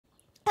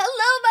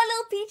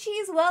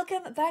Cheese,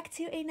 welcome back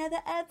to another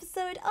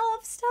episode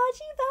of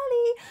Stardew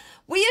Valley.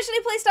 We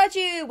usually play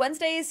Stardew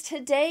Wednesdays.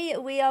 Today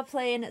we are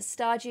playing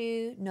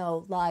Stardew,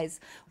 no, lies.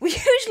 We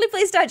usually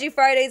play Stardew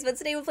Fridays, but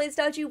today we're playing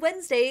Stardew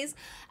Wednesdays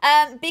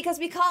because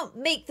we can't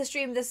make the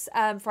stream this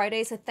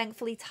Friday, so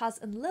thankfully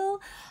Taz and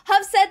Lil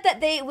have said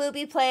that they will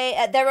be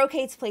they're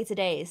okay to play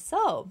today.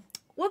 So,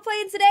 we're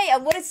playing today,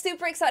 and what is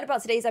super excited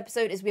about today's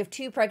episode is we have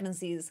two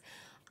pregnancies.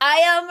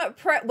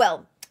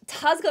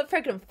 Taz got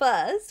pregnant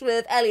first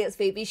with Elliot's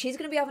baby. She's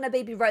going to be having a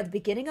baby right at the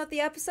beginning of the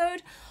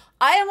episode.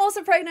 I am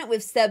also pregnant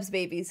with Seb's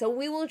baby, so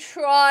we will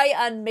try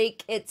and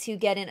make it to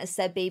getting a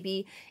Seb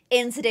baby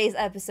in today's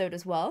episode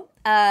as well.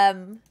 I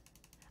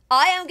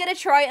am going to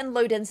try and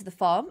load into the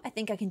farm. I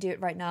think I can do it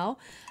right now.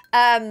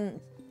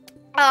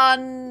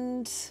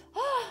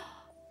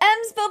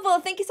 M's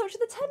Bubble, thank you so much for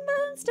the 10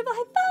 months. Double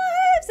high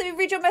fives. Let me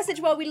read your message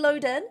while we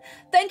load in.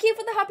 Thank you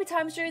for the happy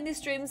times during these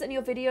streams and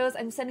your videos.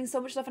 I'm sending so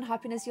much love and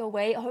happiness your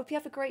way. I hope you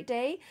have a great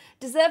day.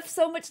 Deserve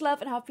so much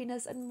love and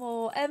happiness and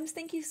more. M's,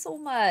 thank you so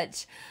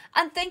much.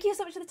 And thank you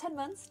so much for the 10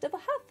 months. Double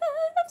high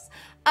fives.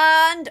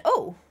 And,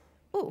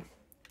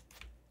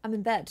 I'm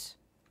in bed.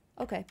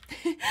 Okay.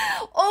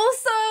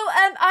 Also,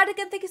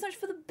 Adigan, thank you so much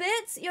for the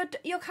bits.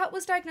 Your cat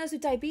was diagnosed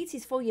with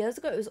diabetes 4 years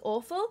ago. It was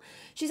awful.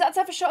 She's had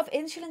to have a shot of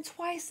insulin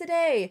twice a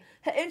day.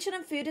 Her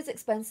insulin food is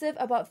expensive,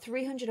 about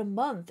 $300 a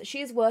month. She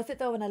is worth it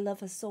though, and I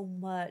love her so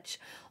much.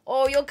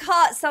 Oh, you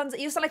sound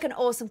like an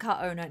awesome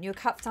cat owner, and your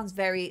cat sounds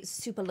very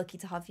super lucky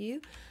to have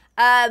you.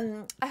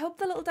 I hope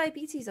the little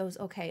diabetes is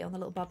okay on the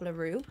little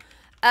babbleroo.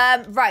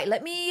 Right,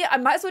 I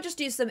might as well just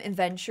do some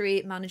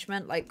inventory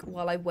management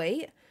while I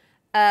wait.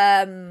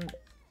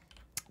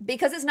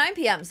 Because it's 9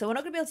 PM, so we're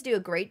not going to be able to do a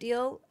great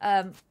deal.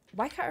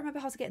 Why can't I remember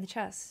how to get in the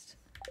chest?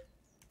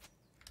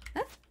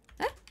 Huh?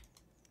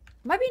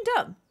 Am I being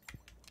dumb?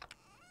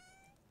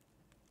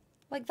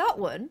 Like that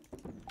one?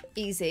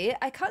 Easy.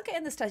 I can't get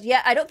in this chest.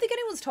 Yeah, I don't think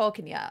anyone's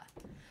talking yet.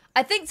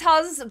 I think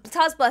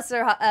Taz bless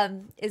her,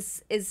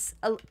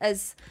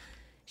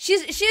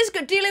 she's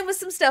good dealing with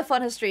some stuff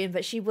on her stream,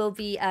 but she will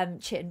be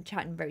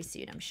chatting very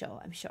soon, I'm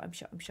sure.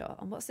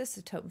 And what's this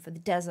a totem for the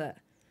desert?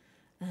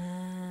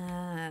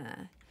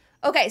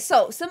 Okay,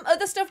 so some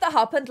other stuff that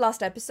happened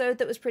last episode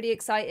that was pretty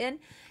exciting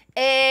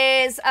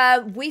is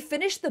we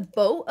finished the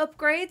boat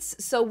upgrades,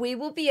 so we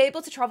will be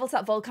able to travel to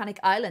that volcanic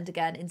island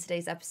again in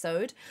today's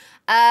episode.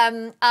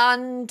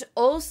 And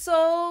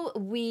also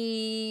what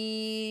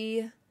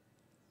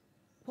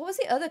was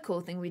the other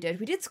cool thing we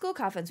did? We did school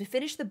caverns, we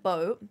finished the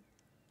boat.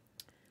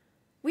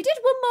 We did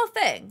one more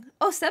thing.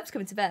 Oh, Seb's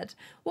coming to bed.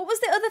 What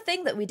was the other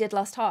thing that we did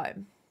last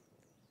time?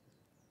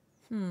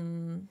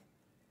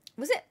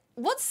 Was it?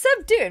 What's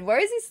Seb doing? Where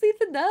is he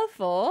sleeping there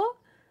for?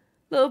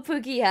 Little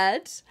poogie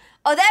head.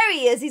 Oh, there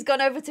he is. He's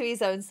gone over to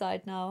his own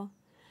side now.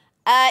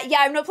 Yeah,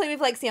 I'm not playing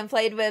with Lexi. I'm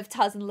playing with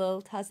Taz and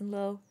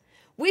Lil.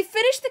 We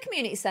finished the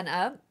community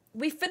centre.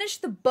 We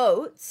finished the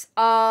boat.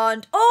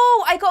 And,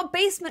 I got a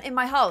basement in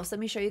my house. Let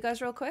me show you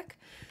guys real quick.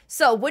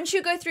 So, once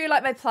you go through,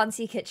 my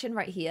planty kitchen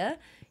right here,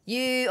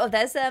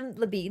 there's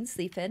Labine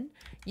sleeping.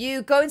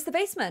 You go into the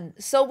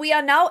basement. So we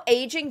are now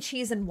aging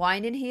cheese and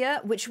wine in here,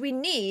 which we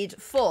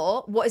need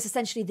for what is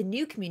essentially the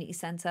new community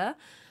centre,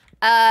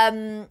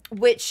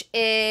 which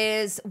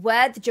is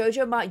where the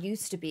Jojo Mart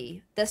used to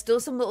be. There's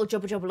still some little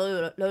Jubba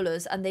Jubba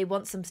Lolas, and they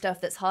want some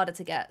stuff that's harder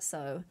to get.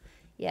 So,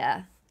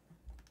 yeah.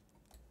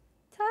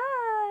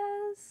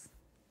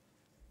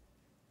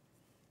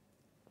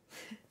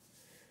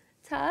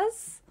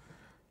 Taz?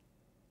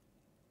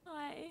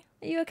 Hi.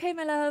 Are you okay,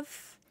 my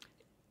love?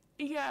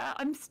 Yeah,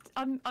 I'm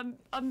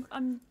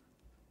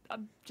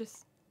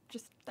just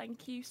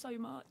thank you so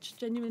much,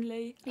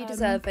 genuinely. You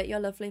deserve it. You're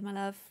lovely, my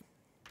love.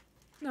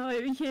 No,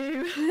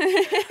 you.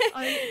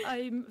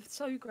 I'm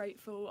so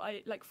grateful.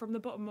 From the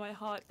bottom of my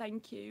heart,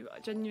 thank you.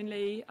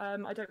 Genuinely, I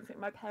don't think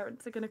my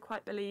parents are going to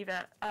quite believe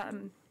it.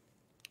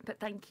 But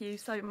thank you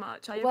so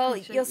much. Well,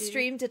 your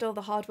stream did all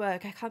the hard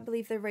work. I can't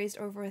believe they raised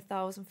over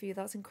 1,000 for you.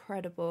 That's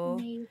incredible.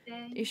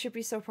 Amazing. You should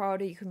be so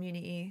proud of your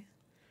community.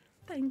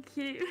 Thank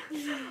you.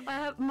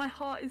 My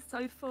heart is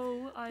so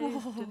full.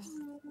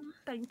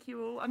 Thank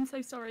you all. I'm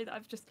so sorry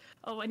that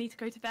I need to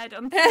go to bed.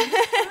 I'm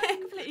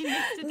completely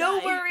missed today.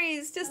 No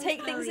worries. Just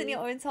take things in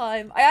your own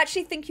time. I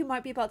actually think you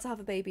might be about to have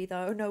a baby,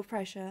 though. No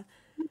pressure.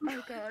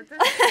 Oh, God.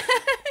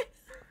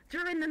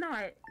 During the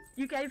night,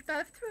 you gave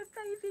birth to a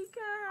baby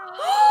girl.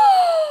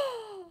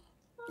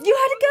 You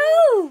had a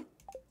girl.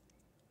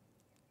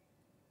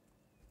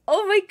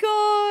 Oh, my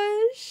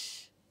gosh.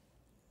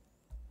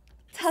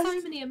 So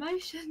many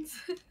emotions.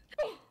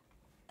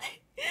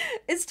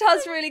 Is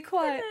Taz really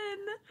quiet?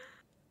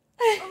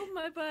 Oh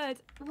my word.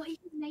 What do you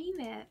name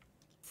it?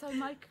 So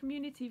my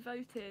community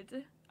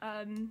voted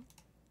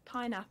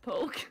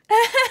pineapple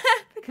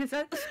because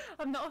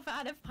I'm not a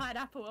fan of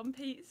pineapple on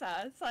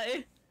pizza, so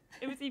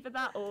it was either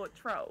that or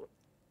troll.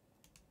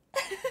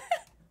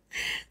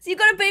 So you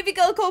got a baby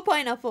girl called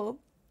Pineapple?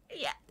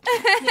 Yeah.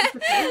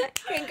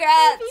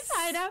 Congrats. Baby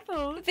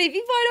pineapple.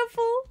 Baby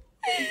Pineapple.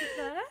 Is it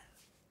there?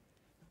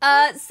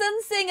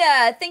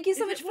 Sunsinger, thank you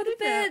so Is much it- for what the is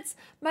it? bits.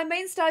 My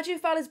main Stardew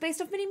file is based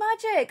off Mini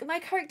Magic. My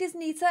character's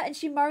Nita, and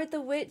she married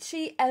the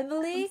witchy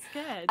Emily, I'm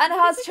scared. and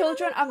What has is it gonna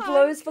children look and like?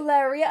 blows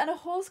Valeria and a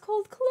horse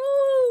called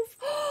Clove.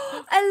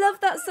 I love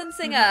that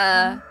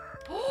Sunsinger.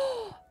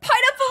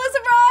 Pineapple has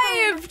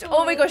arrived!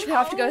 Oh my gosh, we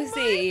have to go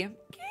see.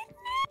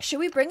 Should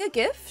we bring a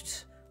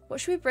gift? What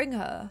should we bring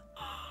her?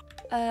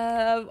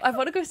 I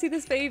want to go see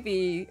this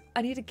baby.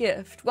 I need a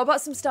gift. What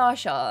about some star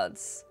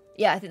shards?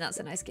 Yeah, I think that's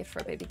a nice gift for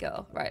a baby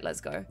girl. Right, let's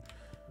go.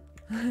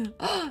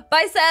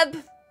 Bye,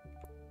 Seb.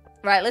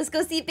 Right, let's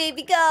go see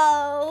baby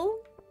girl.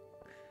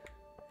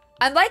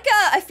 I'm like,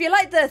 I feel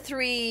like the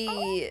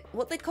three,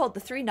 what they called, the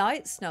three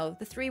knights? No,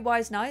 the three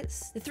wise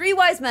knights? The three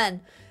wise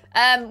men.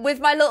 With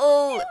my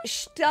little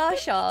star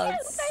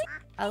shards.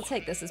 I'll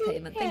take this as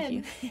payment, thank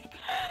you.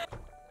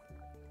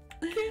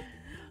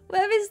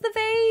 Where is the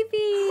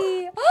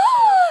baby?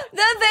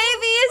 The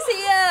baby is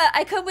here.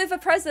 I come with a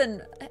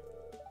present.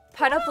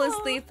 Pineapple is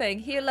sleeping.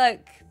 Here, look.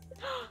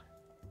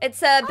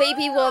 It's a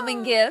baby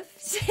warming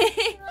gift.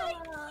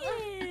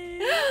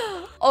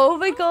 Oh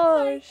my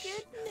gosh.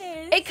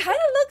 It kind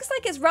of looks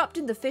like it's wrapped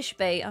in the fish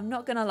bait. I'm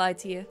not gonna lie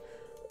to you.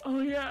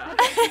 Oh yeah.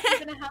 We're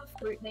gonna have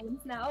fruit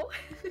names now.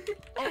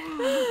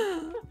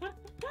 I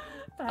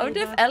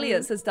wonder if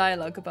Elliot says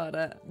dialogue about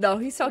it. No,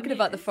 he's talking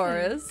about the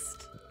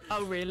forest.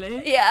 Oh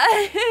really? Yeah.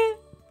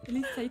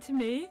 Please say to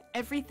me,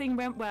 everything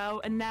went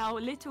well, and now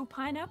little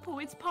Pineapple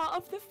is part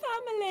of the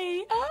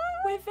family.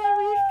 We're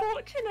very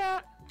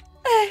fortunate.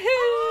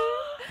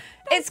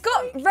 It's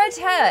got red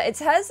hair. It's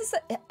hers.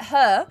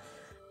 Her.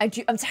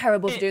 I'm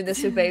terrible for doing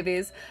this with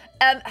babies.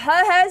 Her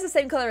hair is the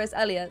same color as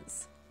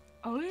Elliot's.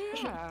 Oh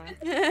yeah.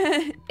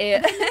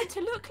 Yeah. They're meant to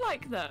look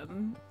like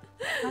them.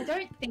 I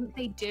don't think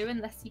they do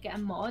unless you get a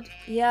mod.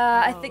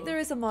 Yeah, I think there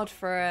is a mod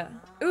for it.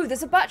 Ooh,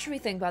 there's a battery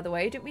thing, by the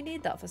way. Don't we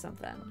need that for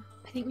something?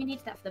 I think we need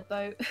that for the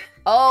boat.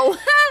 Oh.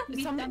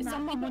 We've done that.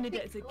 Someone wanted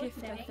it as a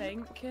gift, I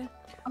think.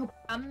 Oh,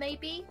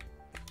 maybe?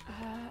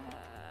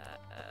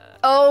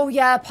 Oh,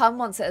 yeah, Pam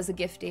wants it as a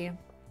giftie.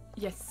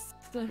 Yes.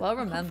 Well I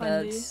can't find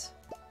remembered. you.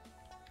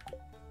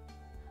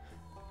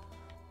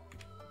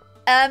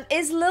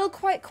 Is Lil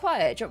quite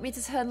quiet? Do you want me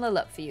to turn Lil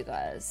up for you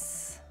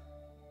guys?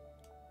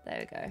 There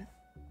we go.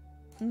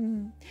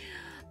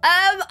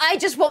 I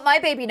just want my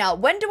baby now.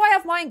 When do I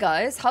have mine,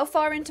 guys? How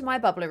far into my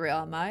bubblery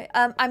am I?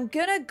 I'm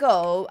gonna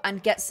go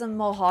and get some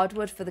more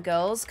hardwood for the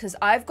girls because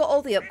I've got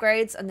all the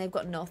upgrades and they've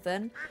got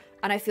nothing.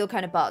 And I feel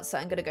kind of bad, so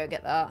I'm gonna go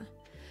get that.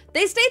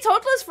 They stay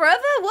toddlers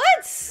forever?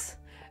 What?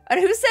 And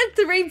who said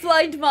 3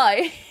 blind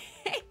mice?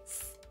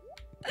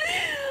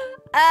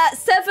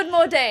 7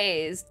 more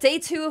days. Day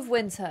 2 of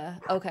winter.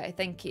 Okay,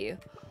 thank you.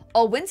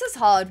 Oh, winter's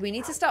hard. We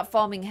need to start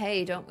farming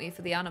hay, don't we,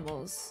 for the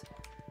animals?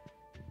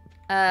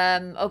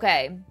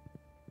 Okay.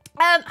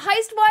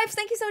 Heist Wives,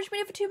 thank you so much,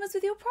 Mina, for 2 months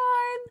with your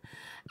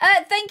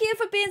Prime. Thank you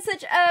for being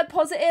such a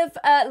positive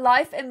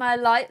light in my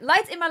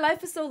life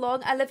for so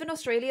long. I live in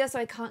Australia, so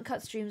I can't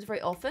cut streams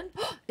very often.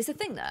 Is a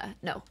thing there?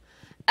 No.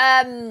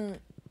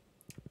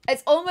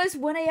 It's almost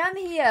 1 AM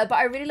here, but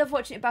I really love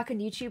watching it back on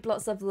YouTube.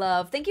 Lots of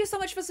love. Thank you so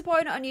much for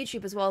supporting it on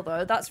YouTube as well,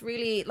 though. That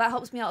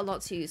helps me out a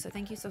lot too, so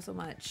thank you so, so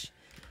much.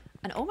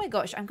 And oh my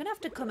gosh, I'm gonna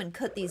have to come and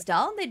cut these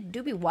down. They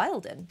do be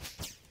wildin'.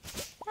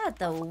 Not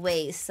the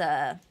way,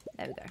 sir.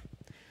 There we go.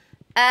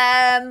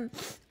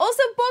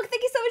 Also, Bog,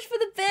 thank you so much for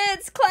the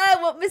bits. Claire,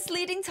 what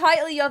misleading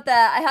title you have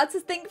there? I had to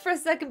think for a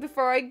second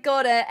before I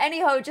got it.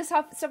 Anyhow, just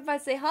have stop by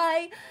to say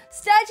hi.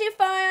 Stardew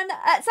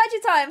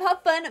time,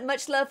 have fun.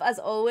 Much love as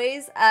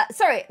always.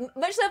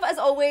 Much love as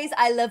always.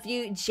 I love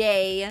you,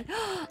 Jay.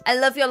 I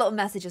love your little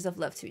messages of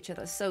love to each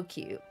other. So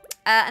cute.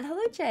 And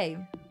hello, Jay.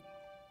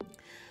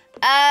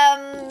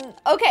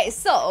 Okay,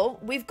 so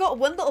we've got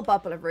one little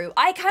babbleroo.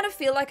 I kind of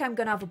feel like I'm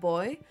gonna have a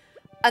boy.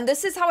 And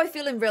this is how I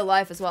feel in real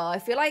life as well. I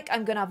feel like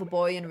I'm gonna have a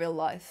boy in real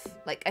life.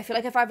 Like, I feel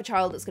like if I have a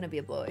child, it's gonna be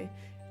a boy.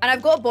 And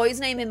I've got a boy's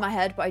name in my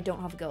head, but I don't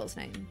have a girl's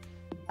name.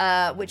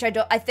 Which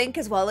I think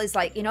as well is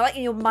like, you know, like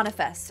in your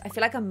manifest. I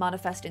feel like I'm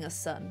manifesting a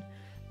son.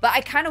 But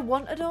I kind of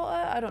want a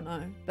daughter. I don't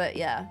know. But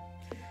yeah.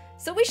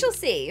 So we shall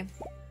see.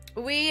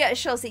 We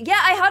shall see.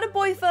 Yeah, I had a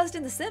boy first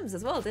in The Sims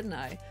as well, didn't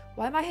I?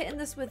 Why am I hitting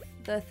this with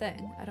the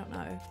thing? I don't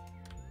know.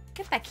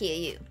 Get back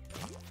here, you.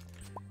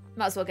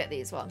 Might as well get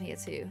these while I'm here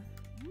too.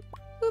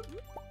 Boop,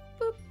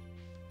 boop.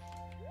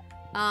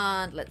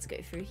 And let's go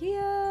through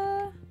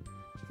here.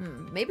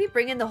 Maybe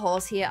bringing the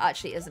horse here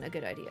actually isn't a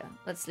good idea.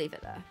 Let's leave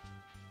it there.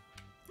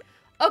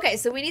 Okay,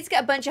 so we need to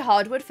get a bunch of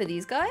hardwood for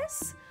these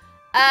guys.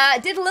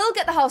 Did Lil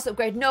get the house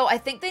upgrade? No, I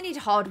think they need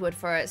hardwood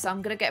for it, so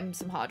I'm gonna get him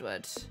some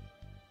hardwood.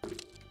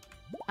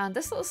 And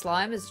this little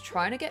slime is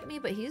trying to get me,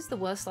 but he's the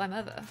worst slime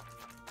ever.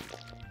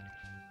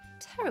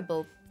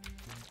 Terrible.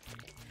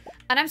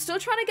 And I'm still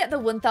trying to get the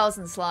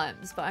 1,000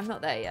 slimes, but I'm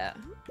not there yet.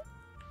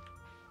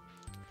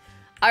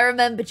 I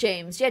remember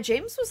James. Yeah,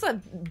 James was a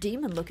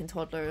demon-looking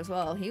toddler as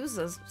well. He was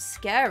a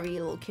scary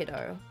little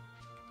kiddo.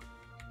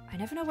 I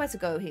never know where to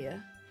go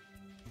here.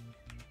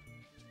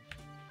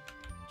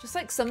 Just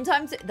like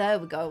sometimes there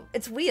we go.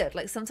 It's weird.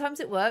 Like sometimes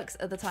it works,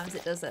 other times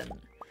it doesn't.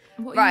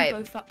 What are Right. you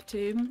both up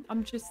to?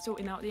 I'm just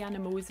sorting out the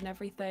animals and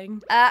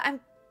everything. I'm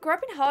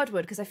grabbing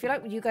hardwood because I feel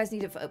like you guys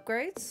need it for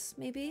upgrades,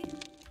 maybe?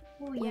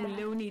 Oh Yeah. yeah.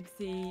 Lil needs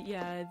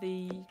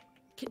the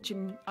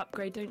kitchen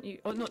upgrade, don't you?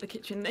 Or not the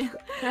kitchen,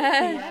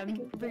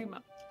 the room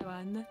up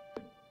one.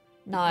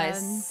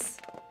 Nice.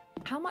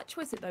 How much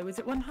was it though? Was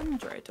it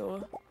 100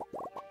 or?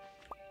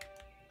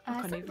 I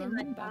can't Something even like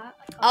remember. that.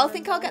 I can't I'll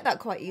think I'll remember. get that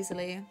quite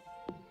easily.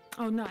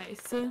 Oh,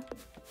 nice.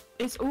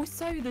 It's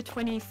also the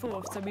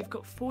 24th, so we've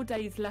got 4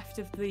 days left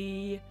of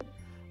the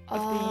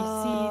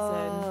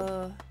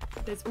season.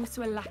 There's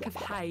also a lack of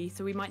hay,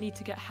 so we might need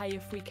to get hay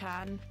if we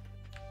can.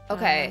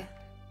 Okay.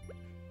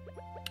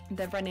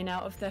 They're running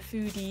out of their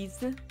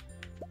foodies.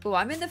 Oh,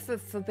 I'm in the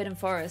Forbidden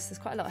Forest. There's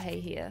quite a lot of hay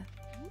here.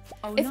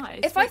 Oh, If, nice.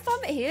 if I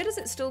farm it here, does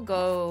it still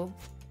go?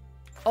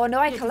 Oh no,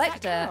 I Yeah, does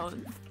collect that it.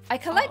 count? I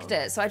collect Oh.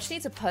 it, so I just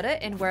need to put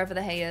it in wherever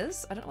the hay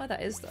is. I don't know where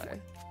that is though.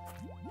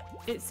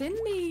 It's in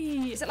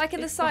the... Is it like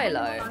in the it's behind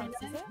silo? lines,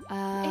 is it?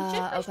 It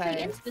should go straight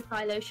Okay. into the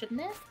silo,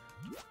 shouldn't it?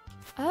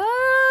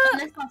 Ah,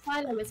 Unless our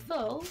silo is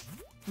full.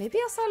 maybe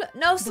our silo.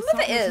 No, some of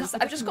it silo's is.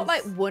 not- I I've just got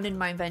reckon like one in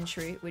my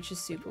inventory, which is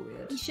super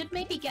weird. We should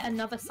maybe get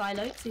another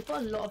silo because we've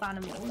got a lot of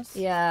animals. Oh,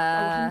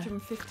 Yeah.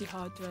 150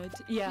 hardwood.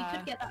 We Yeah.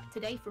 could get that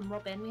today from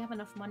Robin. We have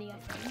enough money, I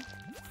think.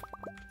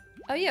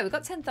 Oh yeah, we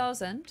got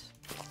 10,000.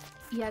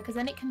 Yeah, because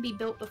then it can be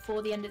built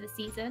before the end of the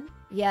season.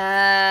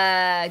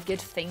 Yeah,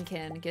 good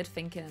thinking. Good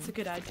thinking. It's a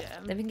good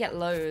idea. Then we can get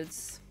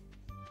loads.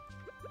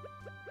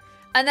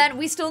 And then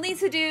we still need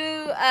to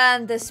do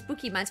the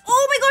spooky mines.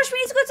 Oh my gosh, we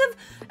need to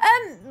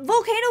go to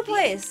volcano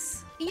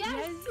place.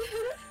 Yes.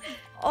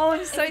 Oh, I'm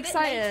so It's a bit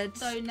excited. late,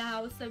 though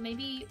now, so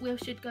maybe we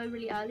should go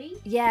really early.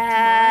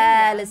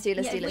 Yeah, let's do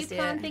If we it.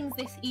 plan things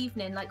this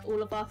evening, like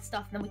all of our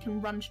stuff, then we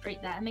can run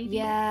straight there. Maybe.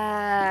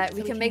 Yeah, So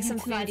we can make some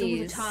utilise all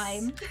the foodies.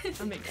 time.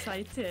 I'm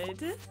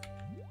excited.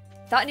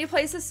 That new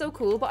place is so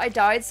cool, but I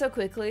died so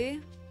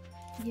quickly.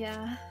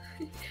 Yeah.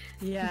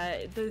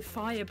 Yeah, the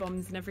fire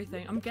bombs and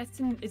everything. I'm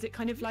guessing, is it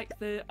kind of like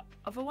the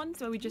other ones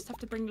where we just have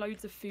to bring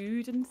loads of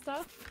food and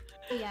stuff?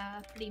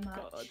 Yeah, pretty much.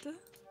 God.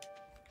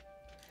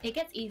 It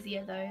gets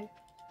easier though.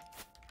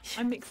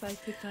 I'm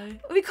excited though.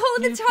 We call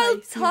it New the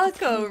child place, new things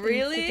taco, to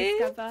really?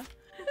 discover.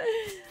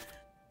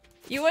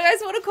 You guys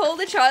want to call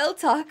the child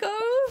taco?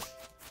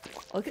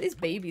 Look at these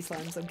baby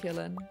slimes I'm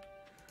killing.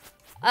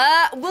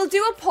 We'll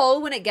do a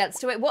poll when it gets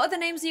to it. What other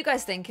names are you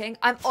guys thinking?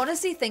 I'm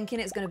honestly thinking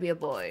it's going to be a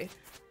boy.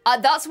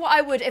 That's what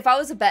I would, if I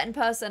was a betting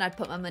person, I'd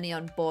put my money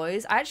on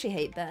boys. I actually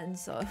hate betting,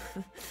 so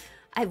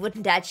I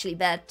wouldn't actually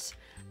bet.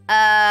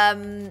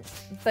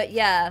 But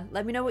yeah,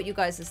 let me know what you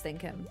guys is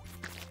thinking.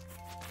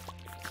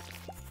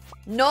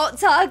 Not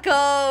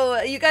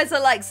taco! You guys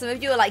are like, some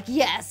of you are like,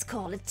 yes,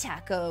 call it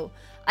taco.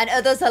 And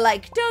others are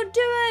like, don't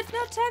do it,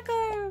 not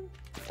taco.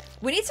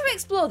 We need to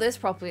explore this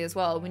properly as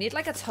well. We need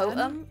like a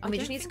totem, I and we don't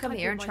just need to think come I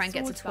here and bought try my and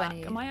get to sword back.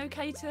 20. Am I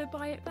okay to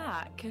buy it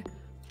back?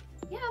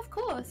 Yeah, of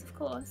course, of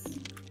course.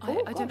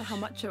 Oh, I don't know how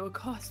gosh. much it will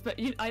cost, but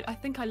I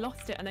think I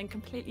lost it and then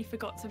completely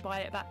forgot to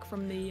buy it back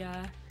from the...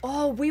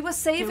 Oh, we were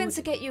saving Build-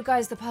 to get you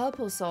guys the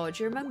purple sword,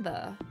 do you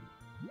remember?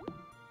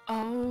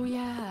 Oh,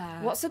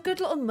 yeah. What's a good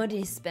little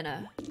money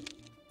spinner?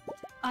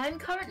 I'm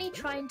currently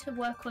trying to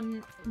work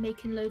on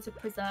making loads of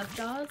preserve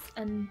jars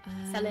and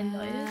selling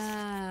those.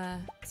 Ah.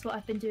 That's what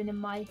I've been doing in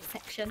my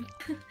section.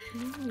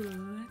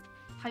 Ooh.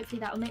 Hopefully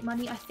that will make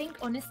money. I think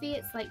honestly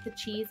it's like the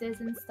cheeses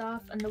and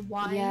stuff and the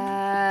wine.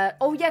 Yeah.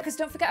 Oh yeah, because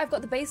don't forget I've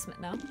got the basement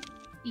now.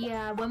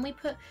 Yeah, when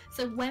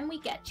we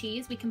get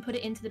cheese, we can put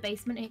it into the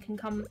basement and it can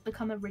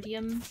become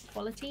iridium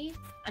quality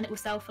and it will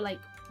sell for like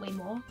way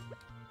more.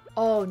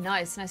 Oh,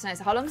 nice.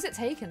 How long has it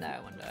taken though, I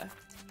wonder?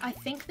 I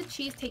think the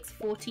cheese takes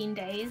 14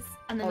 days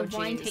and then Oh, the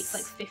wine jeez. takes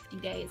like 50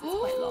 days. It's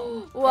quite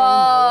long.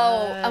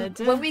 Whoa! word.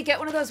 When we get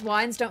one of those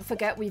wines, don't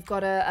forget we've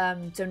got to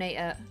donate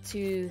it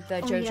to the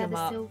Oh Jojo yeah, the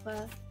Mart.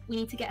 silver. We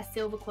need to get a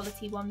silver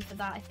quality one for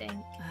that, I think.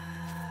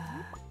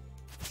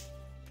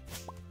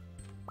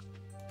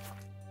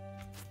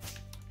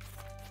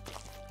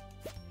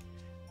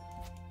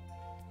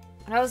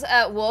 When I was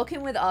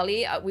walking with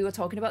Ali, we were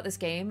talking about this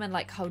game and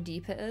like how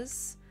deep it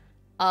is.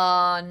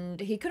 And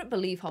he couldn't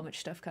believe how much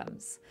stuff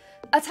comes.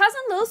 Taz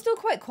and Lil's still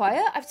quite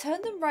quiet. I've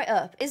turned them right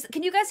up.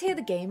 Can you guys hear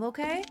the game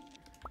okay?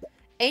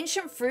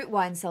 Ancient fruit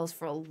wine sells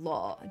for a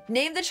lot.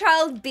 Name the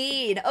child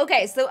bean.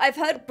 Okay, so I've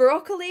heard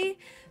broccoli,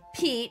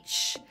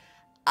 peach,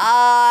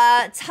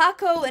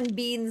 taco, and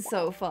beans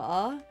so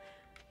far.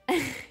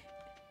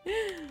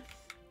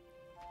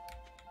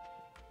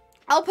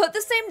 I'll put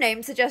the same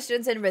name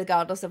suggestions in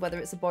regardless of whether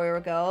it's a boy or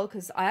a girl,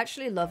 because I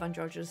actually love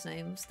androgynous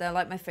names. They're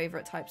like my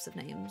favorite types of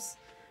names.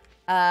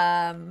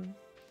 I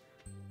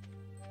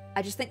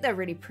just think they're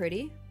really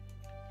pretty.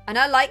 And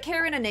I like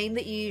hearing a name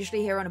that you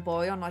usually hear on a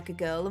boy on like a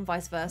girl and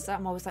vice versa.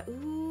 I'm always like,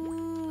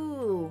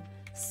 ooh,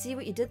 see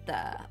what you did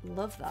there.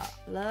 Love that.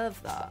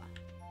 Love that.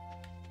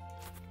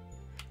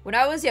 When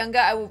I was younger,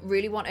 I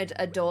really wanted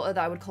a daughter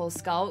that I would call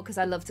Scout because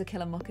I love to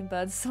kill a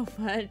mockingbird so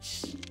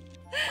much.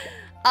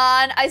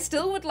 And I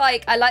still would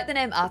like, I like the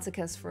name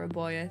Atticus for a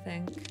boy, I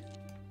think.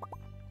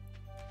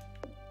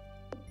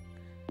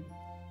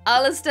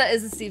 Alistair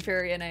is a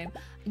superior name.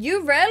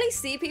 You rarely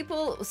see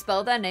people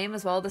spell their name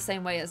as well the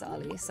same way as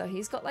Ali, so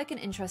he's got like an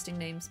interesting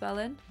name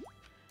spelling.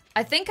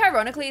 I think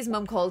ironically his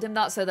mum called him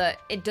that so that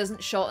it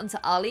doesn't shorten to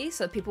Ali,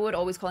 so people would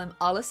always call him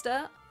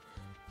Alistair.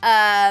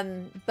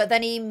 But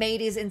then he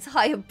made his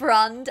entire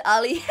brand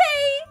Ali.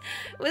 Hey!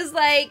 Was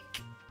like,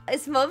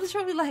 his mum's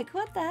probably like,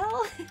 what the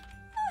hell?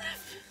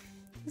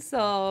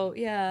 So,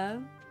 yeah.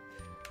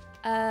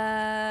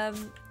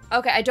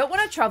 Okay, I don't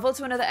want to travel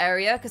to another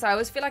area because I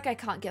always feel like I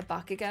can't get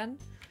back again.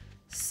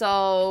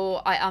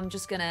 So I am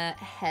just gonna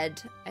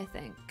head, I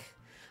think.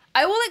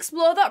 I will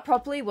explore that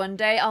properly one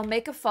day. I'll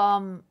make a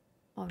farm.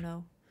 Oh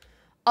no.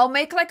 I'll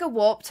make like a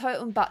warp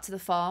totem back to the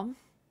farm.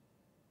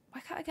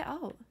 Why can't I get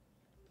out?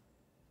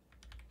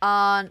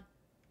 I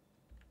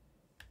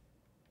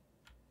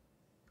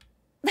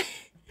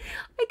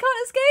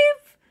can't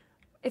escape.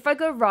 If I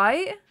go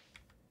right,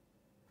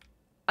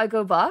 I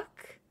go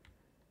back.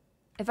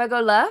 If I go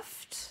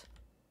left,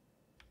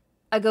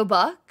 I go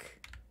back.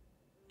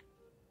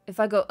 If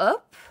I go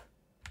up,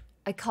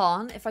 I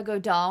can't. If I go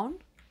down,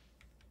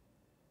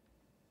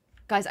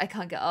 guys, I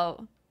can't get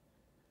out.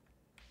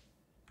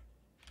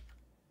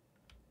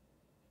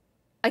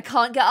 I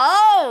can't get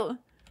out.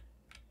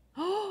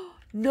 Oh,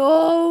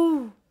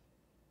 no.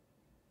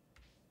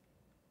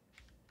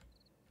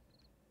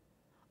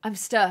 I'm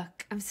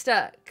stuck. I'm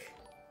stuck.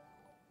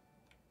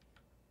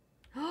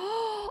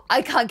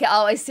 I can't get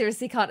out. I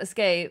seriously can't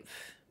escape.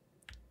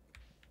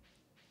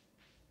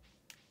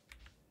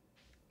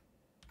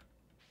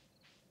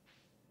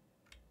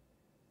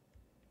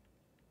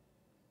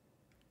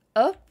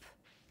 Up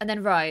and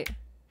then right.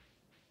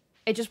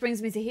 It just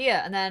brings me to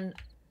here and then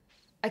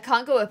I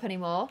can't go up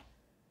anymore.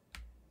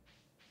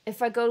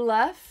 If I go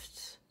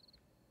left,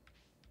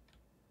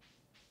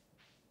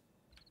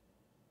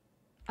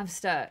 I'm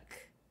stuck.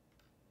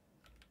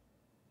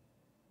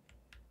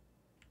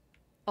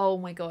 Oh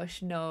my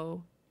gosh,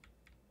 no.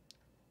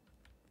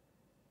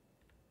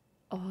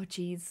 Oh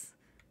jeez.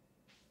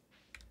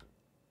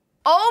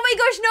 Oh my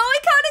gosh, no, I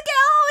can't get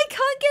out! I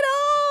can't get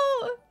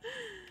out!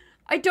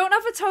 I don't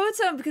have a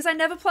totem because I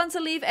never planned to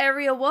leave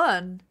Area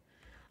 1.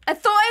 I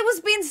thought I was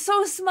being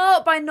so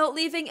smart by not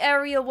leaving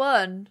Area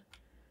 1.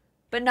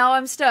 But now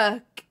I'm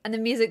stuck and the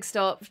music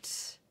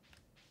stopped.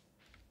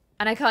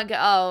 And I can't get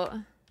out.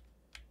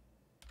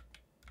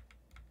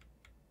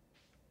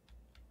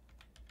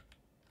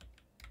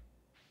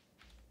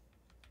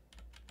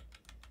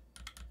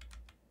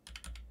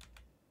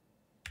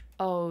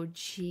 Oh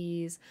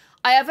jeez.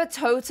 I have a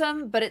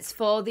totem, but it's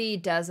for the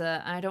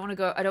desert, and I don't want to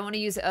go. I don't want to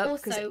use it up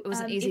because it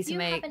wasn't easy to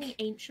make. If you have any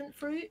ancient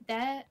fruit,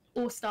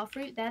 or star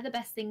fruit, they're the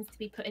best things to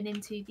be putting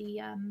into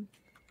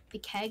the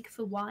keg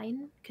for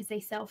wine because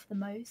they sell for the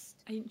most.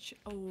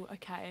 Ancient. Oh,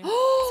 okay.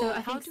 So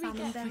I How think do we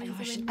salmon get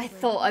berries are in I the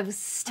thought room. I was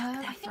stuck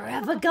there I think we forever,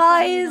 have a couple in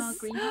our guys.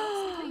 greenhouse,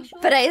 I'm pretty sure.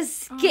 But I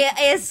escaped.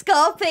 I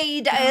escaped. I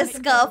Yeah, we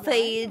can put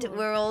escaped. wine.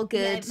 We're all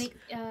good.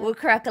 Yeah, We're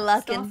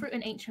crack-a-lackin'. star fruit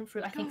and ancient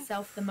fruit, I think,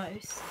 sell for the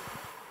most.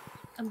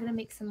 I'm gonna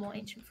make some more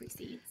ancient fruit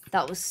seeds.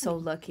 That was so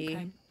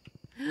lucky.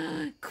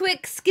 Okay.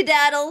 Quick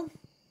skedaddle.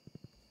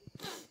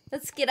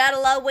 Let's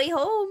skedaddle our way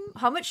home.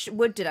 How much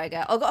wood did I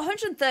get? I got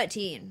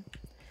 113.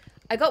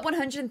 I got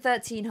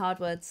 113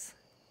 hardwoods.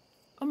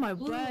 Oh my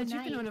word,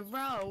 you've been nice. on a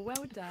roll.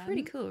 Well done.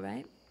 Pretty cool,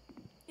 right?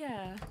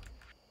 Yeah.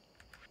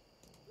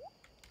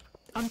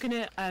 I'm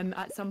gonna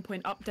at some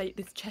point update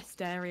this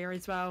chest area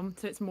as well,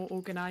 so it's more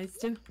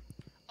organised.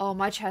 Oh,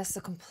 my chests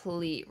are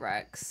complete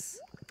wrecks.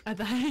 Are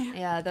they?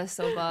 Yeah, they're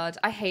so bad.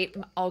 I hate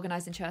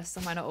organising chests,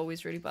 and mine are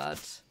always really bad.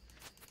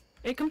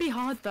 It can be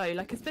hard though,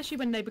 like especially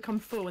when they become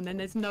full and then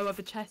there's no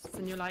other chests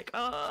and you're like,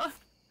 oh,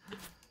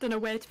 don't know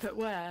where to put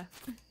where.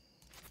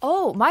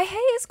 Oh, my hay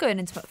is going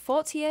into what,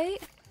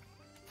 48?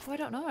 Oh, I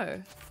don't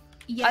know.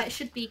 Yeah, it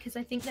should be because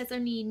I think there's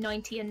only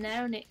 90 in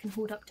there and it can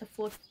hold up to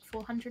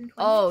 420.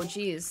 Oh,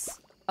 jeez.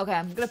 Okay,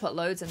 I'm gonna put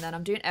loads in then.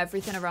 I'm doing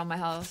everything around my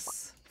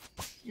house.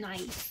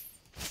 Nice.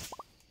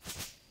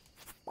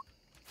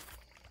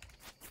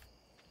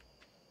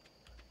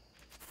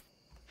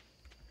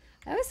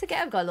 I always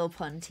forget I've got a little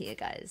pond here,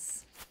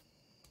 guys.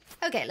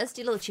 Okay, let's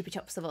do little chippy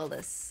chops of all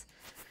this.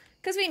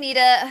 Because we need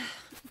it.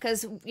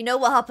 Because you know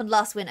what happened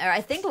last winter? I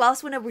think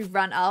last winter we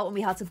ran out and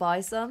we had to buy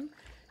some.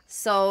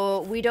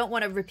 So we don't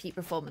want a repeat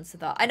performance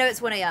of that. I know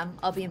it's 1 AM.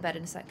 I'll be in bed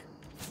in a sec.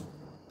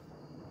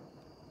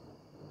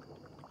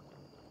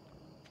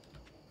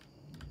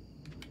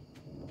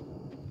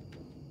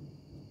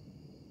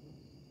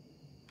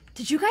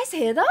 Did you guys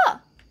hear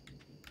that?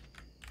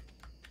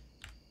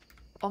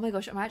 Oh my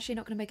gosh, I'm actually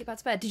not going to make it back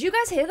to bed. Did you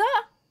guys hear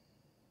that?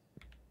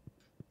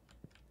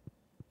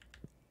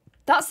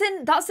 That's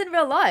in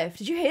real life.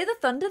 Did you hear the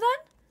thunder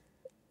then?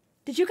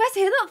 Did you guys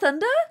hear that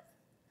thunder?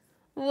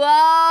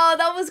 Wow,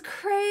 that was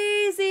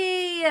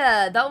crazy.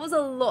 That was a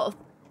lot of...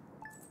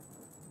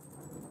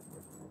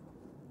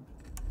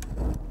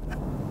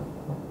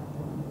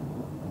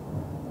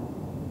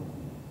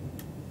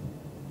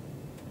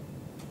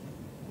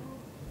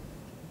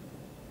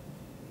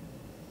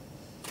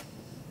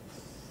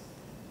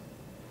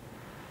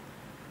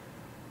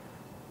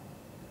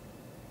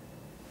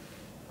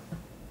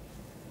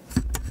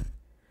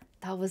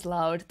 That was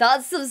loud.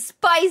 That's some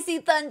spicy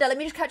thunder. Let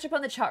me just catch up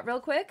on the chat real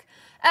quick.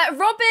 Robin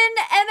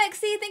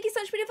MXC, thank you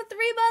so much for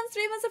 3 months.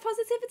 3 months of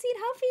positivity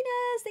and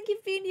happiness. Thank you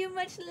for being you.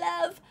 Much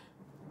love.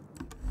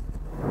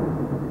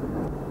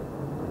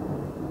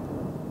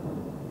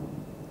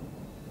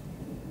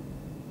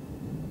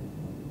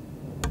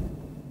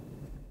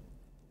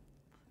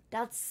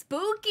 That's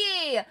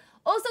spooky.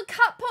 Also,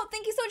 Catpot,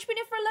 thank you so much for being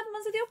here for 11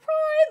 months with your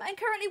Prime. I'm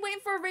currently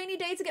waiting for a rainy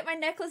day to get my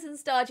necklace in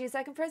Stardew so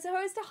I can present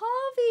hers to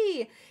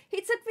Harvey.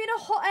 He took me on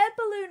a hot air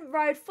balloon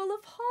ride full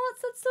of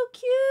hearts. That's so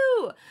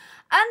cute.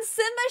 And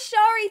Simba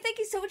Shari, thank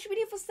you so much for being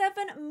here for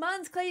 7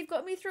 months. Claire, you've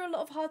got me through a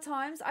lot of hard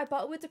times. I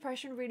battled with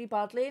depression really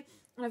badly.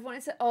 And I've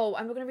wanted to... Oh,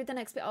 I'm not going to read the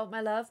next bit out,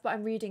 my love, but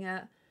I'm reading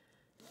it.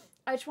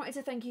 I just wanted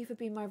to thank you for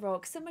being my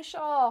rock. Simba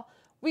Shah,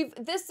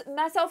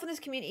 myself and this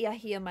community are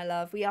here, my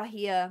love. We are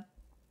here.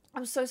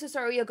 I'm so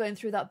sorry you're going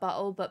through that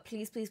battle, but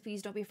please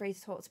don't be afraid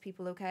to talk to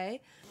people, okay?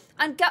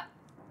 And are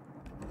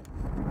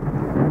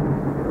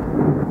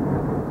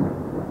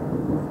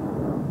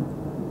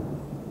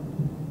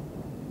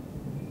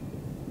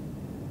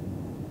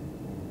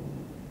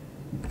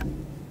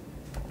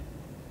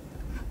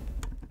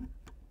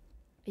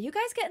you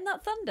guys getting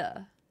that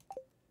thunder?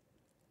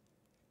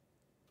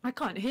 I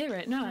can't hear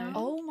it, no.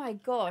 Oh my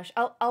gosh.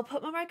 I'll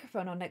put my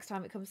microphone on next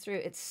time it comes through.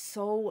 It's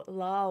so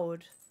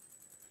loud.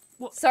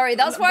 What? Sorry,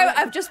 that's why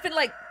I've just been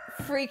like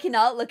freaking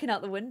out looking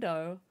out the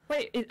window.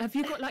 Wait, have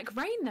you got like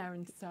rain there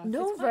and stuff?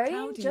 No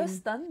rain,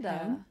 just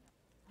thunder.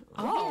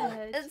 Oh,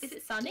 is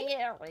it sunny?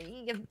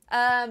 Scary.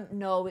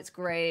 No, it's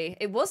grey.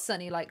 It was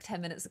sunny like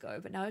 10 minutes ago,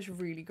 but now it's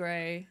really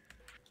grey.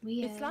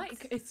 Weird. it's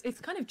like it's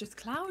kind of just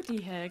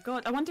cloudy here.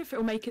 God, I wonder if it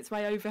will make its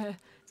way over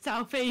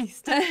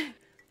southeast.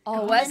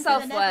 Oh, we're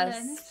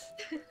southwest.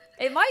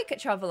 It might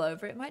travel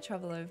over. It might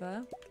travel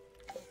over.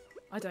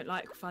 I don't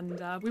like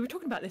thunder. We were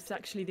talking about this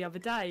actually the other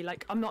day.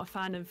 Like, I'm not a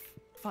fan of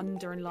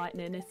thunder and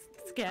lightning. It's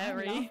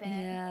scary. I love it.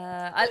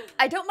 Yeah,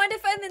 I don't mind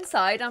if I'm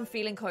inside. I'm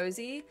feeling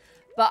cozy,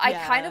 but I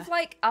kind of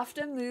like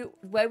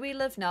where we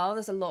live now.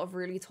 There's a lot of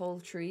really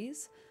tall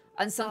trees,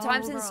 and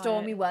sometimes in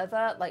stormy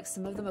weather, like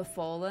some of them have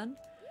fallen.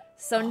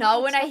 So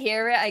now when I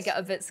hear it, I get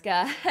a bit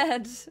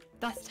scared.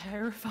 That's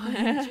terrifying.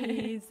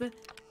 Jeez.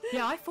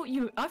 Yeah, I thought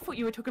you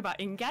were talking about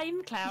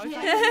in-game clouds.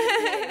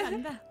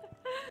 Yeah.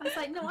 I was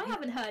like, no, I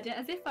haven't heard it,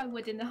 as if I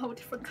would in a whole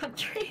different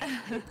country. Oh,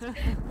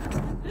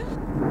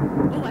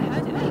 I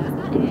heard it. Wait, was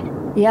that it?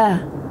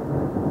 Yeah.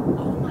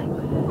 Oh my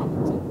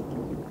word.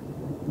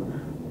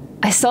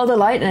 I saw the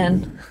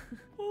lightning.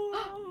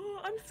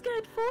 Oh, I'm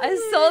scared for I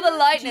you. saw the Do you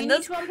lightning. need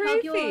That's to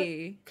unplug your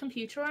creepy.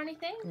 computer or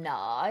anything?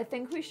 Nah, I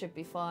think we should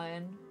be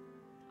fine.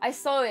 I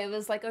saw it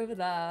was like over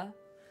there.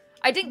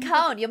 I didn't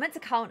count. You're meant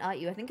to count, aren't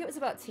you? I think it was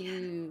about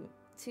two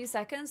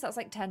seconds. That's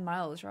like 10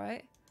 miles,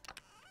 right?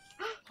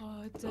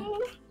 God.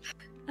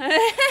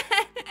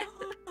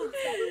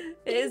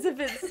 It is a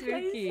bit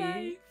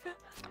spooky.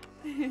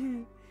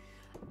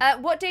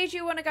 What day do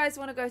you guys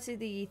want to go to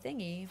the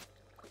thingy?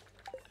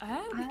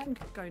 We can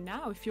go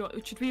now if you're.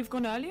 Should we have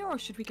gone earlier or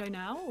should we go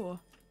now? Or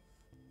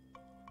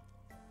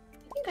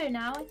We can go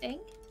now, I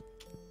think.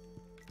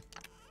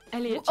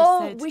 Elliot just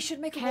said, we should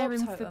make a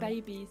caring warp for totem.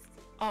 babies.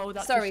 Oh,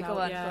 that's Sorry, a shout,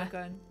 go on, yeah. go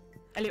on.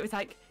 Elliot was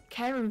like,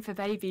 caring for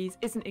babies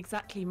isn't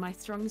exactly my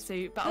strong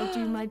suit, but I'll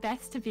do my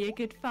best to be a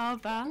good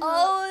father.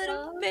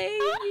 Oh, the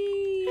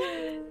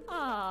baby!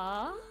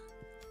 Aww.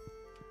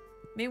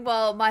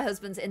 Meanwhile, my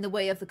husband's in the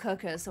way of the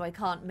cooker, so I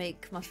can't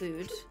make my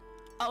food.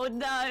 Oh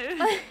no.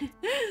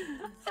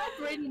 Sam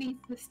really needs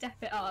to step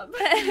it up.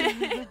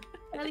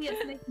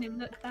 Elliot's making him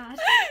look bad.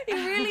 He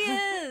really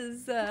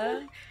is.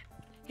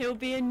 He'll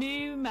be a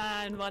new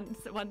man once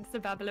the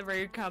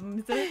Babalaroo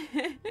comes.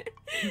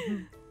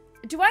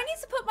 Do I need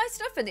to put my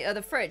stuff in the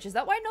other fridge? Is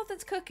that why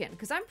nothing's cooking?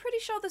 Because I'm pretty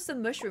sure there's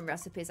some mushroom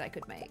recipes I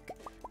could make.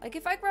 Like,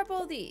 if I grab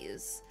all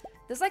these,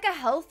 there's like a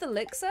health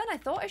elixir, and I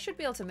thought I should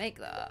be able to make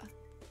that.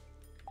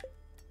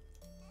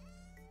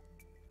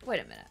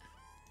 Wait a minute.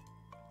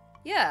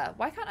 Yeah,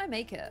 why can't I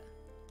make it?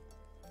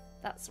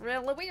 That's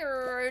really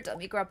weird. Let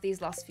me grab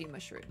these last few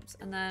mushrooms.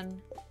 And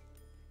then...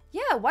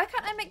 Yeah, why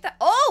can't I make that?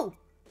 Oh!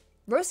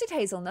 Roasted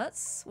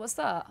hazelnuts. What's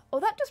that? Oh,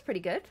 that does pretty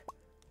good.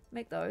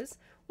 Make those.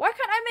 Why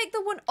can't I make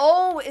the one?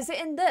 Oh, is it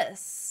in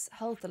this?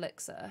 Health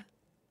elixir.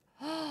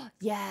 Oh,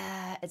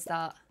 yeah, it's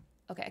that.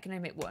 Okay, I can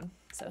only make one.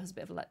 So it was a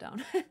bit of a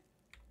letdown.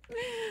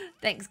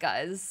 Thanks,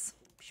 guys.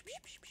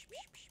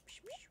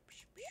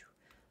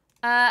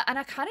 And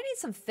I kind of need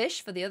some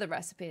fish for the other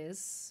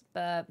recipes,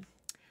 but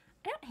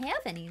I don't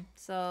have any.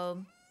 So,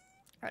 all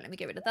right, let me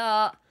get rid of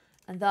that.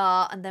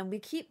 And then we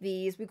keep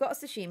these. We've got a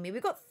sashimi.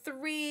 We've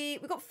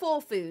got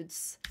 4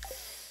 foods.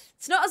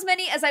 It's not as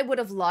many as I would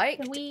have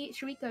liked.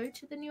 Should we go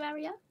to the new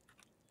area?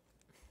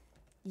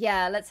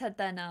 Yeah, let's head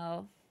there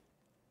now.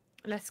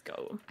 Let's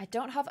go. I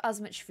don't have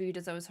as much food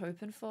as I was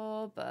hoping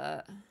for,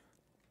 but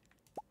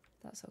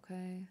that's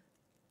okay.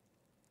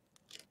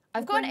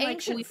 I've got an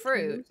ancient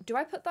fruit. Do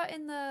I put that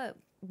in the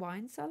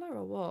wine cellar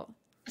or what?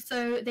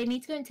 So they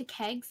need to go into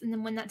kegs, and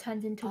then when that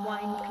turns into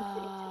wine, we can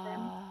put it to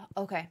them.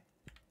 Okay.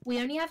 We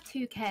only have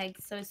 2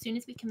 kegs, so as soon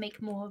as we can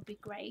make more, would be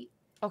great.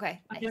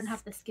 Okay. I don't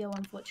have the skill,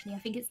 unfortunately. I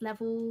think it's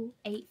level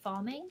 8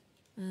 farming.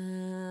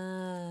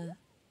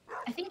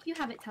 I think you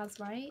have it, Taz,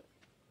 right?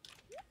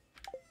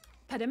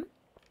 Pardon?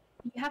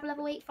 You have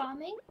level 8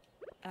 farming?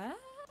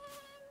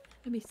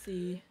 Let me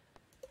see.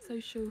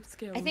 Social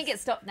skills. I think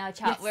it's stopped now,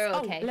 chat. Yes. We're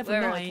okay. Oh, level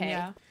We're 9, okay.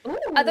 yeah. Ooh.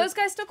 Are those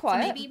guys still So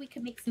quiet? maybe we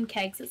could make some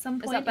kegs at some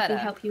Is point that if better? we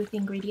help you with the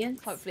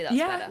ingredients. Hopefully that's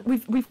Yeah,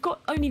 better. we've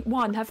got only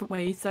one, haven't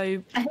we? So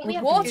I think we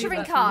have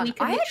Watering two, can. we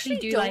could I literally actually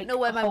do, don't like, know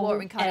where a my whole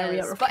watering can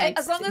area is, of but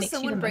kegs as long to as mix you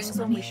someone the brings most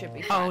one, we money. should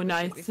be fine. oh, We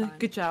nice, should be fine.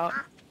 good job.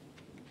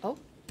 Oh,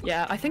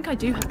 Yeah, I think I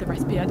do have the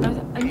recipe.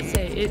 Let me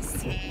see.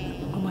 It's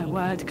oh my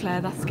word,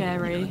 Claire, that's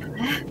scary.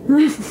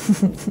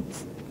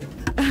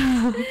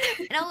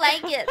 I don't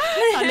like it.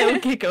 A little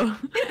giggle.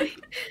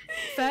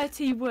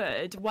 30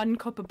 wood, 1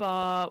 copper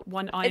bar,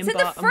 1 iron It's in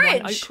bar, the and 1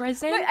 oak fridge.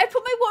 resin. Wait, I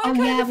put my Oh watering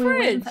can yeah, in the we were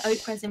waiting fridge. for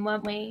oak resin,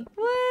 weren't we?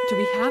 What? Do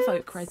we have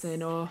oak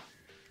resin or?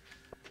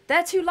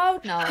 They're too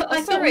loud now. I Oh,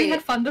 thought sorry. we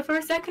had thunder for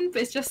a second,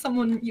 but it's just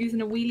someone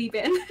using a wheelie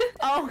bin.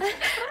 Oh,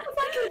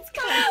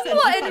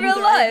 What, in real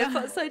thunder life? over.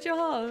 Outside your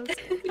house?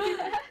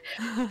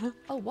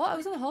 Oh, what? I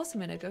was on the horse a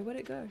minute ago. Where'd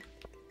it go?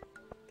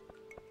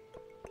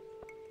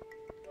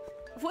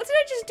 What did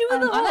I just do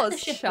with the I'm at horse, the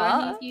ship, Chat?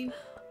 I need you.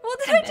 What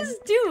did Come I in.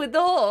 just do with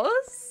the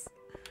horse?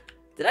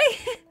 Did I...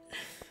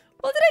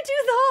 What did I do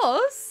with the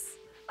horse?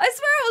 I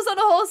swear I was on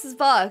a horse's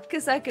back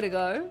a second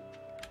ago.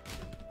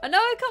 And now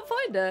I can't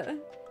find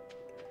it.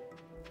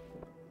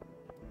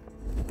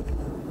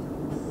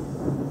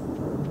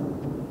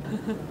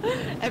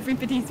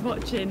 everybody's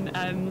watching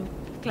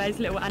Claire's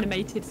little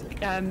animated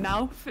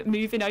mouth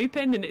moving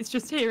open, and it's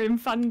just hearing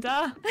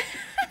thunder.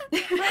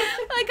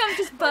 Like I'm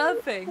just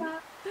burping.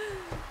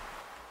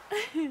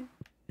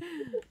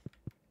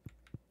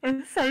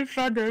 It's so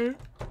funny.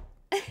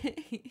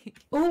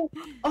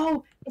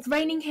 Oh, it's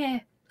raining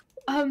here.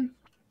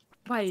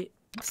 Wait,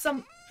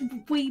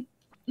 We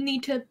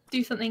need to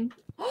do something.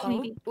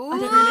 Maybe. Ooh, I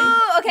don't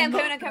really. okay, I'm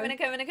Not coming.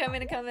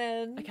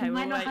 okay,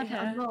 Might we'll not wait have it here.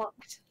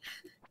 unlocked.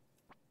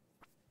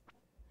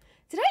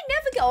 Did I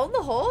never get on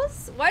the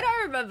horse? Why do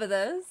I remember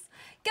this?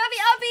 Gabby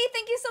Abby,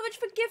 thank you so much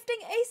for gifting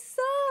a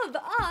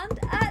sub and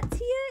at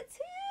tier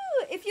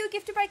 2. If you're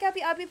gifted by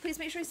Gabby Abby, please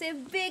make sure you say a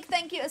big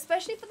thank you,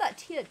 especially for that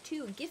tier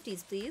 2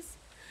 gifties, please.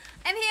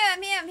 I'm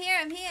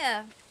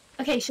here.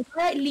 Okay, should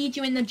I lead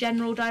you in the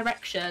general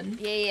direction?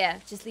 Yeah.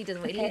 Just lead the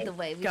way. Okay, Lead the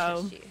way. We go.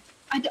 trust you.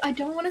 I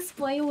don't want to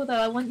spoil though.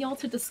 I want y'all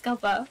to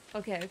discover.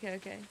 Okay.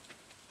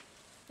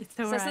 It's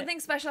So alright. something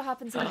special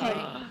happens in the Okay.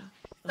 rain.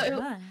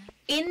 So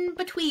in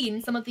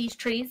between some of these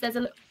trees, there's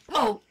a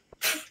oh,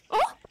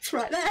 it's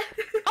right there.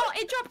 Oh,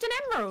 it dropped an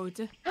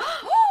emerald.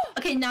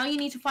 Okay, now you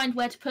need to find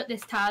where to put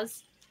this,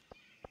 Taz.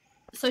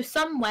 So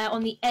somewhere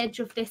on the edge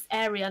of this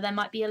area, there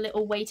might be a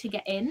little way to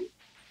get in.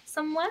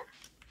 Somewhere.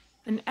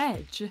 An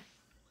edge.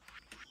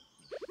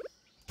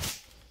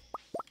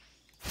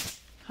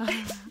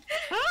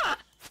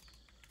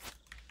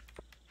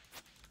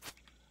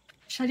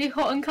 Should I do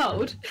hot and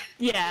cold?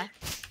 Yeah.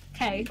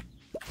 Okay.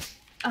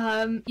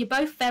 You're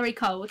both very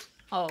cold.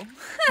 Oh.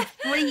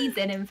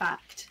 Freezing, in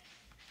fact.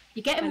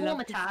 You're getting I love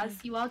warmer, this Taz. one.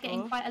 You are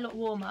getting Oh. quite a lot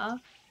warmer.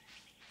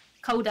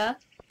 Colder.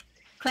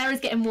 Claire is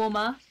getting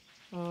warmer.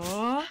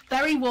 Oh.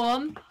 Very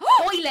warm.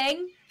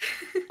 Boiling.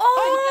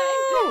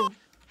 Oh!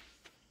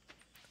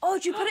 Oh,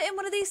 did you put it in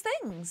one of these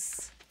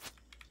things?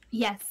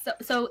 Yes.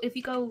 So if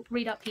you go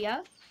read up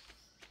here.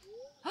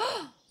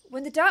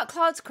 When the dark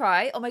clouds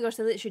cry, oh my gosh,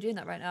 they're literally doing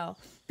that right now.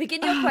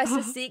 Begin your quest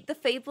to seek the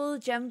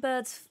fabled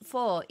gembirds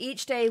 4.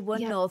 Each day,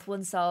 one Yeah. north,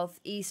 one south,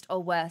 east,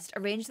 or west.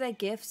 Arrange their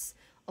gifts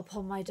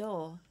upon my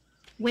door.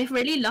 We're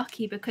really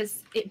lucky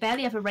because it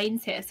barely ever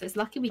rains here, so it's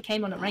lucky we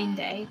came on a rain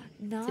day.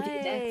 do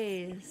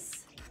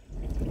this.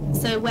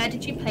 Nice. So where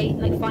did you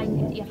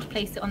find it? You have to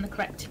place it on the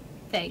correct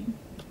thing.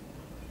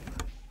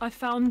 I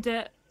found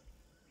it.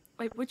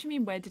 Wait, what do you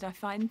mean? Where did I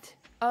find?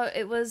 Oh,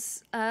 it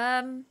was, It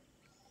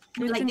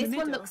was Like in the this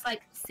one middle. looks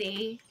like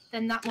sea,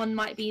 then that one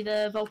might be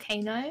the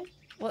volcano.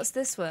 what's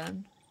this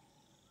one?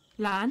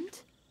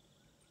 Land.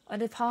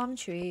 On a palm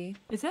tree.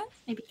 Is it?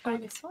 Maybe try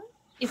this one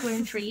if we're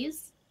in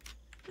trees.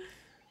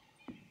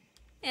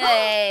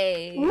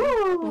 Yay!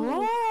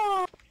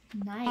 Oh.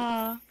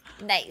 Nice.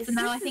 Nice. So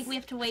now I think we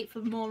have to wait for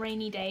more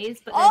rainy days,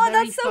 but Oh, they're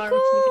very that's so far and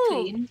few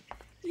cool. between.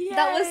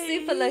 That was Yay.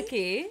 super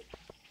lucky.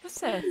 What's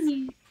this?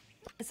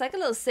 It's like a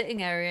little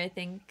sitting area, I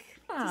think.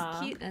 Ah.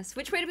 Just cuteness.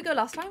 Which way did we go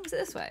last time? Was it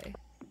this way?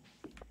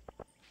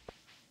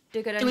 Do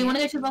we go down Do we here? want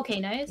to go to the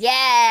volcanoes?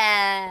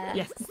 Yeah!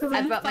 Yes.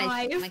 I brought my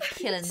Five.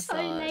 killing So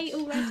sword. late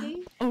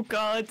already. Oh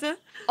God.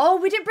 Oh,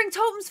 we didn't bring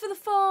totems for the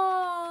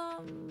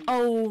farm.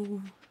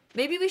 Oh.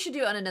 Maybe we should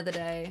do it on another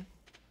day.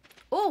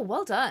 Oh,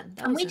 well done.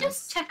 That Can was we nice.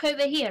 just check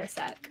over here a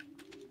sec?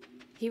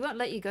 He won't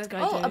let you go. go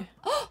Oh, do.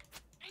 oh,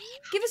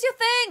 give us your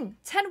thing.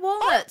 10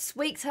 walnuts.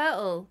 Wake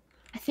turtle.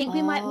 I think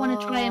we might want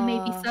to try and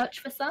maybe Oh. search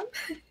for some.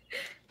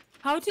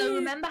 How do So you?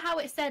 remember how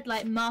it said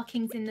like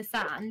markings in the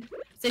sand?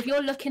 So if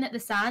you're looking at the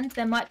sand,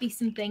 there might be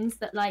some things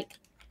that like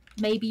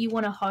maybe you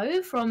want to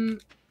hoe from.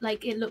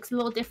 Like it looks a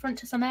little different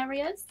to some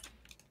areas.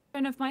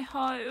 Of my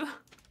hoe.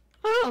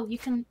 Oh, you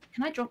can.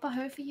 Can I drop a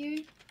hoe for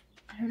you?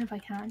 I don't know if I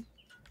can.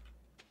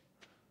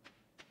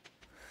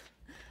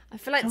 I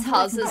feel like Oh,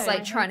 Taz is no.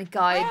 like trying to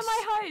Where guide are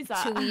my hose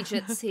at? two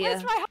Egypts here.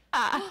 Where's my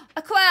hat?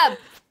 A crab!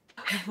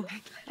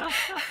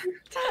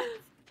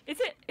 Is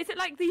it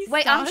like these?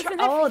 Wait, I'm stars trying.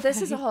 and Oh,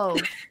 this is a everything? hole.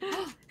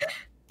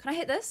 Can I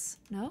hit this?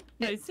 No.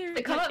 No,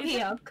 seriously. Come up is it-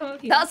 here. Come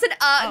up here. That's an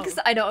axe.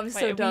 Oh. I know, I'm Wait,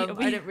 so are dumb.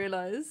 we- I didn't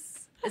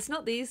realise. It's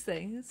not these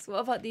things. What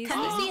about these Can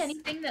you things? see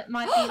anything that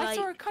might be I like?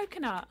 saw a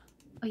coconut.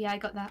 Oh yeah, I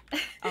got that.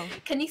 Oh.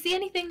 Can you see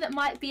anything that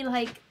might be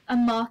like a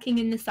marking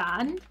in the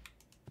sand?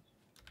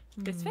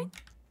 This thing?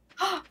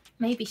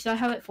 Maybe. Should I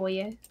hoe it for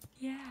you?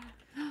 Yeah.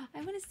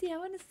 I want to see. I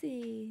want to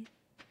see.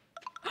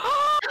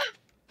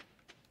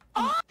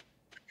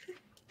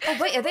 Oh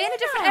wait, are they in a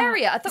different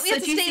area? I thought we So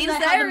had to do you stay see in like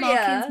this how the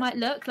markings area. might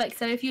look? Like,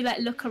 so if you like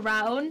look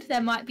around,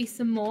 there might be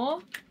some more.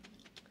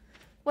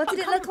 What did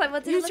it look like?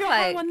 What did it Use look your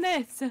like? hoe on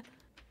this.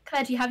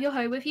 Claire, do you have your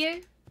hoe with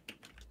you?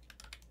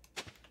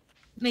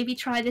 Maybe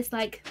try this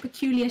like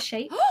peculiar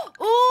shape.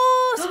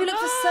 Oh, so we look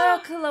for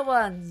circular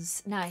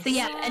ones. Nice. So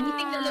yeah,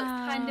 anything that looks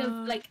kind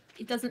of like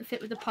it doesn't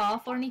fit with the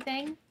path or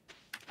anything.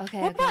 Okay.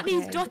 What okay, about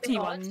these okay. dotty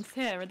Odd. ones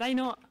here? Are they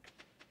not?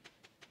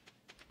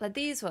 Like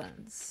these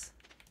ones?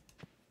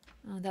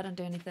 Oh, they don't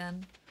do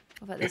anything.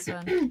 What about this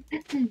one?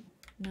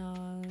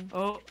 No.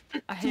 Oh,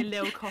 I hear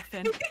Lil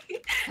coughing.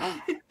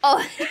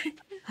 Oh.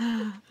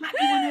 Might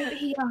be one over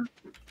here.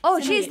 Oh,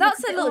 So jeez, it that's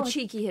looks a a bit little odd.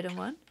 cheeky hidden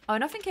one. Oh,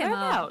 nothing came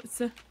out.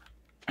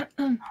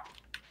 Whereabouts?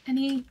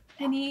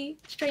 Any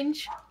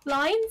strange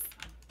lines?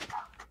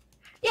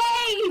 Yay!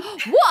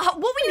 What?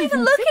 What were you even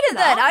even looking see at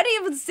then? that. I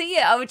didn't even see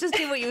it. I was just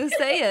doing what you were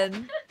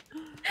saying.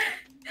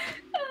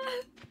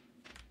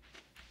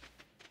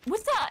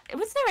 Was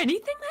there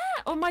anything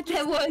there? Or am I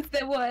just...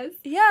 There was.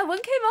 Yeah, one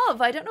came up.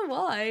 I don't know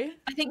why.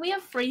 I think we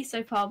have 3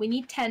 so far. We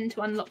need 10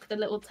 to unlock the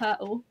little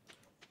turtle.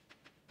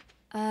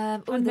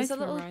 Oh, I'm there's a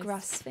little mesmerised.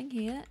 grass thing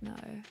here. No.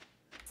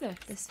 What's this?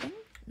 This thing?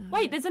 No.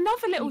 Wait, there's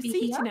another little Maybe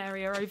seating here?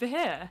 area over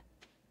here.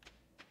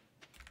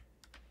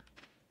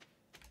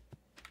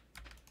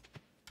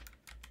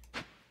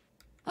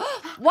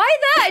 Why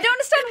there? I don't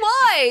understand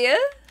why.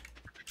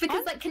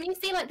 Because like, can you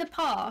see like the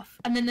path,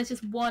 and then there's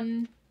just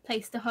one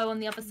place to hoe on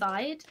the other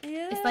side?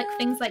 Yeah. It's like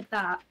things like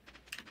that.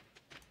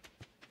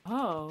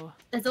 Oh.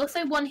 There's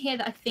also one here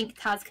that I think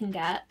Taz can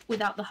get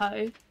without the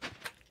hoe.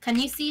 Can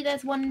you see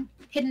there's one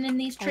hidden in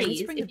these Oh, let's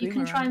trees? bring the If you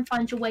can try boomerang. and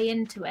find your way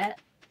into it.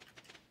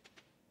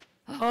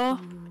 Oh.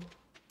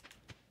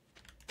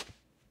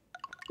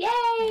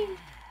 Yay!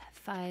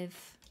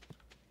 5.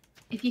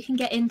 If you can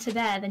get into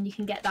there, then you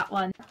can get that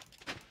one.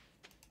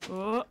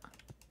 Oh.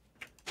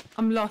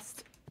 I'm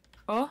lost.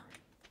 Oh.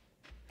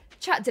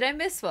 Chat, did I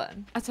miss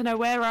one? I don't know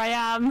where I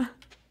am.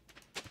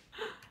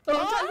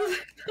 Oh,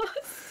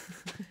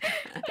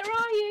 where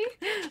are you?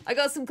 I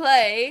got some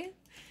clay.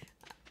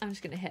 I'm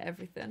just gonna hit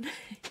everything.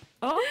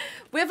 Oh.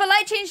 We have a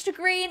light change to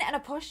green and a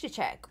posture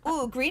check.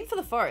 Ooh, green for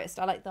the forest.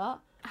 I like that.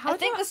 How I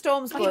think do the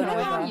storm's Wait, blown where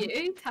are over.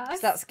 you, Taz? So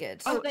that's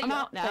good. Oh, there I'm you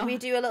out are. now. Can we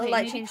do a little Wait,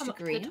 light maybe change come to up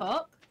the green?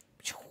 top.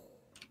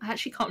 I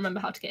actually can't remember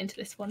how to get into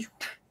this one.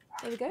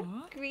 There we go.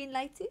 What? Green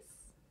lighties.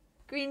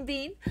 Green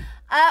bean.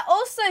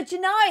 Also,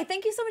 Janai,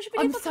 thank you so much for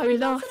being I'm here for so 3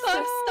 months. lost.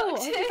 I'm Oh,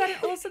 stuck I hope you've had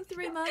an awesome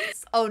 3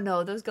 months. Oh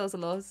no, those girls are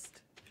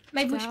lost.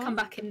 Maybe we should Down. come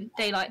back in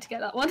daylight to get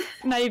that one.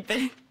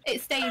 Maybe.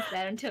 It stays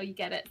there until you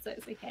get it, so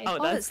it's okay. Oh,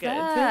 Oh, that's it's good.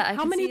 there. I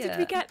How can many see did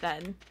we it. get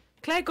then?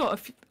 Claire got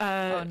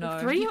Oh, no.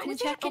 3. You What can was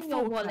check it? Or in your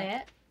 4?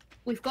 wallet.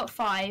 We've got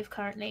 5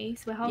 currently,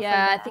 so we're halfway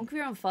Yeah, I there. think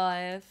we're on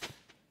 5.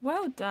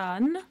 Well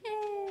done.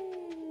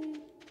 Yay.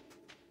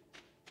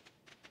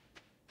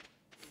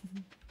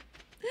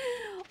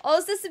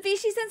 Also,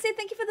 Sabishi Sensei,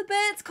 thank you for the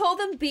bits. Call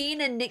them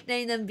Bean and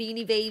nickname them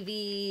Beanie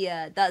Baby.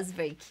 That's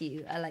very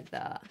cute. I like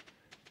that.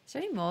 Is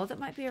there any more that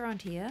might be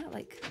around here?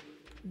 Like,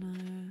 no.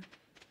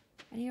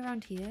 Any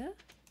around here?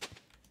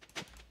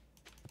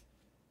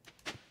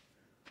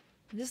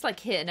 I'm just like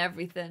hitting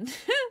everything.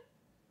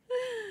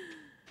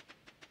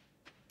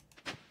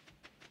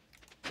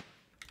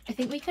 I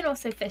think we can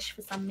also fish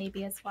for some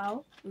maybe as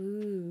well.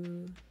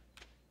 Ooh.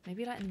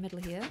 Maybe like in the middle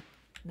here?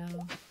 No.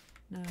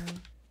 No.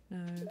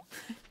 No.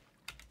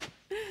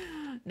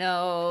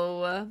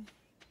 No.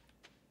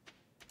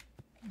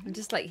 I'm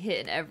just like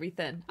hitting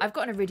everything. I've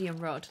got an iridium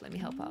rod. Let me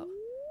help out.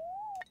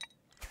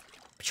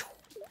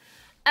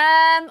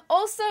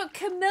 Also,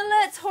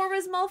 Camilla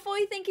Torres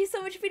Malfoy, thank you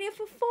so much for being here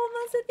for 4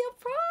 months with your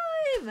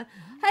Prime.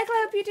 Hi,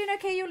 Claire, hope you're doing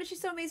okay. You're literally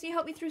so amazing. You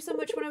helped me through so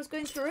much when I was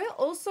going through it.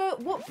 Also,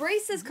 what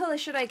braces color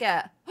should I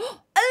get? A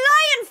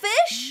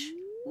lionfish!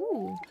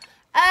 Ooh.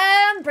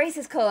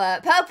 Braces color.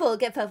 Purple.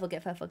 Get purple,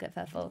 get purple, get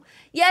purple.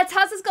 Yeah,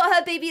 Taz has got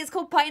her baby. It's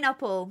called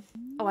Pineapple.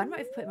 Oh, I'm not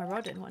even putting my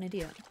rod in. What an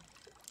idiot.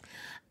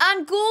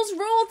 And Ghouls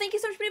Rule, thank you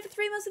so much for being here for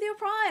 3 months with your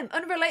Prime.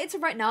 Unrelated to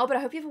right now, but I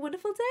hope you have a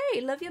wonderful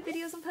day. Love your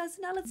videos and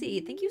personality.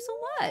 Thank you so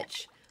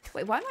much.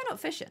 Wait, why am I not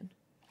fishing?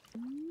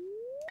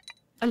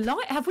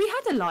 Have we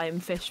had a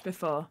lionfish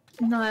before?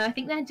 No, I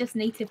think they're just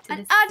native to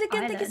And this Adigan,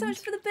 thank you so island. much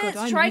for the God, bits.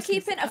 I'm Try useless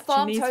keeping at a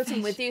farm catching these totem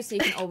fish. with you so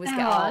you can always get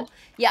They're out. hard.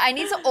 Yeah, I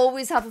need to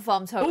always have a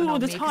farm totem All on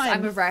the me because I'm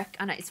a time. wreck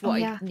and it's what Oh,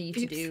 yeah. I need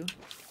to Oops. do.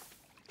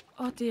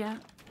 Oh dear.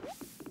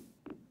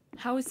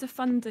 How is the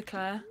thunder,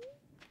 Claire?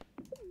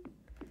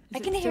 I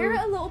can hear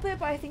it a little bit,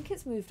 but I think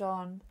it's moved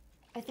on.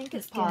 I think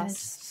it's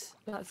past.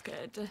 That's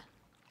good.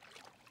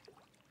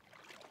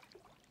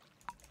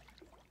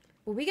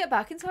 Will we get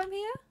back in time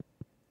here?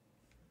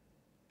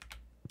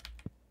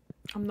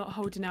 I'm not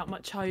holding out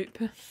much hope.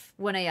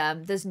 1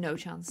 a.m. There's no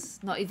chance.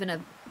 Not even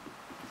a...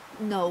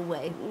 No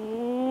way.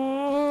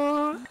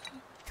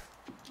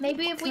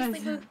 Maybe if we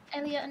sleep with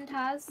Elliot and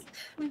Taz,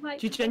 we might...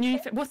 Do you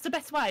genuinely think... What's the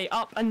best way?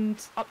 Up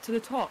to the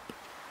top?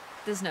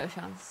 There's no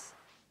chance.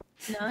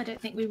 No, I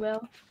don't think we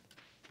will.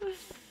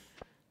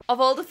 Of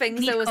all the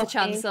things there was a coffee.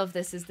 chance of,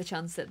 this is the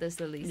chance that there's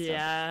the least of.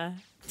 Yeah.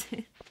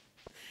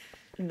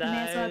 No.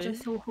 May as well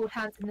just all hold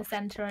hands in the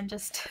centre and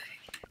just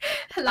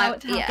allow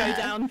it to happen. Go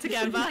down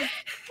together.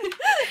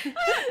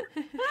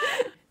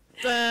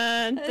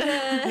 Dun, dun.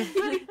 At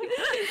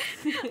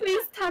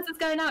least Taz is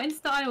going out in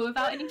style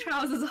without any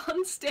trousers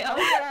on still.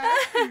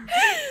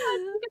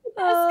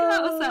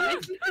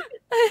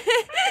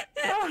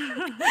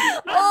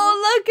 Oh,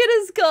 look at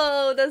us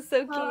go! That's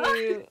so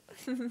cute.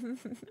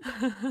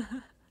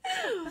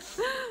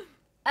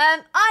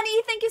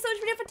 Annie, thank you so much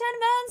for doing for 10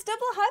 months.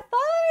 Double high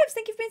fives.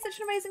 Thank you for being such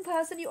an amazing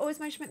person. You always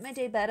manage to make my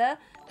day better.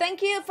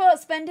 Thank you for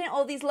spending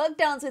all these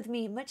lockdowns with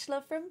me. Much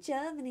love from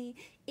Germany.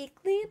 Ich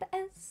liebe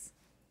es.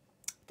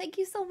 Thank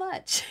you so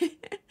much.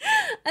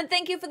 And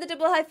thank you for the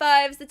double high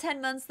fives, the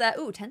 10 months there.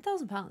 Ooh,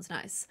 £10,000.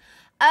 Nice.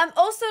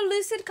 Also,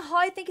 Lucid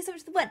Kai, thank you so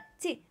much for the 1,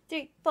 2,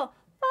 3, 4, 500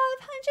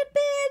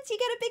 bits. You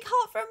get a big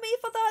heart from me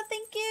for that.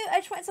 Thank you. I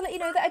just wanted to let you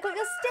know that I got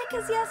your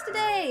stickers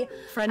yesterday.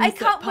 Friends I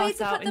can't that wait pass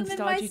to out put them in in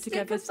my Stardew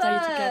together sticker stay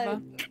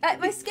bag. together.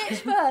 My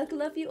sketchbook.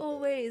 Love you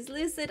always.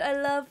 Lucid, I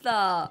love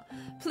that.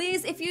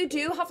 Please, if you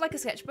do have like a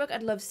sketchbook,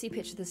 I'd love to see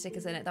pictures of the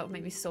stickers in it. That would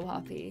make me so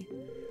happy.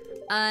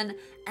 And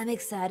I'm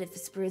excited for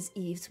Spurs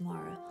Eve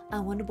tomorrow. I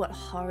wonder what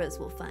horrors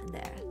we'll find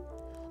there.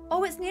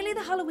 Oh, it's nearly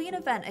the Halloween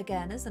event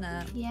again, isn't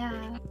it?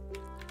 Yeah.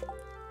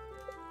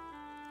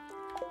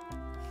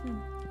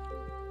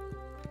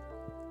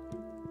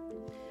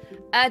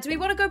 Do we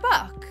want to go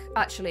back,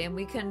 actually, and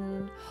we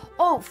can...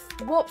 Oh,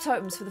 warp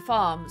totems for the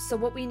farm. So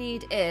what we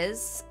need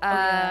is...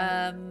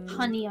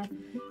 Honey, I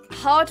think.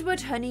 Hardwood,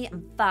 honey,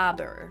 and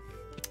fiber.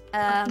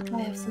 I think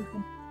I have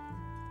something.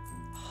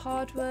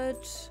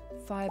 Hardwood,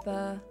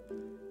 fiber.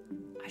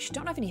 I actually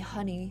don't have any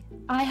honey.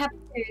 I have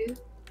 2.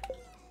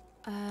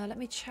 Let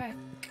me check.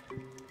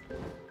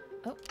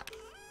 Oh,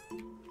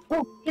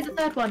 Oh, here's a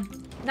 3rd one.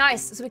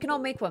 nice. So we can all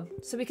make one.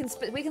 So we can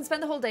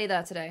spend the whole day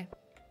there today.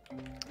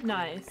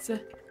 Nice.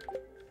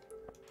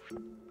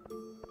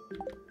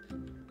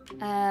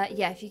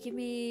 Yeah, if you give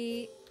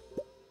me...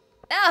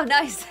 Oh,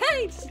 nice.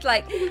 Just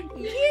like,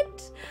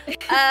 yeet.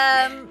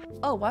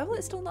 Oh, why will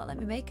it still not let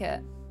me make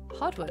it?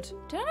 Hardwood.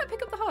 Did I not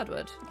pick up the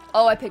hardwood?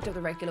 Oh, I picked up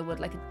the regular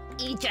wood like an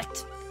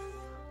idiot.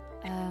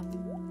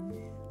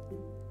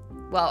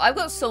 Well, I've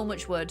got so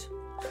much wood.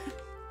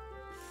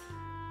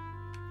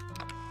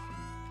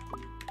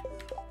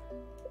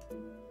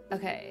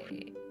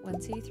 Okay,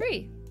 1, 2,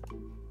 3.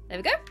 There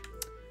we go.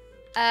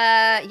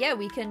 Yeah,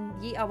 we can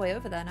yeet our way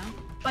over there now.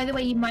 By the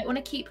way, you might want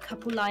to keep a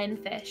couple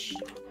lionfish.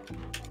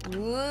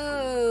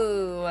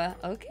 Ooh,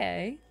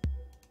 okay.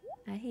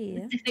 I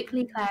hear.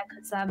 Specifically, Claire,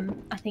 because I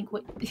think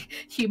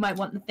you might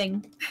want the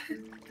thing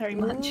very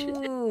much.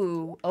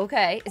 Ooh,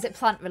 okay. Is it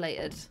plant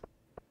related?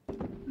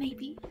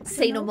 Maybe.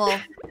 Say no more.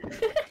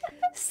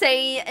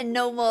 Say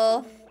no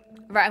more.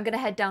 Right, I'm gonna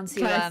head down to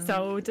Claire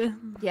sold.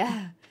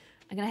 yeah.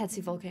 I'm gonna head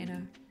to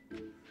Volcano.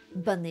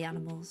 Bun the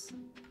animals.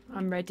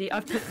 I'm ready.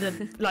 I've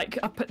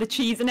put the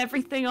cheese and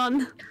everything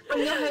on.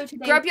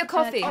 Grab your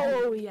coffee.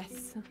 Oh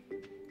yes.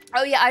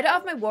 Oh yeah, I don't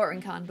have my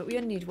watering can, but we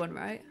only need one,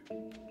 right?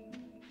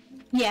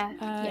 Yeah,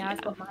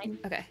 I've got mine.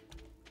 Okay.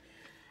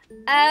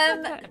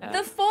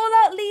 The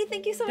Fallout Lee,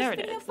 thank you so much There for it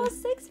being here is. for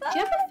 6 months. Do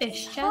you have a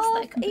fish chest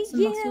that I can put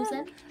some mussels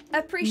in?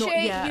 Appreciate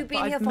Not yet, you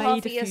being but here I've for made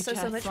half a a year few so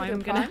chests, much so for I'm your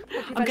gonna Hope you've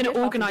I'm had a gonna good half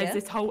a organise year.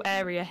 this whole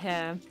area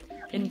here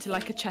into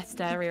like a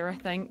chest area, I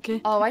think.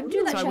 Oh, I'm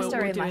doing that So I chest will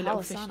area in do my a little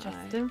house, fish aren't I?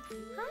 chest.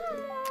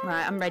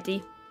 Right, I'm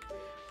ready.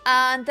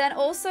 And then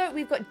also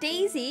we've got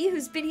Daisy,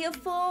 who's been here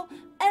for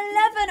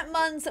 11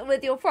 months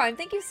with your Prime.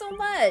 Thank you so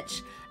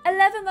much.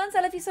 11 months.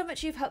 I love you so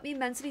much. You've helped me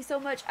mentally so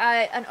much.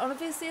 And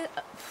obviously,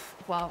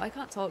 wow, I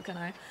can't talk, can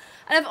I?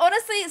 And I've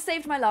honestly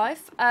saved my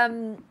life.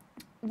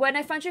 When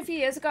I found you a few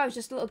years ago, I was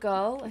just a little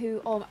girl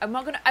who. Oh, I'm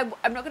not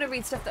gonna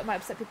read stuff that might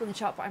upset people in the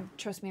chat, but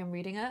trust me, I'm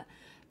reading it.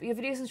 But your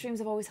videos and streams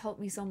have always helped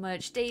me so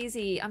much.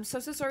 Daisy, I'm so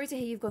sorry to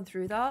hear you've gone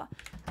through that.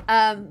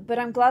 But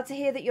I'm glad to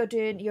hear that you're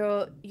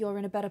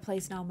in a better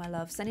place now, my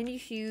love. Sending you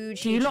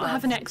huge. Do you huge not love.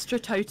 have an extra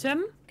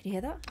totem? Can you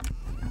hear that?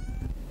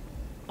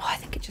 Oh, I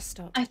think it just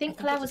stopped. I think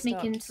Claire it was just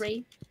making stopped.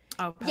 3.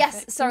 Oh, perfect.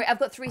 Yes, sorry, I've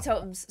got 3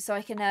 totems, so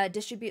I can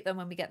distribute them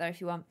when we get there if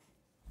you want.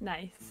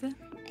 Nice.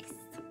 Nice.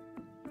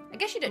 I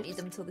guess you don't need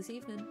them until this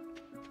evening.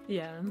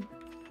 Yeah.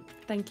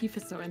 Thank you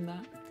for sorting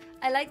that.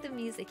 I like the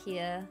music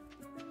here.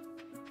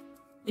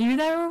 Are you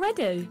there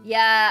already?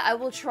 Yeah, I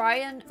will try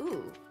and...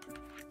 Ooh.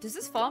 Does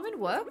this farming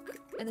work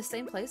in the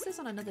same places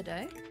on another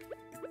day?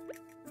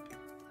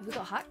 Have we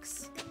got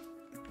hacks?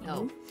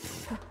 No.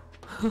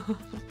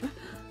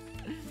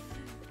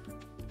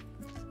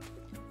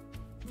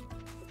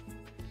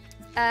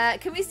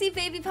 Can we see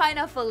baby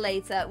pineapple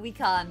later? We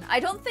can. I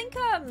don't think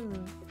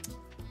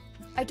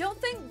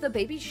the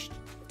baby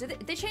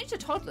they changed the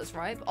toddlers,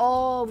 right?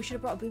 Oh, we should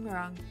have brought a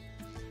boomerang.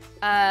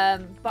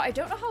 But I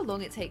don't know how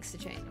long it takes to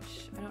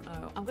change. I don't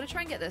know. I'm gonna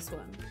try and get this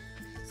one.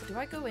 So do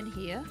I go in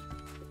here?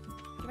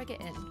 How do I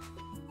get in?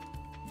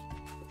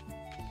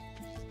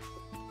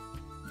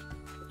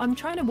 I'm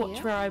trying to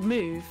watch where I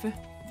move.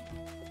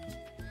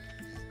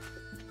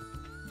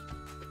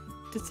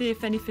 To see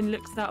if anything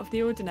looks out of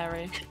the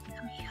ordinary.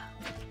 Come here.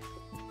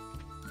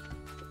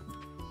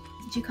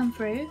 Did you come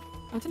through?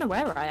 I don't know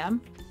where I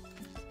am.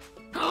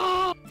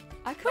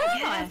 I can't.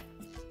 Yeah.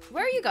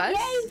 Where are you guys?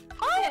 Yay!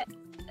 Oh!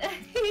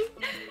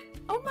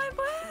 Oh my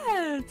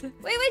word! Wait,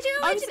 where'd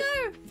you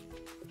go?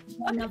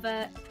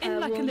 Another In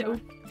like a warm little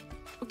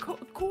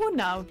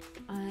corner.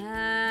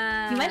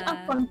 Ah. You went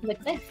up onto the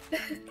cliff.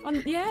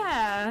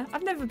 Yeah,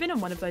 I've never been on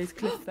one of those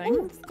cliff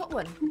things. Got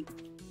one.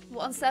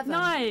 What, on 7?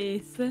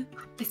 Nice. We're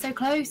so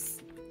close.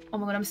 Oh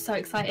my god, I'm so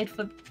excited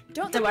for.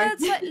 Don't the Don't worry.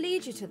 birds like,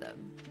 lead you to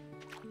them?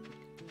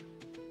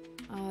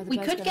 Oh, the We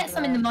birds go go get over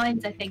some in the there.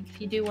 mines, I think, if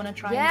you do want to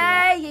try.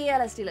 Yeah,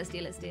 let's do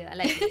it.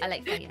 I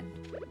like fighting.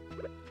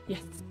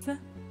 Yes.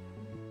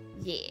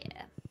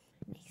 Yeah.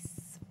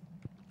 Nice.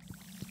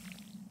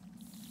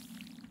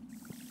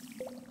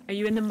 Are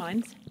you in the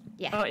mines?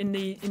 Yeah. Oh, in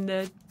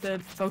the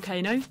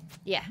volcano?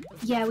 Yeah.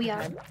 Yeah, we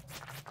are.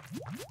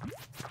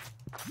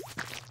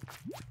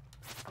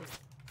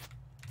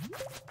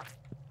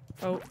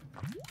 Oh,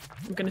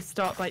 I'm gonna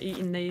start by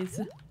eating these.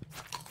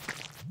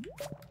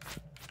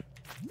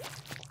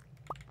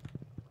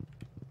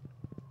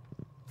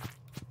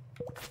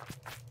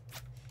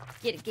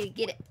 Get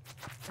it.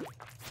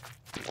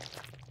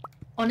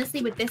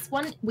 Honestly, with this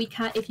one, we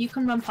can't. If you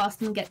can run past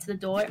them and get to the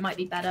door, it might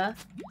be better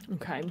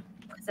Okay.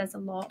 because there's a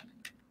lot.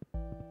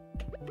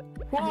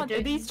 What?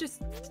 Are these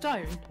just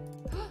stone?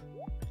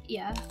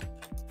 Yeah.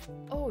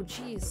 Oh,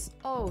 jeez.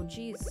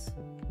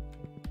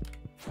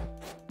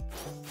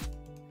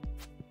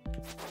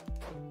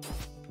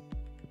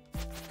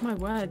 My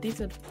word,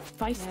 these are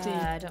feisty.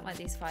 Yeah, I don't like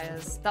these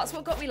fires. That's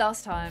what got me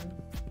last time.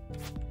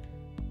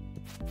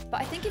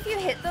 But I think if you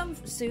hit them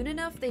soon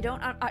enough, they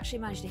don't actually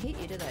manage to hit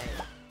you, do they?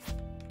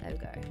 There we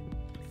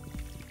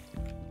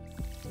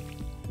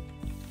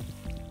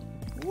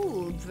go.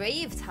 Ooh,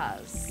 brave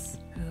Taz.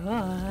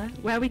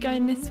 Where are we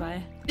going this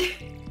way?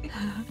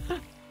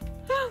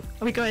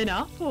 Are we going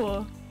up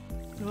or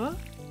what?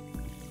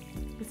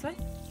 This way?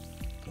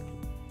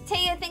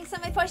 Tia, thanks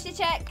on my posture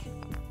check.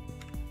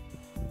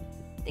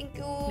 Thank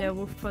you. Yeah,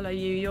 we'll follow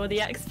you. You're the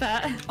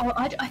expert. Oh,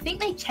 I think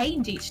they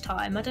change each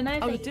time. I don't know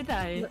if Oh, they did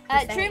they? look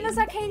the Dreamers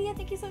same. Arcadia,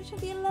 thank you so much for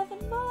the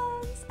 11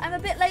 months. I'm a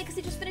bit late because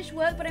I just finished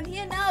work, but I'm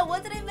here now.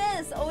 What did I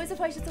miss? Always a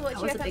pleasure to watch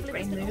That you. was a I can't big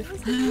believe brain it's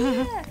move. been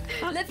almost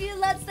a year. Love you,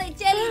 lads. Like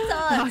jelly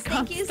tots. can't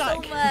Thank you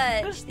so stuck.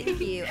 much. Thank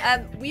you.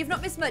 We've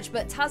not missed much,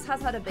 but Taz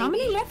has had a baby. How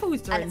many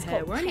levels are And in it's here?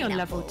 called We're only on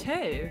level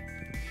pineapple.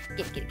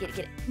 2. Get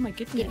it. Oh my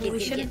goodness. Well, we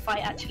Get it. shouldn't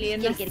fight actually Get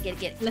unless,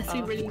 it. unless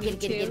we Oh. really need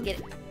Get to.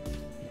 it.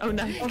 Oh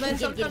no. Although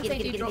sometimes they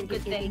do drop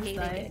good things, so.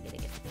 Nice.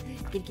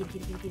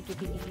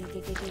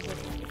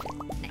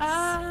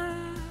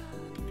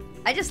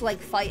 I just like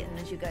fighting,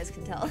 as you guys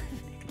can tell.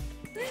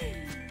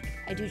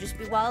 I do just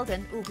be wild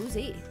and ooh, who's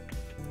he?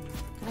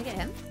 Can I get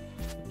him?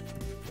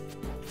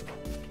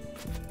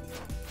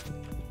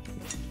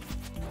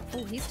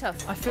 Oh, he's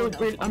tough. I feel oh, no.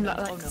 really, I'm oh, like,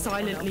 no. like oh, no.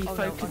 silently oh, no.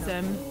 focus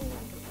oh,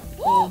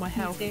 no. all my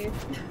health. Do.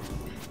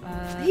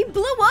 He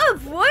blew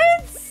up.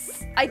 What?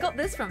 I got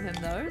this from him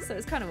though, so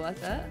it's kind of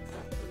worth it.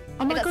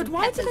 Oh I my got god, some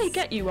why do they peppers.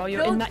 get you while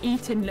you're No, in that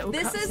eating little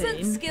This isn't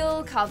cutscene?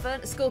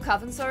 Skull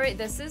Cavern, sorry.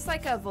 This is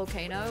like a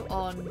volcano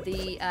on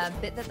the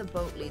bit that the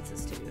boat leads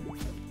us to.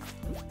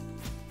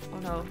 Oh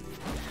no.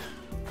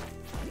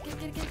 Get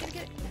it. There we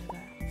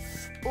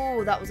go.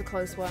 Oh, that was a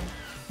close one.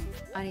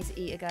 I need to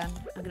eat again.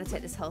 I'm gonna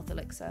take this health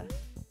elixir.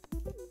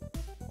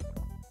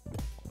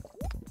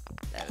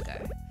 There we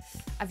go.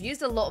 I've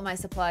used a lot of my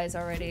supplies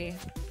already.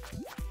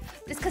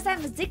 But it's because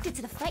I'm addicted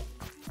to the fight.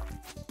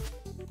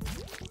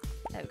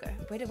 There we go.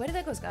 Where did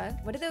those guys go?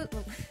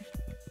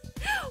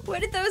 Where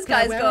did those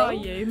guys Where go? are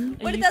you?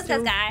 Where Are did you those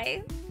still-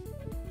 guys go?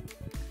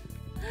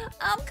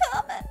 I'm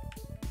coming.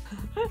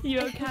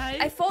 You okay?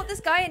 I fought this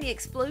guy and he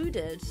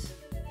exploded.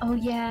 Oh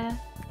yeah.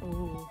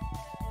 Oh.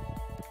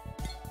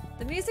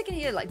 The music in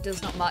here like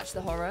does not match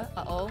the horror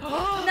at all.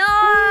 Nice!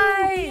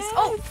 Yes!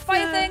 Oh,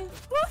 fire thing.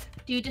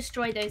 Do you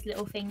destroy those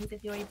little things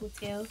if you're able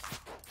to?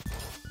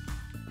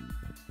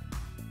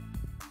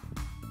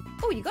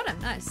 Oh, you got him.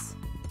 Nice.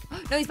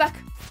 No, he's back.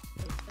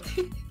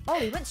 Oh,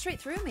 he went straight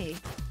through me.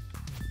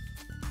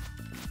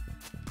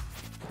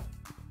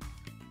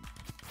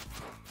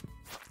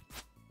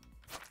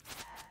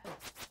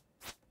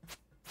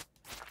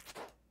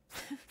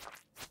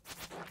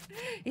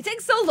 He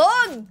takes so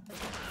long.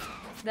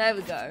 There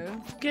we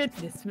go.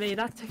 Goodness me,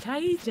 that took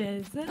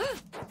ages.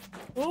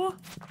 Oh.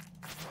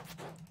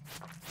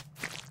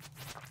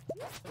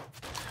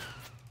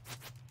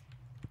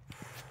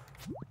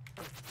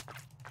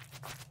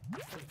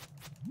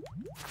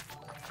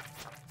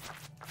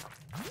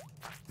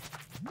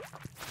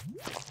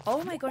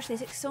 Oh my gosh, they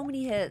take so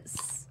many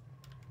hits.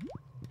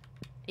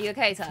 Are you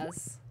okay,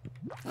 Taz?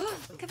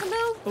 Give a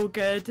little. All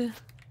good.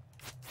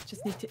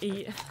 Just need to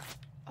eat.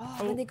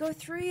 Oh, when they go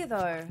through you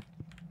though.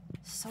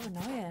 So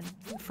annoying.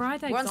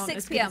 Fridays We're on aren't 6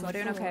 as good p.m. as We're I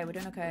doing thought. okay. We're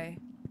doing okay.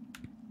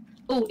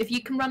 Oh, if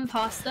you can run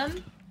past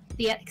them,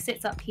 the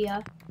exit's up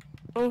here.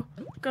 Oh,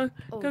 go,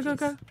 Oh, go, go, jeez.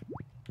 go.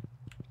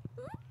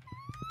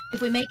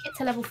 If we make it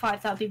to level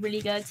 5, that would be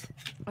really good.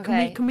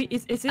 Okay. Can we,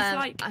 is this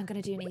like... I'm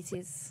gonna do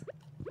Neaties.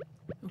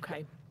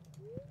 Okay.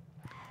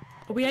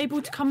 Are we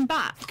able to come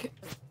back?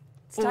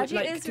 Or, Stardew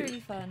like, is really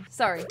fun.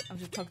 Sorry, I'm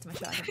just talking to my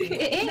chat.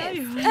 It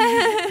is.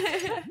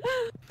 No.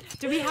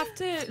 Do we have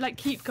to, like,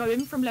 keep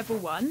going from level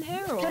 1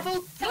 here, or...?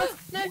 Level...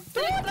 No,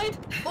 don't.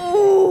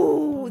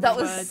 Oh, that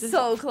my was word.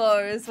 so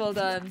close. Well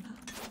done.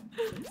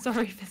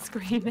 Sorry for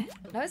screaming.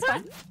 No, it's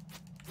fine.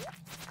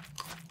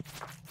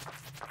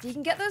 You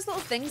can get those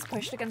little things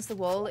pushed against the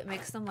wall. It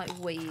makes them like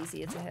way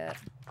easier to hit.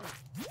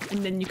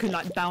 And then you can,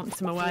 like, bounce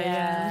them away,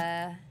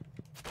 yeah.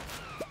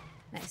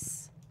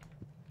 Nice.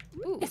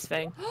 Ooh. This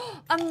thing.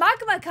 A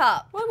magma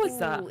cup. What was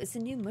that? Ooh, it's a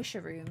new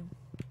mushroom.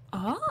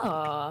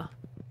 Ah.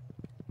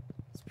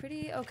 It's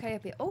pretty okay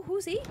up here. Oh,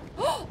 who's he?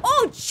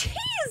 Oh,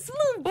 jeez,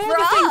 little All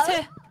brat. the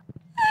things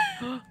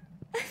here.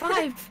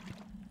 5.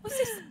 What's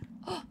this?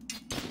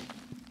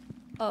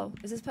 Oh,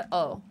 is this?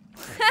 Oh.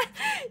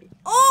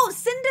 Oh,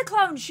 Cinder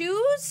Clown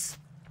shoes.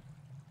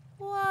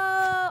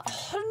 What?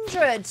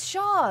 100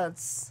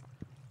 shards.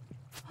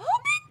 Oh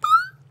my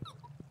god.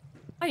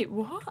 Wait,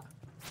 what?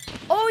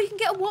 Oh, you can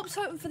get a warp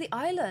totem for the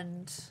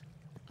island.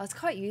 That's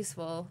quite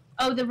useful.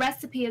 Oh, the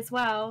recipe as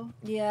well.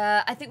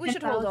 Yeah, I think we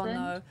should hold on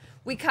 10,000. though.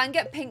 We can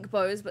get pink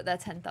bows, but they're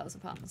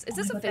 £10,000. Is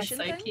this a Oh my God, fishing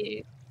they're so thing?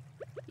 cute.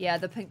 Yeah,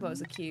 the pink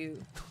bows are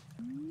cute.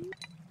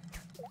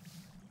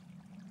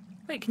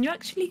 Wait, can you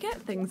actually get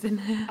things in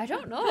here? I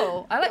don't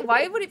know.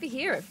 Why would it be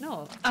here if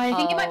not? I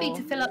think it might be Oh.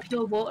 to fill up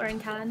your watering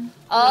can.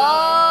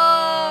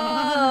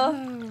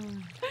 Oh!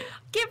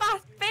 Give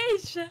us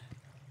fish!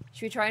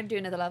 Should we try and do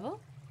another level?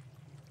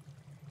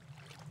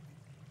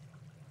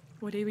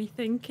 What are we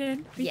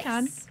thinking? We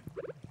can.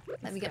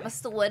 Let me get my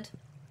sword.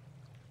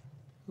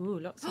 Ooh,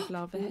 lots of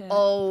lava here.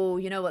 Oh,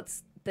 you know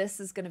what's...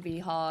 This is going to be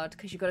hard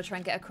because you've got to try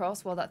and get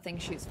across while that thing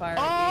shoots fire at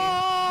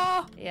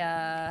Oh! you.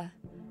 Yeah.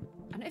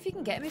 I don't know if you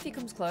can get him if he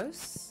comes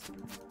close.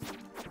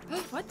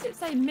 Why did it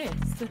say miss?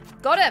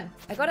 Got him!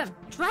 I got him.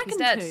 Dragon He's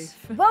dead. tooth.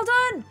 Well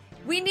done!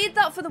 We need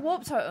that for the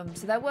warp totem,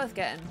 so they're worth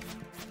getting.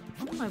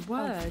 Oh my Oh,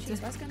 word. jeez,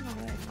 that's getting in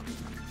my way.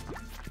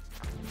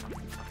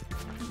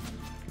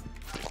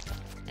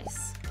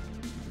 Nice.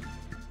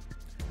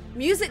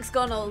 Music's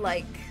gone all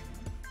like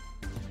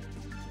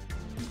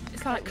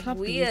It's like club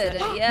weird.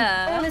 music. Oh,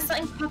 Yeah. there's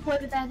something purple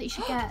over there that you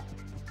should get.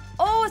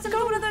 Oh, it's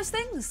another one of those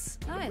things.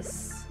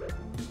 Nice.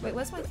 Wait,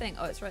 where's my thing?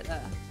 Oh, it's right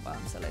there. Wow,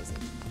 I'm so lazy.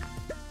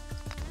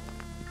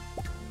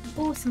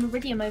 Oh, some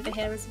iridium over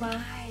here as well.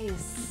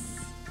 Nice.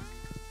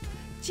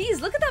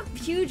 Jeez, look at that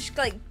huge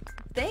like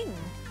thing.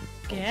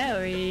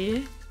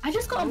 Scary. I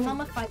just got a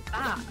mummified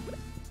bat.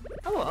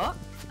 Oh, what?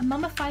 A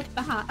mummified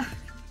bat. Oh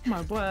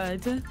my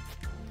word.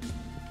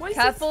 What is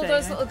Careful, this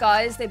those thing? little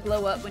guys, they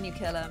blow up when you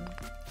kill them.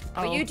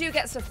 But Oh. you do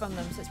get stuff from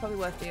them, so it's probably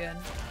worth doing.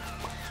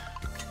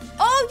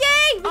 Oh,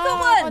 yay! We got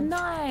Oh, one!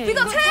 nice. We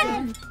got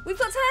 10! We've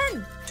got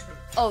 10!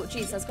 Oh,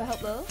 jeez, let's go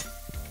help Lil.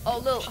 Oh,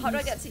 Lil, how do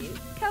I get to you?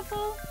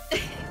 Careful.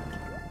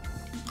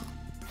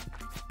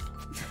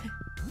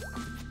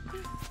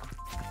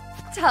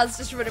 Taz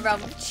just running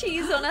around with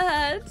cheese on her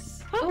head.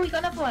 Oh, we got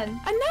another one.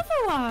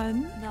 Another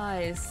one.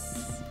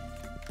 Nice.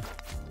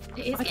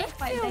 It is I getting don't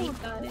quite feel-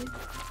 late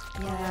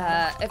though.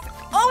 Yeah.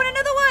 Oh, and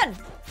another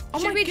one! Oh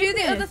Should my we do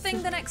the other goodness.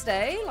 thing the next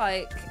day?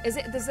 Like, is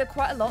there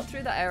quite a lot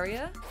through that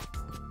area?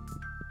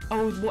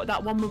 Oh, what,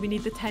 that one where we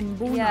need the 10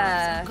 walnuts?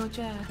 Yeah. Oh, God,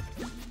 yeah.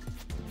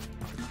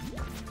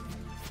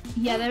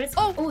 Yeah, there is.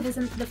 Oh! Oh, there's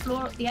the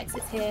floor. The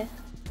exit's here.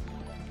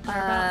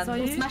 Whereabouts are Oh,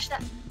 you? smash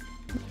that.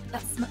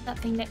 That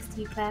thing next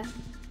to you, Claire.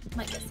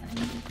 Might get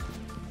something.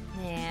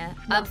 Yeah.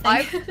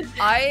 Nothing.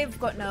 I've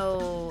got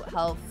no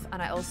health,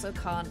 and I also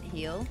can't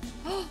heal.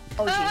 Oh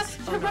jeez.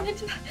 Oh, Run no.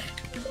 into that.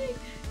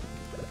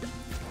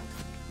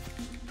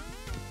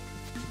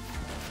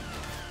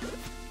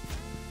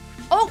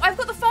 Oh, I've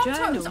got the farm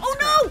Journal totems. Oh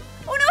no!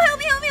 Oh no! Help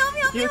me! Help me! Help me!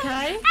 Help me! You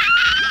okay?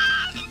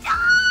 Ah, I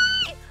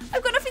die!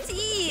 I've got nothing to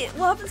eat.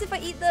 What happens if I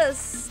eat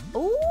this?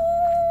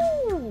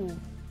 Ooh.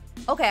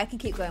 Okay, I can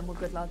keep going. We're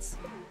good, lads.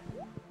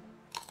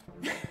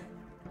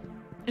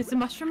 Is the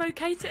mushroom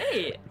okay to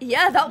eat?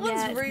 Yeah, that one's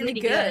Yeah, it's really,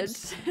 really good.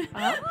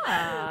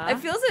 Ah. I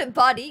feel a bit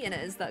bad eating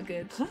it. Is that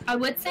good? I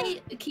would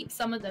say keep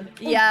some of them. Oh,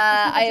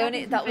 Yeah, there's I another only.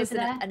 dragon That tooth was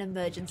over there. an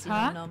emergency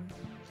Huh? num.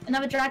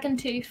 Another dragon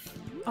tooth.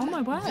 Oh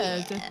my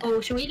word.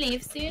 Oh, shall we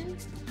leave soon?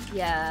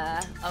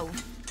 Yeah. Oh.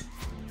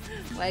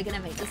 We're gonna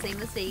make the same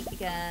mistake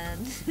again.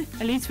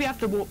 At least we have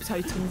the warp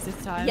totems this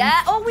time.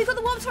 Yeah. Oh, we got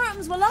the warp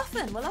totems. We're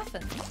laughing. We're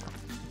laughing.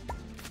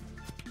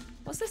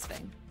 What's this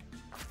thing?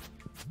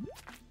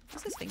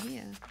 What's this thing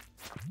here?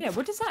 Yeah,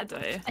 what does that do?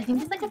 I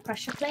think it's like a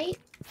pressure plate,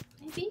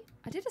 maybe.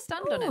 I did a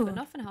stand on it, Ooh. but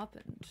nothing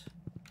happened.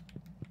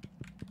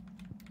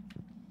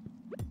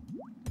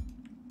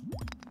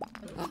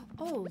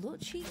 Oh, look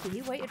cheeky.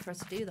 He waited for us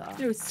to do that.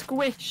 No,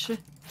 squish.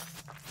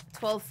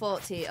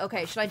 12:40.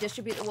 Okay, should I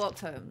distribute the walked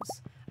homes?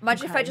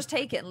 Imagine if I just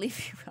take it and leave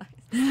you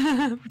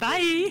guys.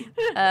 Bye.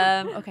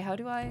 Okay, how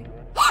do I...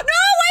 Oh,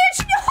 no! Why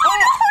did you...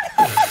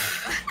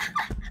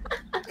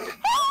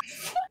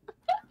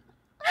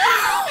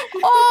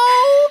 No!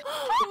 Oh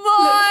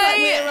my!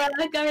 Looks like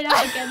we're going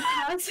out again,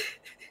 Kaz.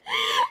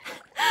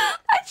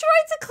 I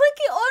tried to click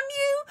it on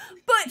you,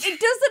 but it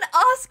doesn't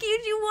ask you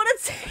if you want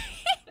to take.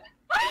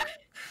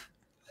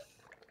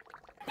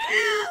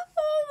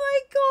 Oh my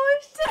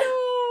gosh, no!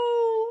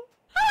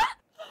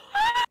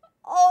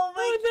 Oh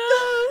my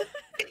god!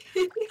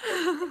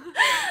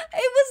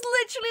 It was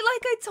literally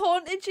like I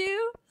taunted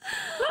you.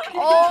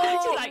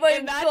 Oh Like, my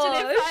imagine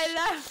gosh! if I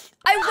left.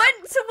 I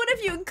went to one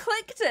of you and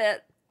clicked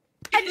it,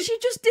 and she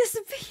just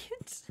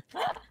disappeared.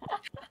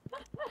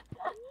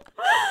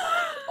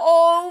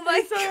 Oh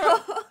my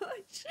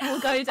gosh! We'll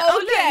go to. Okay. Oh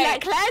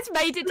look, Claire's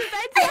made it to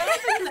bed.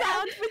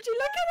 Would you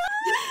look at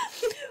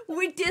that?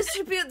 We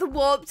distribute the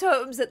warp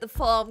totems at the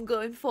farm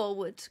going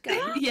forward, guys.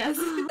 Yes.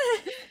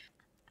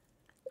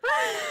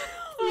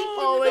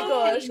 Oh my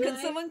gosh! Can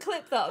someone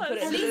clip that and put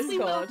it At in least we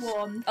were Discord?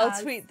 warm, I'll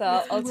Kaz. tweet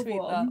that. At I'll least we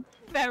tweet were that. warm.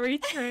 Very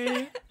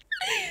true.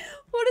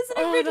 What is an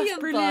Oh, iridium that's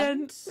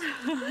brilliant.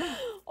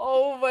 band?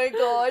 Oh my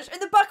gosh! In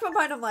the back of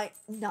my mind, I'm like,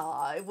 nah,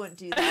 I wouldn't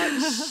do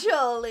that.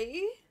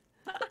 Surely.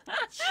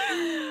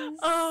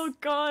 Oh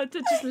god,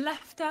 it just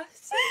left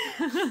us.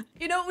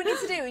 You know what we need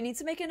to do? We need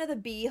to make another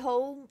bee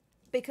hole,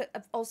 because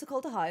also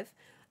called a hive,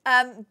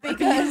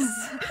 because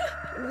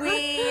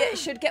we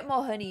should get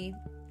more honey.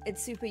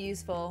 It's super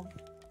useful.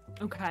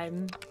 Okay.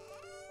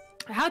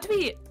 How do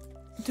we?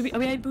 Are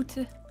we able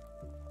to?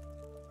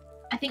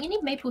 I think you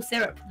need maple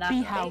syrup for that. Bee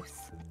right?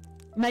 house.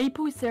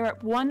 Maple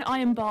syrup, 1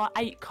 iron bar,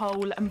 8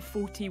 coal, and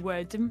 40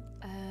 wood.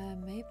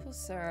 Maple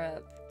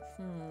syrup.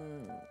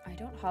 I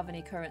don't have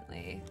any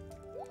currently.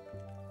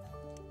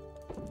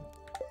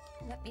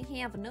 Let me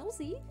have a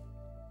nosy.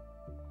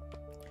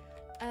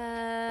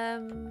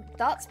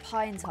 That's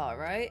pine tar,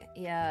 right?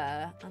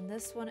 Yeah, and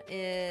this one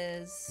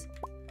is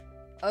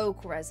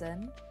oak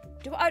resin.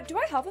 Do I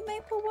have a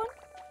maple one?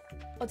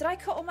 Or did I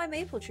cut all my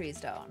maple trees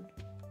down?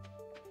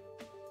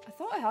 I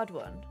thought I had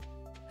one.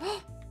 I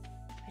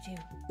do.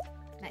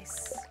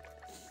 Nice.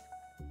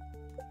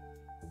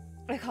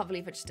 I can't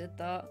believe I just did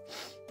that.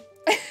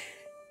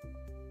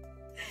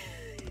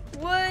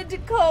 Wood,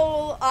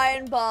 coal,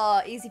 iron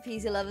bar, easy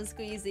peasy, lemon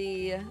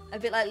squeezy. A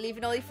bit like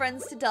leaving all your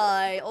friends to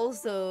die.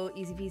 Also,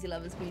 easy peasy,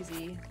 lemon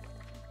squeezy.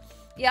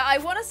 Yeah, I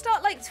want to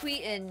start like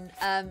tweeting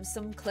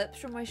some clips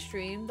from my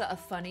stream that are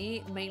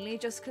funny, mainly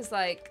just because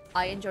like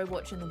I enjoy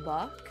watching them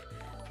back.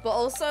 But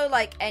also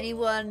like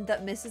anyone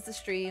that misses the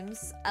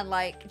streams and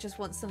like just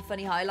wants some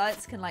funny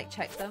highlights can like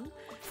check them.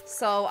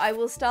 So I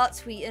will start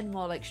tweeting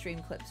more like stream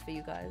clips for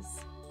you guys.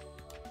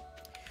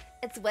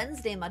 It's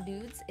Wednesday, my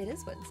dudes. It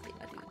is Wednesday,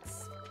 my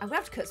dudes. I'm gonna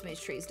have to cut some of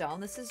these trees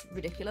down. This is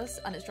ridiculous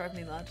and it's driving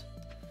me mad.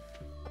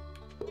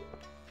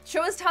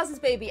 Show us Taz's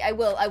baby. I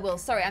will.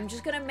 Sorry, I'm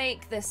just gonna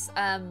make this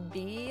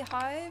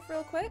beehive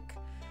real quick.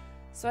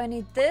 So I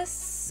need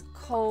this,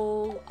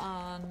 coal,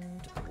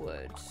 and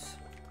wood.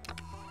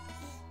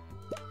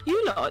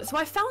 You lot. So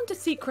I found a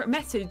secret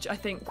message, I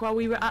think, while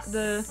we were at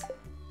the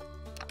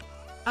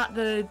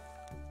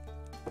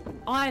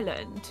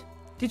island.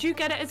 Did you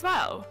get it as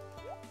well?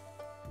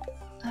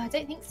 I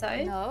don't think so.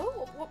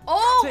 No?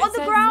 Oh, So it on the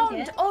says- ground!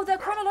 Yeah. Oh, they're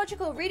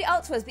chronological. Read it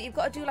out to us, but you've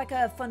got to do like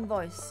a fun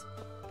voice.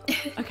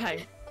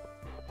 Okay.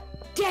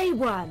 Day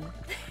 1.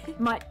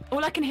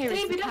 All I can hear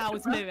is the David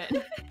cows Attenborough.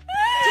 mooing.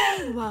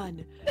 Day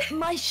 1.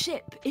 My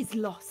ship is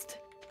lost,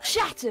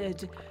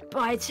 shattered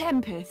by a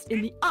tempest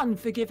in the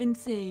unforgiving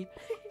sea.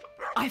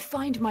 I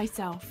find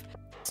myself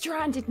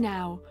stranded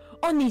now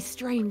on these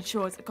strange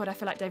shores. God, I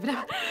feel like David.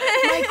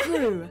 My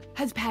crew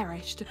has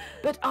perished,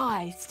 but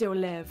I still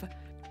live.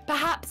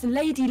 Perhaps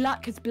Lady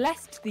Luck has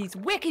blessed these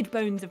wicked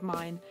bones of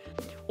mine,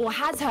 or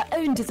has her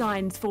own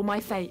designs for my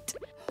fate.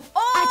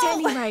 Oh! At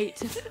any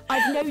rate,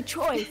 I've no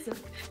choice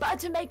but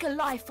to make a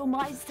life for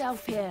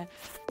myself here.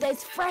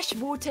 There's fresh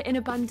water in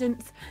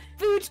abundance,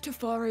 food to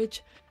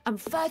forage,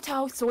 and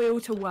fertile soil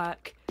to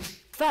work.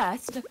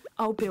 First,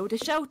 I'll build a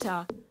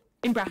shelter.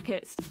 In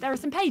brackets, there are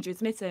some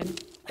pages missing.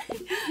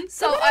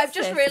 So what I've is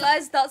just this?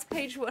 realised that's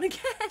page 1 again.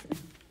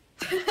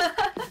 Oh,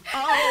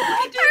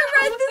 I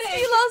read this to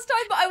you last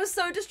time, but I was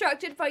so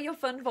distracted by your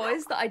fun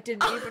voice that I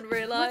didn't even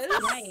realise.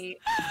 Right.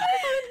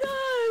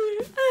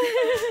 oh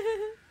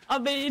no! I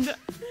mean,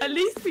 at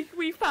least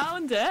we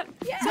found it.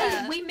 Yeah.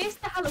 So we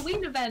missed the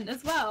Halloween event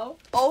as well.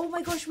 Oh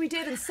my gosh, we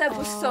did, and Seb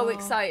was so Oh.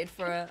 excited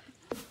for it.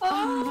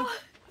 Oh,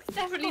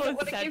 definitely Poor don't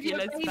want to give you a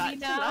Sebulous baby bachelor.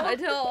 now. I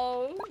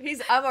know.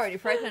 I'm already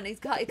pregnant. He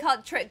can't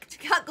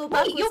go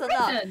backwards you're on that.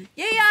 pregnant?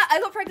 Yeah, I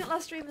got pregnant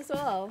last stream as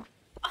well.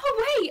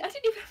 Oh wait, I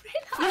didn't even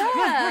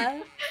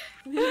realise.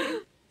 Yeah.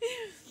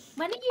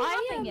 When are you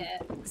having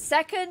it?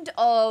 2nd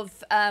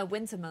of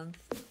winter month.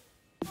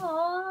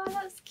 Oh,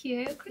 that's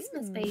cute.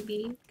 Christmas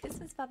baby.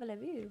 Christmas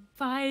Babaloo.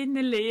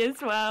 Finally,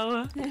 as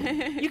well.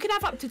 You can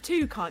have up to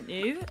 2, can't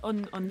you?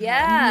 On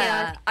Yeah,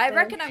 Yeah, I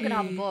reckon I'm gonna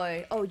have a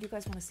boy. Oh, you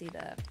guys want to see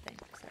the thing?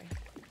 Sorry.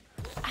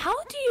 How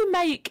do you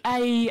make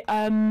a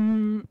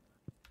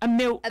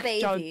milk A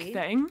baby. jug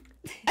thing?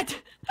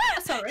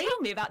 Sorry.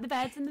 Tell me about the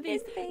birds and the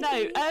bees. It's the No,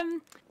 baby.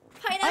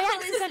 Pineapple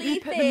is accidentally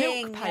sleeping. put the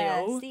milk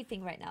pail,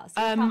 sleeping right now. So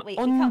we can't wait.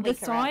 We on can't the wake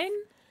her up. sign,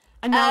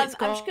 and now it's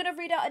gone. I'm just gonna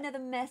read out another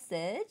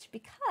message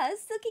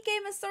because Silky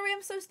Gamer, sorry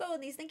I'm so slow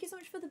on these. Thank you so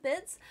much for the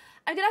bits.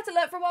 I'm gonna have to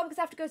learn for a while because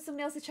I have to go to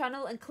somebody else's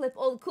channel and clip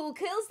all the cool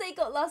kills they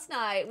got last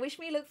night. Wish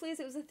me luck, please.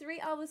 It was a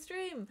 3-hour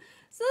stream.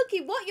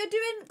 Silky, what, you're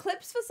doing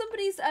clips for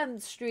somebody's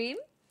stream?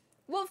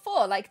 What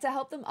for? Like to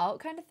help them out,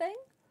 kind of thing?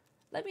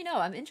 Let me know.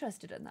 I'm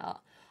interested in that.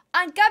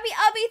 And Gabby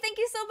Abby, thank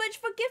you so much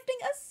for gifting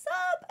a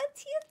sub, a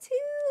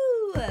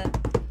tier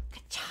 2.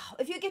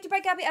 If you're gifted by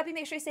Gabby Abby,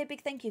 make sure you say a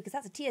big thank you because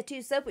that's a tier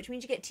 2 sub, which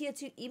means you get tier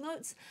 2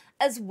 emotes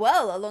as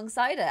well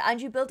alongside it.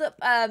 And you build up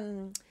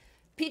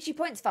peachy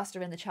points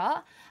faster in the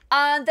chat.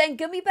 And then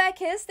Gummy Bear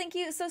Kiss, thank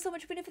you so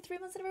much for being here for 3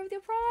 months in a row with your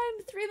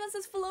Prime. 3 months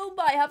has flown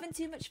by, having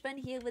too much fun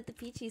here with the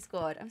Peachy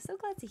squad. I'm so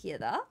glad to hear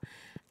that.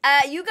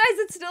 You guys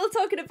are still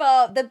talking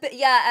about the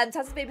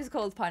Taz's baby's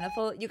called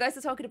Pineapple. You guys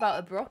are talking about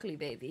a broccoli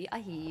baby. I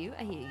hear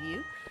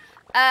you.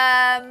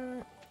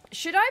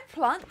 Should I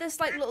plant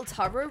this like little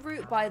taro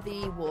root by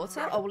the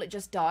water, or will it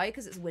just die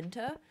because it's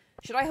winter?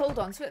 Should I hold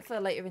on to it for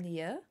later in the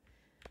year?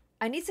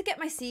 I need to get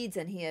my seeds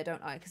in here,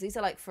 don't I? Because these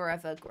are like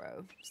forever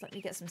grow. Just let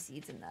me get some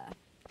seeds in there.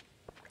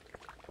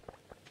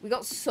 We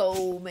got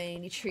so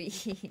many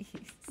trees.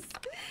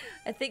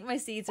 I think my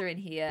seeds are in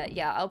here.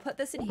 Yeah, I'll put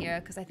this in here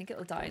because I think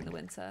it'll die in the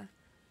winter.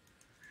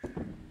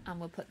 And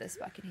we'll put this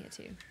back in here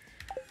too.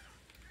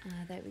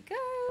 There we go.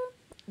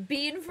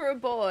 Bean for a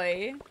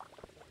boy.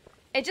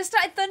 It just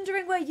started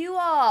thundering where you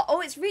are.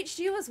 Oh, it's reached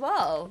you as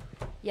well.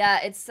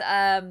 Yeah, it's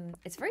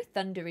very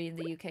thundery in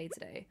the UK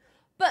today.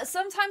 But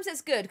sometimes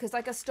it's good because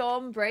like a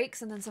storm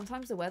breaks and then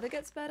sometimes the weather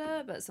gets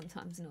better, but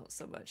sometimes not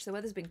so much. The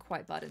weather's been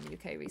quite bad in the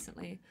UK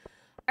recently.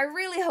 I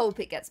really hope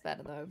it gets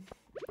better though.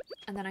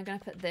 And then I'm going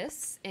to put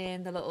this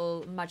in the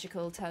little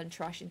magical turn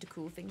trash into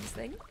cool things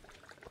thing.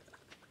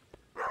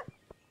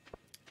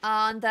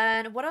 And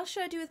then what else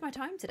should I do with my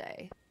time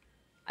today?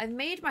 I've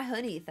made my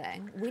honey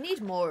thing. We need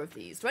more of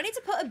these. Do I need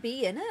to put a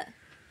bee in it?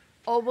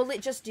 Or will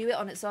it just do it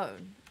on its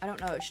own? I don't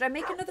know. Should I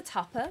make another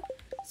tapper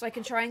so I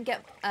can try and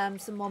get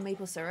some more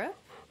maple syrup?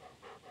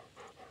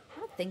 I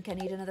don't think I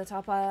need another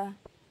tapper.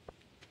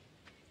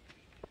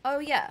 Oh,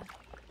 yeah.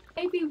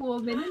 Maybe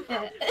warm, isn't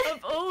it?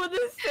 Of all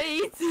the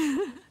seeds.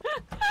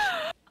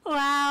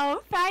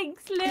 Wow,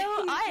 thanks, Lil.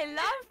 I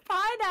love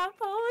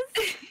pineapples.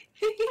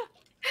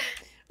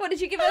 What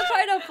did you give it a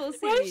pineapple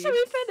seed? Where should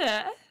we put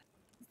it?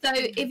 So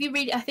if you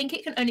read it, I think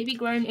it can only be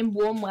grown in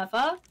warm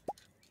weather.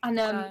 And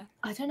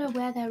I don't know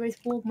where there is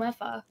warm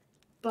weather,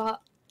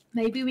 but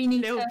maybe we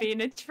need Lil to...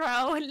 being a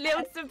troll.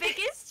 Lil's the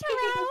biggest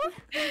troll.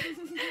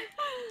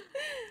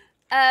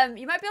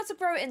 You might be able to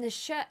grow it in the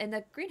shed, in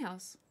the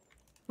greenhouse.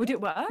 Would it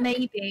work?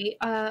 Maybe.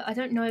 I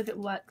don't know if it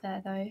worked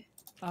there, though.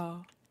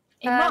 Oh.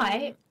 It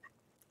might.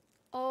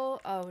 Oh,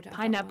 don't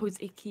Pineapple's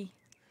icky.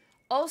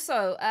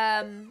 Also,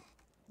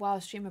 wow,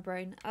 streamer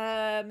brain.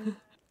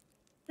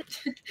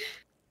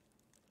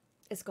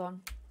 It's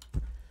gone.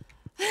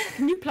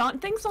 Can you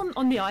plant things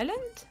on the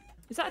island?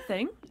 Is that a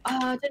thing?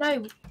 I don't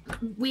know.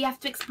 We have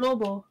to explore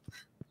more.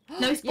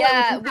 No spoilers,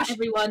 Yeah,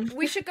 everyone.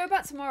 We should go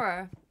back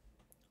tomorrow.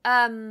 But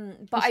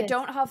I should.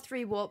 don't have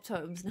 3 warp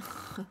tomes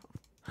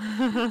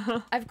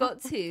now. I've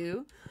got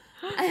 2.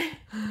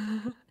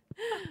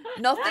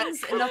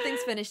 Nothing's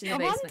finished in the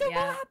basement wonder yet.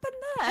 what happened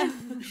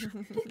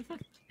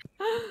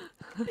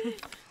there.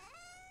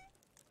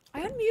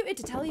 I unmuted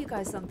to tell you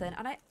guys something,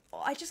 and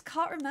I just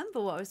can't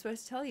remember what I was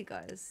supposed to tell you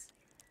guys.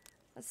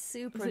 That's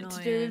super Was it annoying.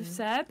 to do with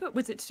Seb?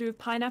 Was it to do with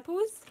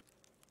pineapples?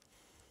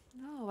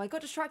 No, I got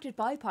distracted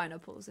by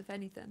pineapples, if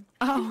anything.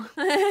 Oh.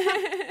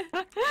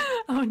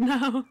 Oh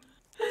no.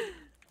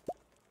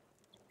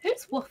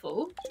 Who's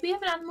Waffle? Do we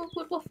have an animal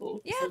called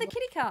Waffle? Yeah, the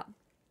kitty cat.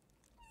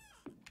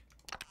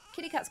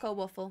 Kitty cat's called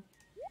Waffle.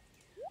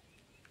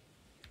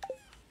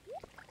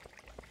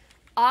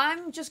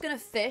 I'm just gonna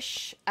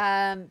fish,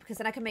 because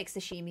then I can make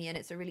sashimi and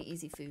it's a really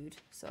easy food,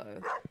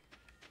 so.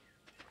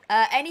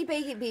 Any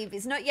baby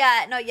babies? Not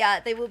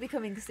yet. They will be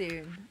coming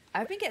soon.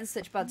 I've been getting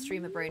such bad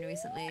streamer brain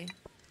recently.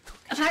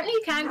 Apparently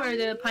you can grow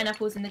the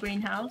pineapples in the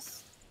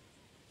greenhouse.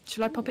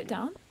 Shall I pop it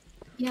down?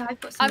 Yeah,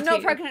 I've got some I'm not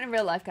too. pregnant in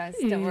real life, guys.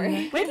 Don't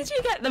worry. Where did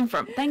you get them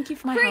from? Thank you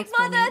for my Great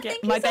housewarming mother,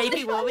 gift. thank you My so baby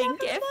much for warming the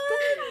gift.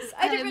 months.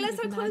 I didn't realise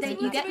how no, close they- you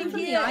you were get to them from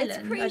the here. It's island.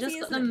 I crazy, just got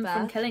isn't them it,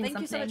 from Beth? killing Thank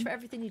you so much something. for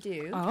everything you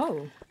do. Oh.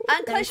 And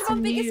Clare There's Siobhan,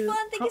 some biggest new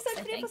one. Thank you so crops, much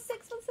I for being for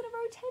think. 6 months in a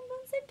row, 10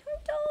 months in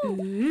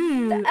total.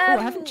 Ooh. Oh,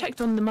 I haven't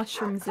checked on the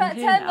mushrooms in 10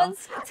 here now.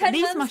 months, 10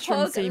 These months,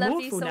 mushrooms Hog. seem Love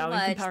you awful so now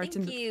much. in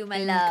comparison, Thank you, my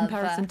in love.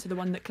 comparison to the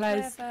one that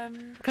Claire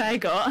Claire,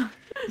 got.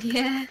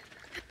 Yeah.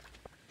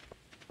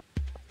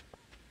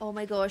 oh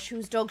my gosh,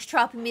 whose dog's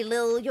trapping me,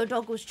 Lil? Your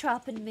dog was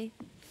trapping me.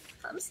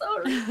 I'm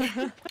sorry.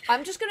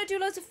 I'm just gonna do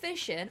loads of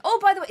fishing. Oh,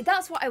 by the way,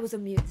 that's what I was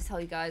on mute to tell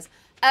you guys.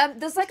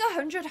 There's like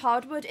 100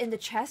 hardwood in the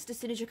chest as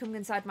soon as you come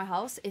inside my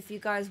house. If you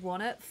guys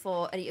want it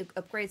for any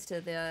upgrades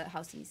to the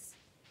houseies.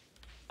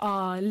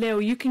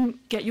 Lil, you can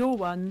get your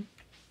one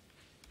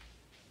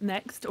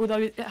next.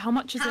 Although, how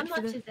much is How it?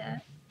 much is it?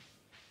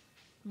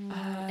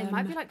 It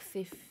might be like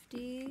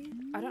 50.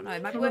 I don't know.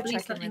 It might be worth Probably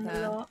checking something with a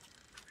her. lot.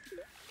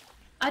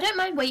 I don't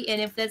mind waiting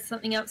if there's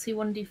something else we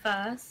want to do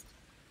first.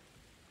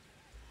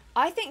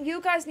 I think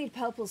you guys need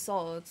purple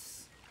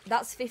swords.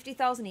 That's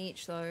 50,000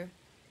 each though.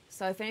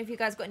 So if any of you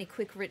guys got any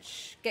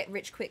get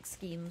rich quick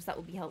schemes, that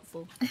would be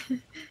helpful.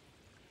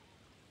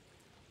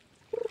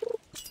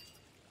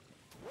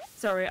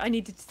 Sorry, I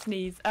needed to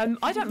sneeze. I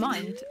don't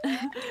mind.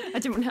 I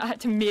didn't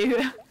want to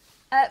mute.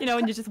 You know,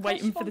 when you're just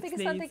waiting for the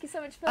sneeze. Thank you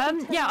so much for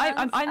Yeah,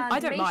 I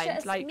don't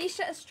mind. Like,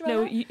 Misha no,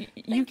 Estrella,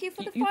 you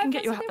can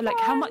get your like.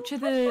 How much are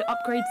the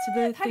upgrades to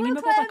the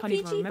thingy? I can't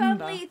even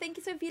remember. Family. Thank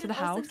you so much. To the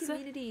Awesome house.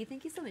 community.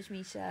 Thank you so much,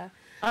 Misha.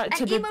 To And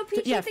the, Emo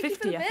Peachy, yeah, thank you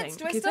for 50, the I bits. think.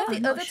 Do I Is still have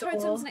it? the I'm other not sure.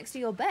 totems next to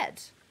your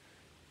bed?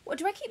 What,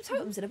 do I keep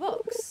totems in a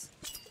box?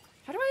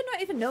 How do I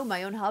not even know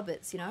my own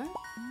habits, you know?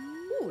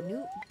 Ooh,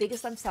 new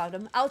biggest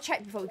Amsterdam. I'll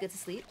check before we go to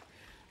sleep.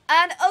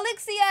 And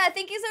Elixia,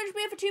 thank you so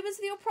much for 2 months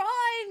with your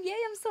prime. Yay,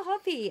 I'm so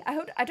happy. I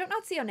don't know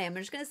how to say your name.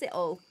 I'm just going to say,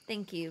 oh,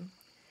 thank you.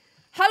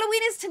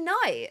 Halloween is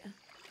tonight.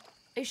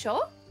 Are you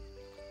sure?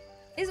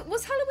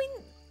 Was Halloween,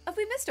 have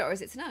we missed it or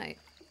is it tonight?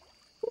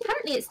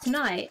 Apparently it's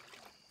tonight.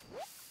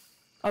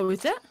 Oh,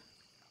 is it?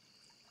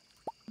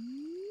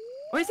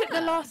 Or is it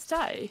the last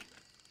day?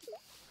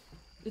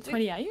 The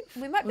 28th?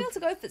 We might be able to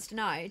go if it's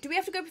tonight. Do we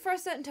have to go before a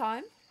certain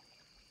time?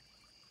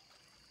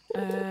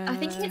 I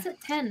think it's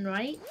at 10,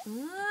 right?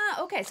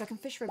 Ah, okay, so I can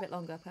fish for a bit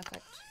longer.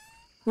 Perfect.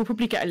 We'll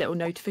probably get a little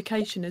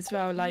notification as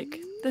well,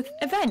 like, the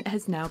event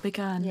has now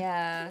begun.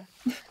 Yeah.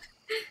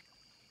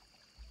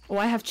 Oh,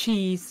 I have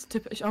cheese to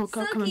put. Oh,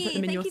 God, come and put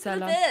them in your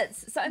cellar. Thank you for the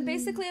bits. So I'm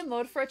basically a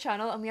mod for a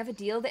channel, and we have a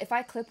deal that if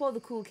I clip all the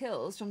cool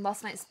kills from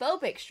last night's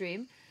Spellbreak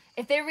stream,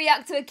 if they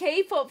react to a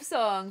K-pop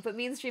song, but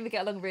me and streamer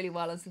get along really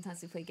well, and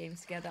sometimes we play games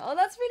together. Oh,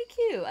 that's really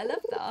cute. I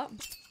love that.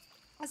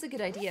 That's a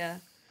good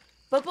idea.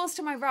 Bubbles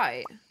to my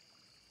right.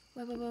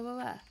 Where?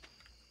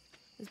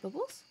 There's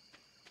bubbles?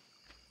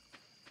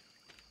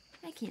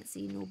 I can't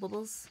see no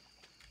bubbles.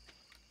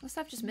 Must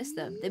have just missed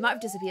them. They might have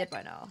disappeared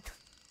by now.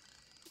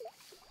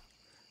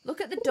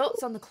 Look at the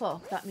dots on the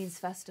clock. That means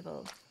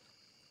festival.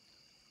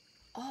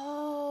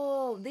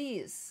 Oh,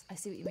 these. I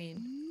see what you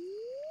mean.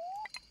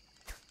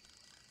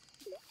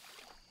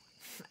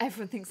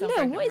 Everyone thinks I'm No,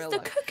 pregnant what in is real the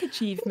life. cook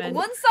achievement?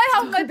 Once I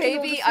have my Cooking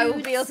all baby, the I will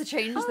foods. be able to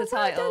change the Oh, well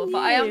title. done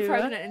But I am you.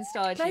 pregnant in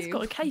Stardew. Claire's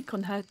got a cake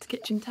on her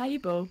kitchen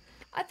table.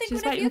 I think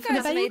She's one of you waiting for the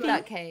guys made baby.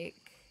 that cake.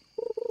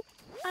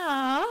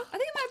 Ah. I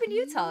think it might have been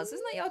Utah's.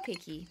 Wasn't that your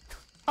cakey?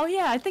 Oh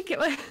yeah, I think it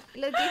was.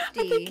 Little I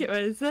gifty. think it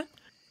was.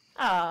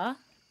 Ah.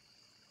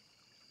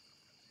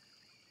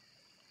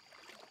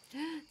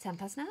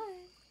 9:10.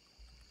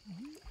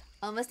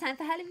 Almost time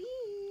for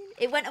Halloween.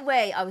 It went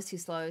away. I was too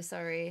slow.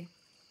 Sorry.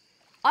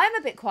 I'm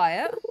a bit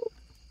quiet.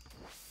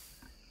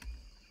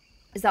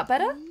 Is that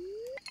better?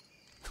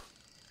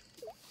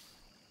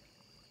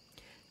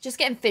 Just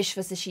getting fish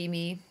for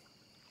sashimi.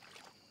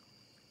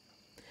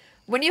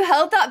 When you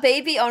held that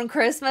baby on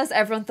Christmas,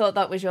 everyone thought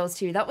that was yours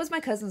too. That was my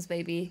cousin's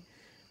baby.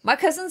 My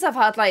cousins have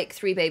had like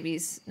 3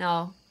 babies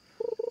now.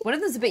 One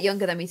of them's a bit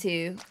younger than me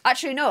too.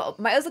 Actually, no,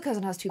 my other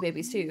cousin has 2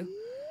 babies too.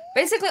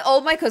 Basically,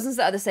 all my cousins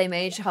that are the same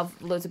age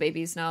have loads of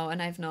babies now,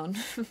 and I've none.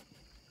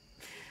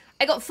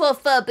 I got 4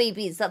 fur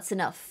babies, that's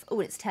enough. Oh,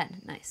 it's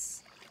 10,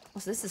 nice.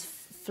 Also, this is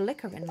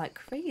flickering like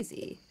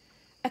crazy.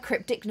 A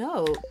cryptic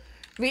note.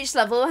 Reach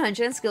level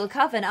 100 in skill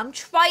cavern. I'm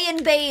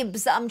trying,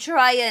 babes, I'm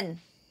trying.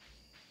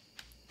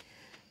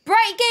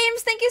 Bright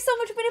Games, thank you so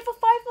much for being here for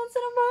 5 months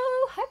in a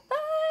row. High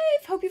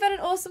 5. Hope you've had an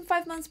awesome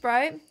 5 months,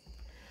 Bright.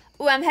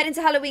 Oh, I'm heading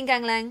to Halloween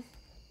Ganglang.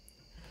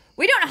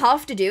 We don't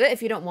have to do it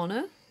if you don't want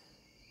to.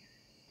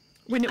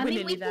 I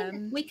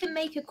mean, we can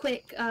make a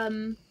quick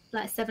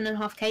like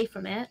 7.5k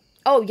from it.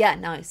 Oh yeah,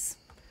 nice.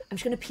 I'm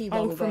just gonna pee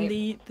while we from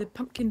wait. the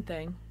pumpkin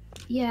thing.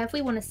 Yeah, if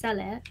we want to sell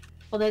it.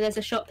 Although there's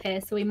a shop here,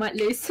 so we might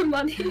lose some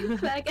money.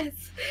 Claire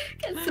gets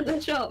to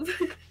the shop.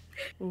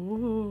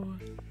 Ooh.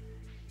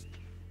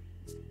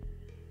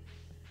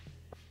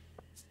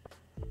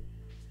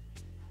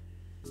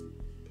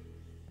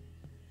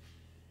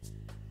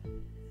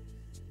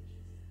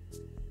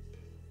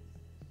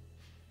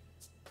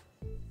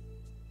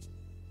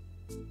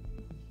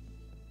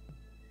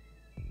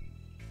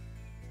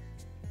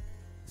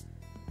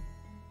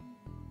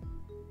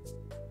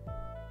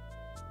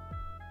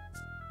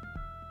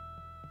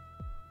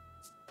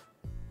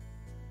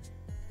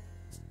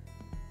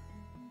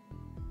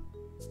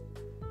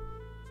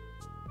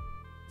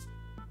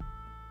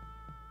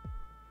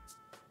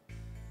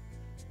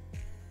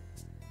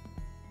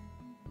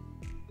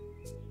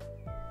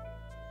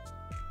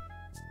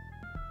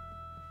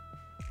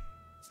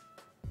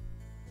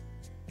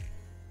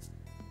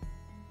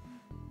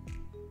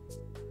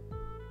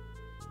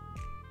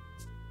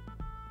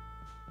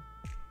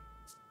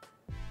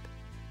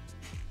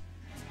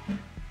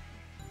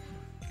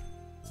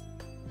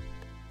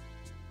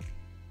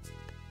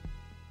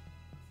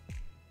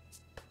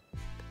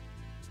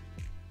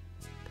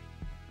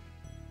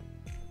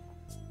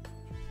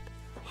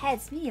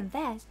 It's me and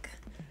Beck.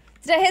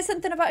 Did I hear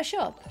something about a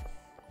shop?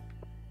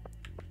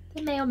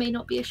 There may or may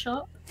not be a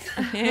shop.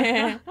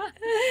 They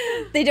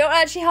don't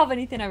actually have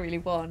anything I really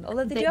want.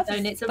 Although they do have a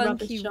It's a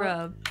funky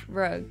rubbish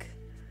rug.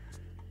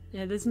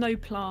 Yeah, there's no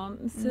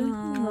plants.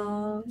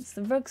 No,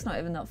 the rug's not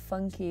even that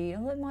funky.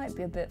 Although it might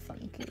be a bit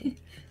funky.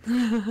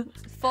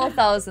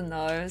 4,000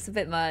 though, it's a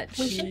bit much.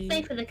 We should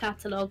pay for the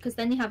catalogue because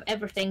then you have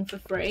everything for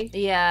free.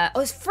 Yeah. Oh,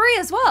 it's free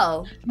as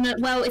well. No,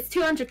 well, it's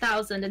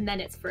 200,000 and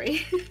then it's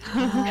free.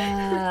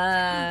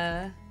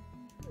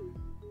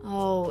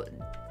 Oh.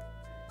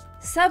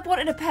 Seb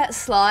wanted a pet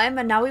slime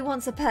and now he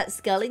wants a pet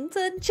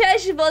skeleton. Clare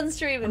Siobhan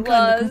stream it I'm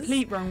going the was.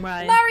 complete wrong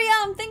way.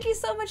 Mariam, thank you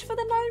so much for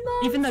the 9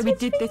 months. Even though we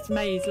did this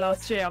maze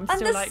last year, I'm And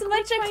still the like,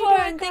 Smudger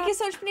clone, thank you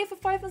so much for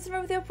 5 months in a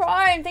row with your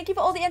Prime. Thank you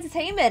for all the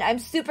entertainment. I'm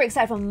super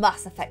excited for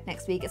Mass Effect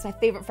next week. It's my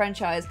favourite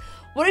franchise.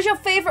 What is your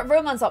favourite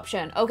romance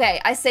option? Okay,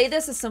 I say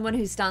this as someone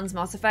who stands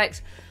Mass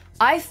Effect.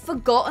 I've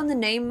forgotten the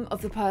name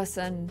of the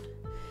person.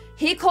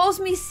 He calls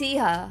me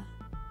Siha.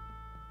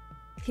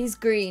 He's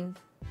green.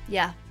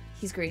 Yeah,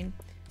 he's green.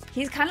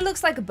 He kind of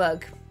looks like a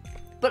bug,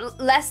 but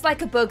less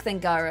like a bug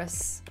than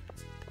Garrus.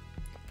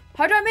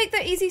 How do I make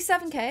that easy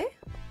 7k?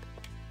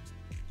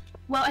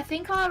 Well, I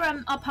think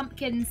our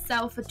pumpkins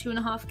sell for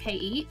 2.5k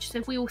each. So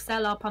if we all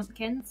sell our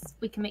pumpkins,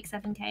 we can make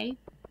 7k.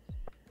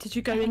 did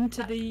you go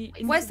into the...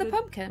 Where's the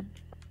pumpkin?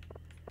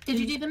 Did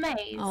you do the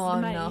maze? Oh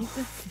the no.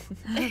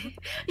 maze?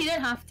 You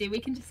don't have to. We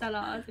can just sell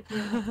ours if you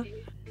want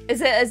to.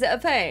 Is it a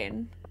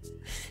pain?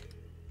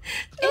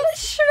 Not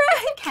It's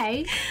Shrek!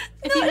 okay.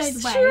 If Not you know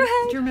the way.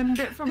 Shrek! Do you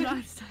remember it from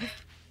last time?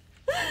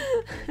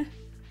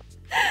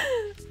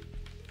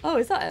 Oh,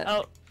 is that it?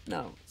 Oh,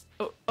 No.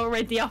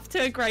 already off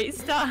to a great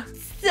start.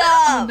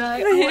 Stop! No.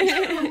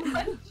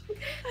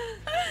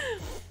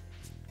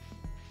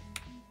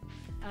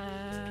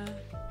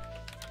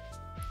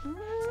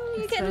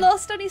 You get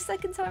lost on your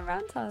second time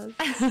round, Taz.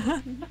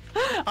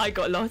 I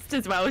got lost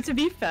as well, to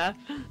be fair.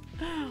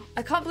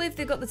 I can't believe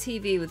they got the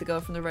TV with the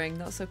girl from the ring.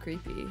 That's so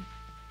creepy.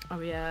 Oh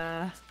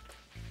yeah.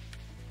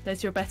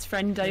 There's your best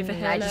friend over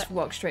here. I look. just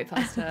walked straight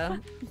past her.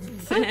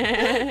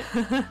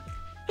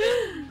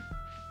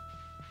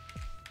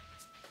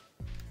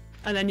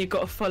 And then you've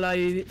got to follow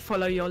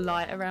your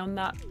light around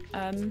that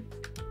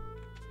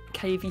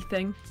cavey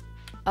thing.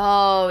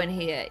 Oh, and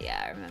here,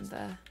 yeah, I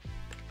remember.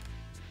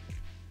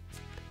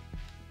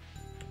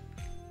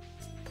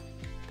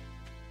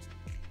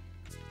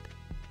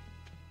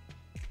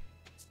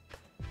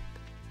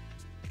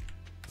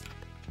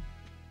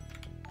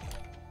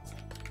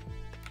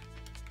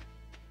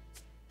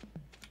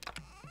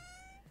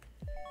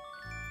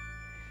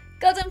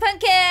 Golden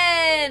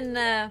Pumpkin!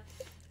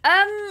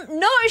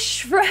 Not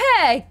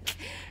Shrek!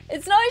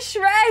 It's not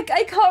Shrek!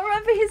 I can't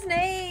remember his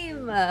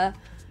name!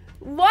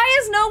 Why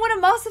is no one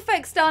a Mass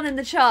Effect stan in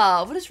the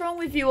chat? What is wrong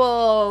with you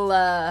all?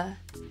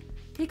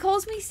 He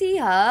calls me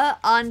Siha,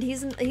 and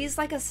he's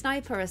like a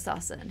sniper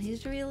assassin.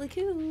 He's really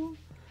cool.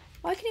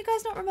 Why can you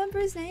guys not remember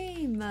his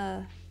name?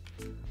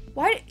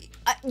 Why?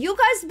 You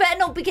guys better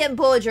not be getting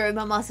bored during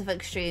my Mass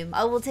Effect stream.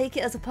 I will take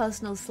it as a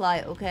personal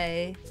slight,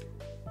 okay?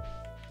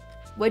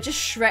 We're just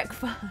Shrek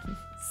fans.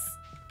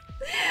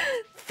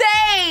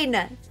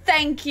 Thane!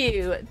 Thank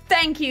you.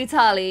 Thank you,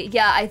 Tali.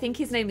 Yeah, I think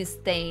his name is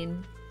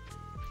Thane.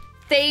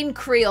 Thane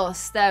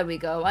Krios. There we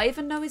go. I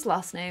even know his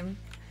last name.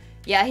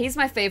 Yeah, he's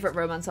my favorite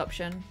romance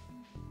option.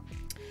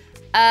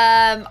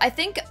 I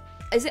think...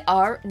 Is it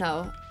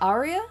No.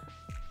 Arya?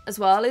 As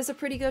well is a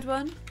pretty good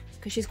one.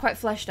 Because she's quite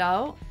fleshed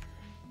out.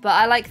 But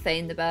I like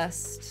Thane the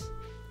best.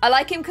 I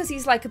like him because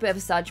he's like a bit of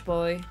a Sag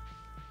boy.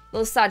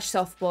 Little Sag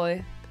soft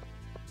boy.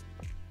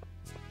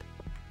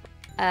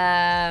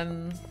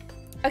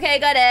 Okay,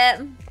 got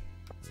it.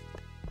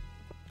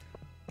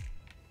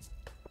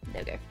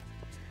 There we go.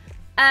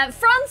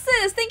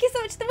 Francis, thank you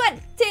so much for the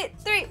 1, 2,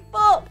 3, 4,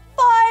 5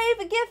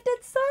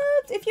 gifted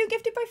subs. If you're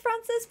gifted by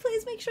Francis,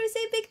 please make sure to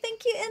say a big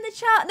thank you in the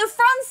chat. No,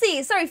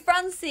 Francie. Sorry,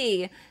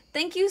 Francie.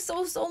 Thank you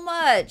so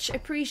much.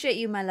 Appreciate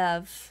you, my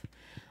love.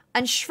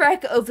 And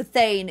Shrek over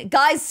Thane.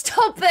 Guys,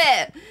 stop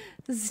it.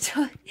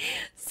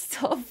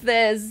 Stop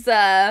this.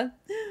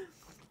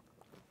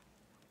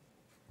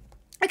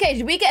 Okay,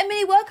 did we get a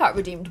mini workout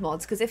redeemed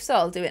mods? Because if so,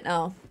 I'll do it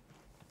now.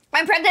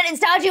 I'm pregnant in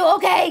Stardew,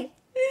 okay?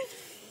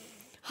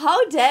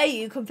 How dare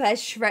you compare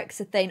Shrek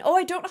to Thane? Oh,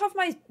 I don't have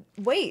my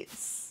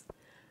weights.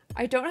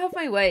 I don't have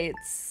my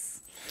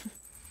weights.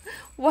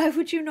 Why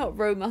would you not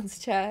romance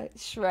check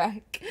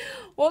Shrek?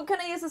 What can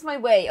I use as my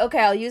weight? Okay,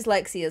 I'll use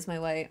Lexi as my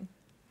weight.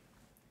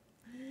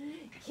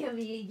 Come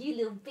here, you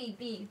little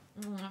baby.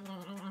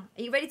 Are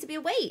you ready to be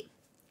a weight?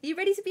 Are you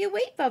ready to be a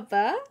weight,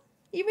 Bubba? Are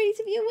you ready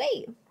to be a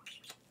weight?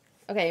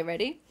 Okay,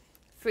 ready?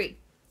 3,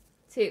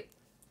 2,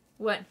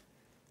 1,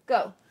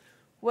 go.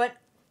 1,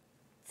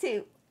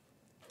 2,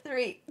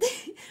 3,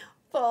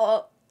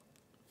 4,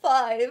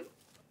 5.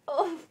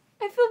 Oh,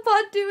 I feel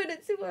bad doing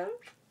it to her.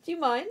 Do you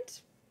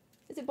mind?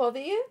 Does it bother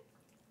you?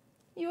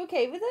 You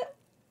okay with it?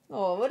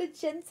 Oh, what a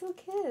gentle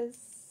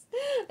kiss.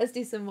 Let's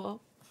do some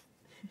more.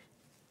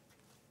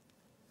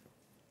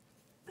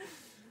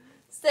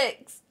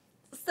 6,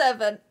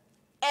 7,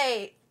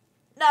 8,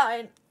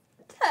 9,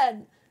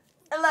 10,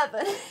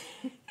 11.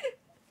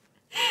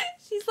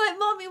 She's like,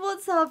 Mommy,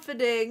 what's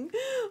happening?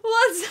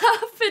 What's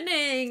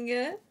happening?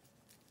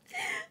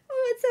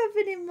 What's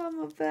happening,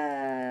 Mama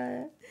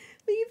Bear?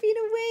 Where you been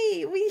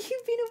away? Where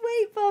you been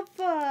away,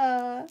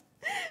 Papa?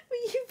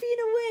 Where you been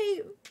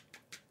away?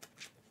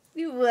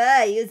 You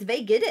were. You was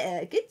very good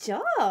at it. Good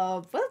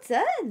job. Well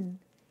done.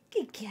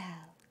 Good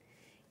girl.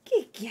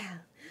 Good girl.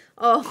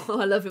 Oh,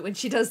 I love it when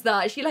she does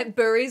that. She like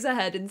buries her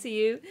head into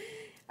you.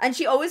 And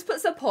she always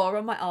puts her paw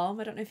on my arm.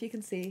 I don't know if you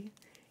can see.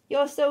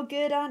 You're so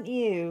good, aren't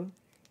you?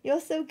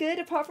 You're so good,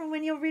 apart from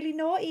when you're really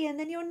naughty and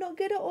then you're not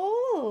good at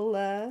all.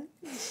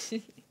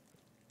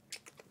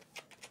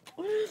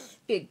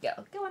 Good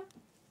girl. Go on.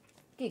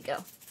 Good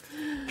girl.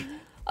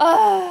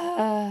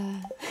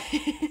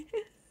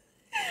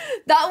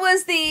 That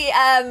was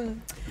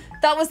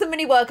the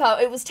mini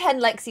workout. It was 10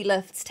 Lexi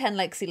lifts. 10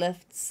 Lexi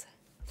lifts.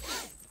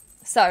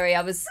 Sorry,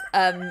 I was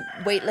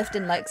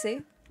weightlifting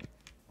Lexi.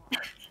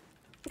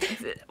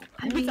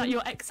 Was that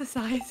your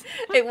exercise?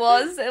 It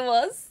was. It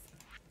was.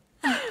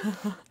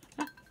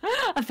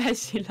 I bet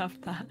she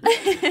loved that.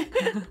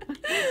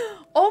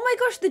 Oh my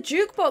gosh, the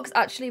jukebox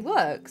actually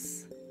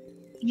works.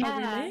 Yeah. Oh,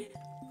 really?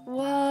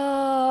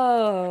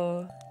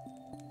 Whoa.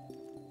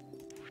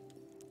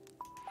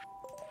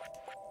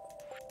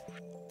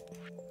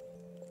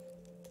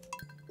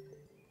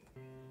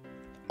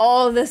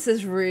 Oh, this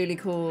is really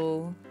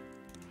cool.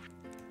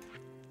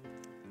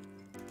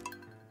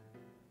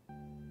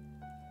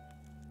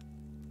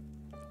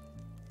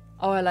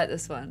 Oh, I like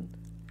this one.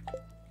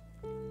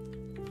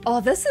 Oh,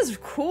 this is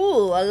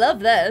cool. I love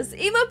this.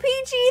 Emo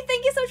Peachy,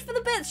 thank you so much for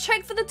the bits.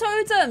 Check for the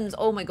totems.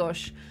 Oh my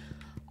gosh.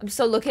 I'm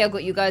so lucky I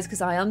got you guys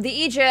because I am the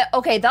Egypt.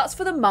 Okay, that's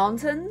for the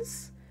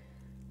mountains.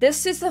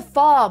 This is the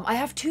farm. I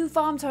have 2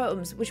 farm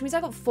totems, which means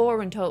I got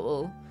 4 in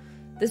total.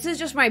 This is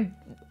just my,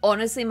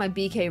 honestly, my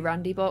BK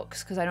Randy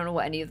box because I don't know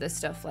what any of this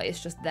stuff, like,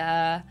 it's just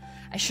there.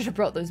 I should have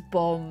brought those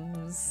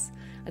bombs.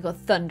 I got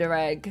Thunder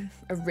Egg,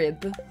 a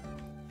rib.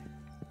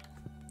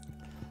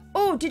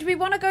 Oh, did we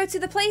want to go to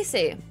the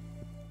placey?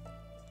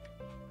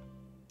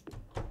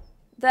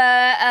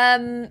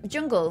 The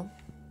jungle.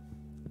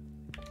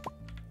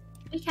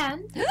 We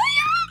can.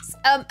 Yes!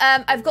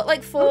 I've got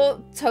like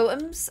 4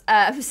 totems.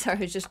 I'm sorry, I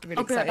was just really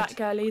I'll be right excited.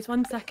 back, girlies.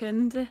 1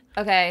 second.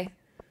 Okay.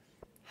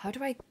 How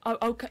do I?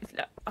 I'll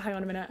hang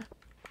on a minute.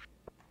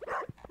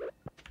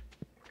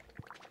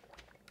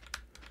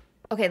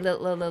 Okay,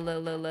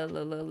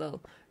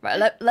 little.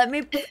 Right, let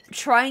me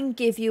try and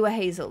give you a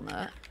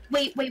hazelnut.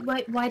 Wait.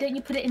 Why don't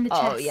you put it in the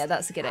chest? Oh yeah,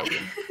 that's a good idea.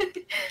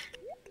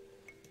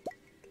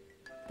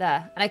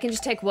 There, and I can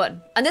just take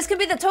 1. And this can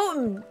be the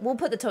totem. We'll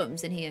put the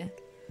totems in here.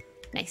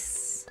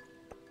 Nice.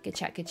 Good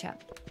chat, good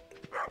chat.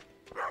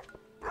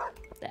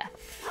 There.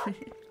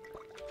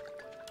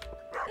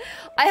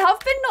 I have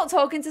been not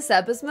talking to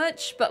Seb as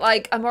much, but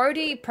like, I'm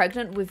already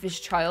pregnant with his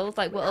child.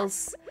 Like, what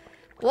else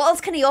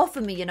can he offer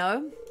me, you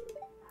know?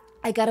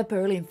 I got up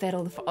early and fed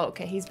all the... Oh,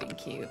 okay, he's been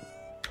cute.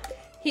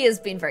 He has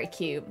been very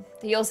cute.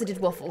 He also did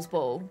Waffles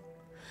Bowl.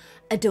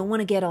 I don't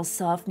want to get all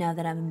soft now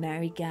that I'm a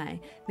married guy.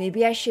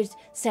 Maybe I should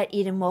start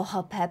eating more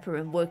hot pepper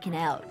and working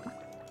out.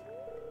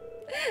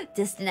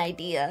 Just an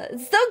idea.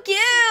 It's so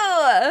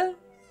cute!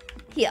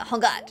 Here,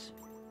 Hongat.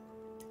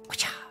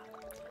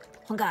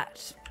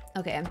 Hongat.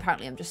 Okay,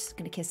 apparently I'm just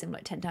gonna kiss him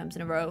like 10 times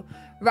in a row.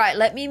 Right,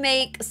 let me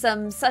make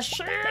some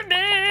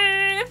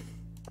sashimi!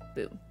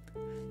 Boom.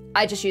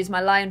 I just used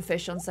my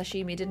lionfish on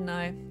sashimi, didn't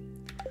I?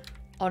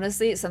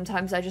 Honestly,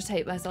 sometimes I just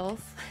hate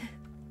myself.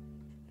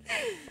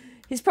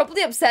 He's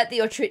probably upset that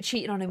you're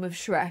cheating on him with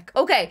Shrek.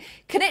 Okay,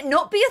 can it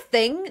not be a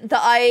thing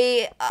that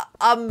I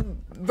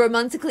am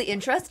romantically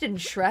interested in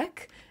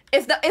Shrek?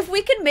 If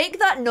we can make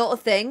that not a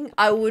thing,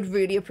 I would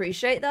really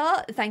appreciate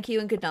that. Thank you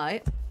and good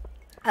night.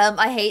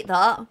 I hate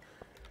that.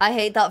 I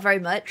hate that very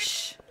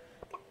much.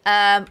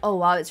 Oh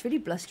wow, it's really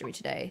blustery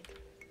today.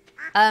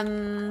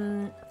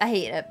 I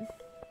hate it.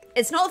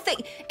 It's not a thing.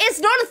 It's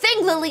not a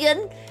thing,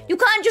 Lillian. You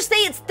can't just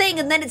say it's a thing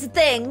and then it's a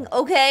thing,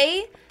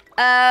 okay?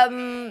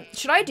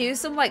 Should I do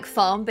some like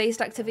farm-based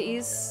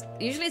activities?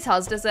 Usually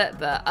Taz does it,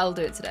 but I'll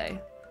do it today.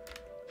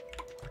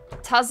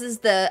 Taz is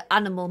the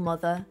animal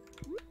mother.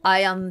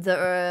 I am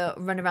the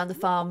run around the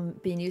farm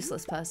being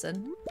useless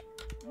person.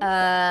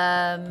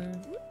 Oh,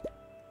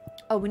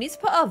 we need to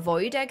put our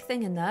void egg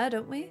thing in there,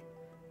 don't we?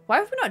 Why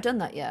have we not done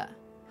that yet?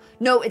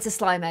 No, it's a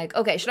slime egg.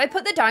 Okay, should I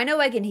put the dino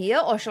egg in here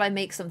or should I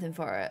make something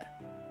for it?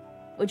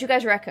 What do you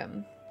guys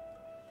reckon?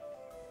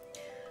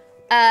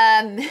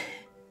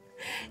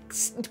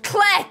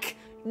 Kleck!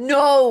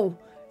 No!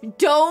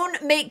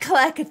 Don't make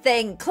Kleck a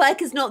thing.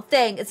 Kleck is not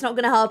thing. It's not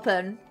gonna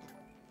happen.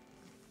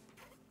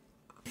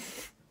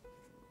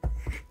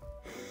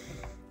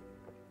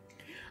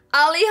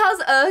 Ali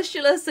has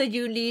Ursula, so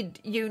you need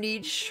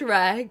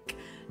Shrek.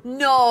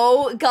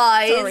 No,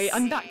 guys. Sorry,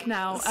 I'm back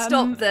now.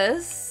 Stop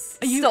this.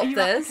 Are you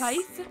this. at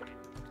the place?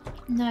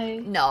 No.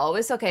 No,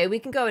 it's okay. We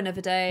can go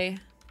another day.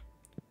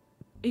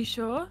 Are you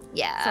sure?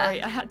 Yeah.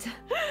 Sorry, I had to.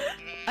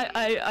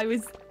 I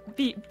was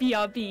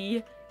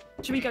BRB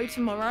Should we go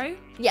tomorrow?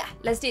 Yeah,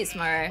 let's do it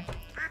tomorrow.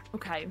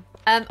 Okay.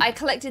 I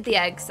collected the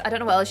eggs. I don't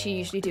know what else you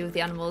usually do with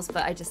the animals,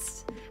 but I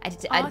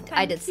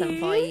did some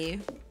for you.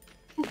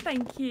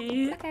 Thank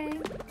you. Okay.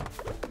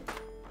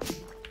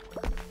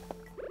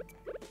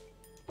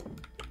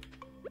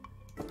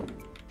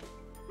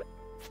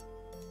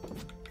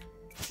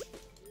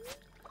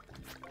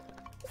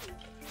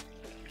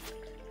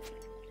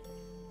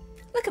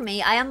 Look at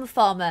me, I am a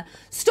farmer.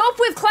 Stop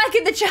with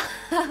clacking the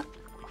chat.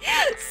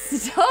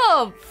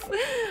 Stop.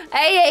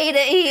 I hate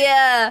it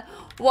here.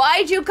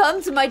 Why'd you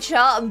come to my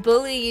chat and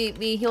bully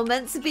me? You're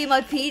meant to be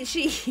my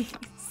peachies.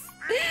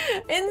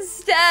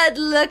 Instead,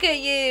 look at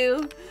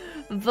you.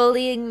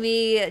 Bullying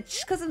me.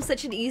 Just because I'm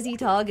such an easy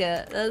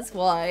target. That's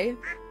why.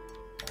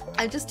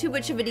 I'm just too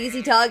much of an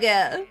easy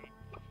target.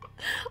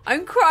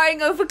 I'm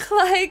crying over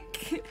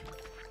Clack.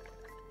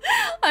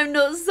 I'm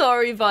not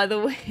sorry, by the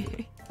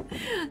way.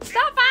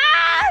 Stop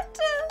it!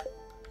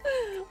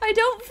 I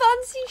don't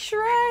fancy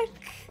Shrek.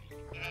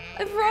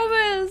 I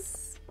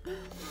promise.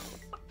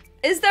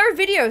 Is there a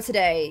video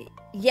today?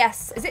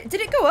 Yes. Is it? Did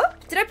it go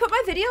up? Did I put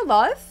my video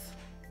live?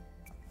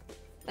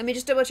 Let me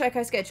just double check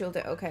I scheduled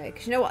it. Okay.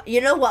 Because you know what?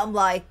 You know what I'm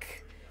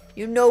like.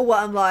 You know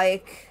what I'm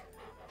like.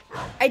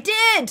 I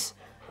did!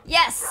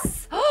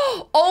 Yes!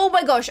 Oh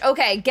my gosh.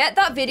 Okay. Get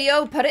that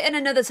video. Put it in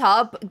another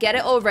tab. Get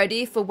it all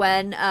ready for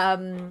when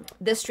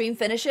the stream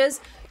finishes.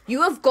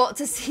 You have got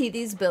to see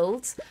these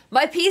builds.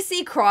 My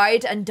PC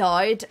cried and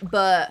died,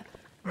 but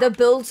the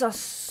builds are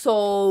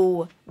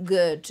so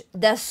good.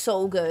 They're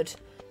so good.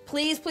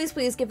 Please, please,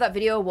 please give that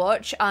video a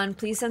watch and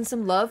please send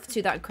some love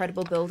to that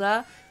incredible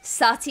builder.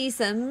 Sati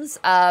Sims,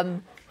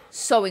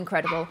 so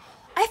incredible.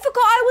 I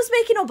forgot I was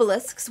making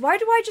obelisks. Why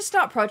do I just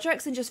start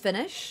projects and just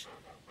finish?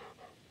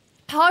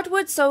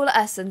 Hardwood solar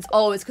essence.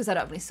 Oh, it's because I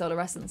don't have any solar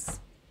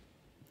essence.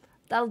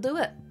 That'll do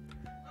it.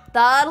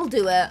 That'll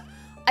do it.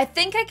 I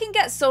think I can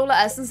get solar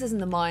essences in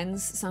the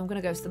mines, so I'm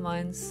gonna go to the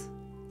mines.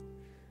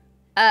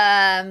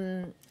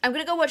 I'm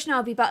gonna go watch now.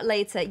 I'll be back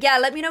later. Yeah,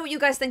 let me know what you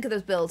guys think of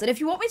those builds. And if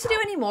you want me to do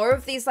any more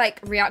of these, like,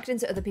 reacting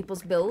to other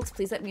people's builds,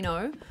 please let me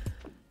know.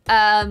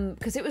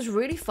 Because it was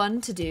really fun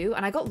to do,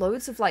 and I got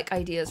loads of, like,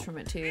 ideas from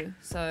it too,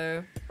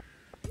 so...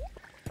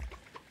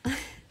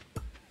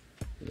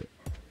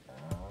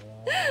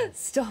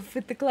 Stop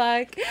with the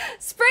clack.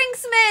 Spring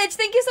Smidge,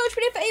 thank you so much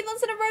for 8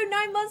 months in a row,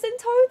 9 months in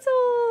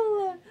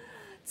total.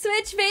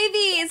 Switch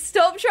baby,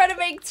 stop trying to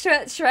make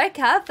Shrek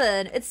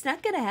happen. It's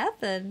not gonna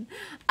happen.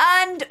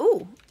 And,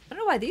 ooh, I don't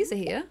know why these are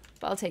here,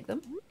 but I'll take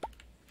them.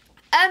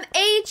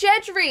 A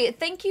Jedry,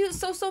 thank you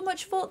so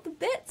much for the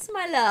bits,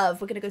 my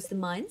love. We're gonna go to the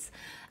mines.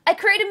 I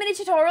created a mini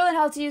tutorial on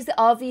how to use the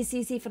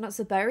RVCC for Nuts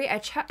of Berry. I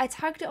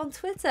tagged it on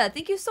Twitter.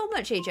 Thank you so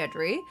much, A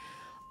Jedry.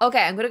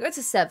 Okay, I'm gonna go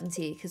to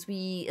 70 because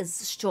we is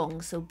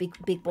strong, so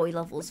big boy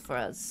levels for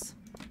us.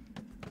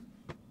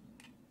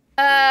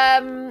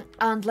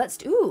 And let's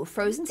do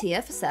frozen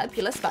tier for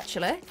Sebula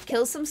Spatula.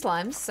 Kill some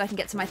slimes so I can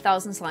get to my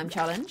 1,000 slime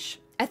challenge.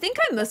 I think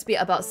I must be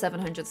at about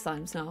 700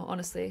 slimes now,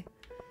 honestly.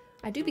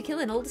 I do be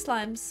killing all the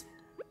slimes.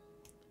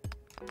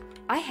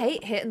 I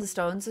hate hitting the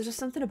stones. There's just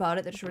something about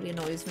it that just really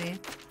annoys me.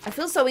 I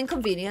feel so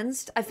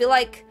inconvenienced. I feel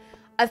like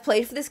I've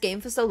played for this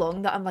game for so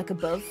long that I'm like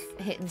above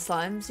hitting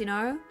slimes, you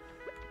know?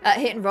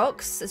 Hitting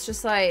rocks. It's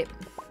just like,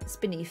 it's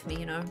beneath me,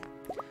 you know?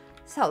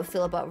 That's how I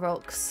feel about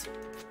rocks.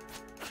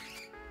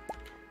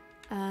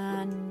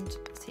 And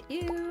let's hit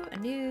you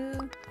and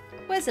you.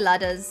 Where's the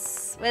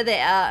ladders? Where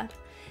they are?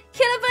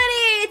 Killer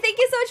Bunny! Thank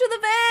you so much for the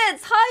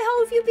bits! Hi,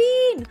 how have you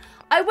been?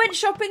 I went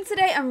shopping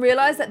today and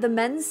realised that the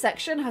men's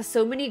section has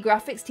so many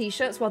graphics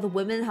t-shirts while the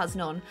women has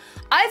none.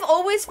 I've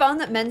always found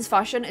that men's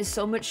fashion is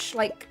so much,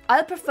 like,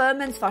 I prefer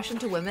men's fashion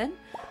to women.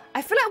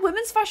 I feel like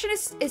women's fashion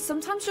is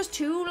sometimes just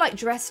too, like,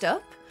 dressed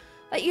up.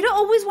 Like, you don't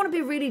always want to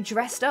be really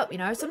dressed up, you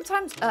know?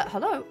 Sometimes,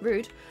 hello,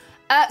 rude.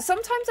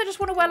 Sometimes I just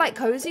want to wear, like,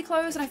 cozy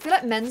clothes, and I feel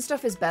like men's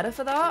stuff is better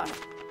for that.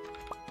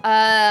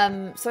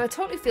 So I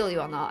totally feel you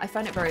on that. I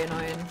find it very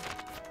annoying.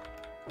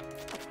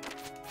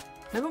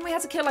 Remember when we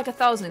had to kill, like,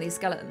 1,000 of these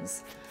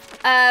skeletons?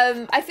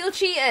 I feel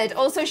cheated.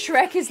 Also,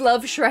 Shrek is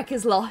love, Shrek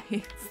is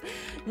life.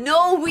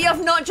 No, we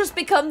have not just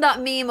become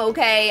that meme,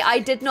 okay? I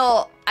did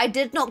not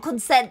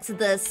consent to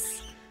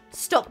this.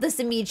 Stop this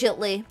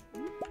immediately.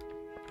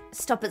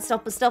 Stop it,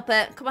 stop it, stop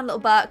it. Come on, little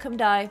bat, come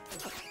die.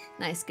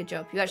 Nice, good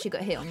job. You actually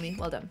got hit on me.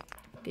 Well done.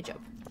 Good job.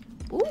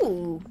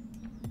 Ooh.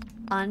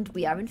 And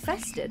we are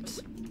infested.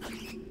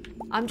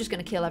 I'm just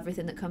going to kill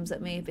everything that comes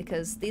at me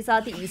because these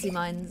are the easy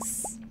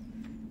mines.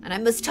 And I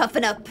must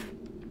toughen up.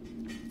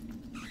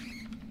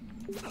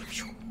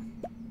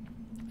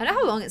 I know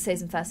how long it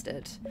says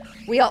infested.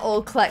 We are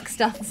all Kleck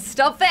stands.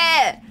 Stop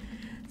it!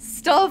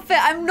 Stop it!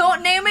 I'm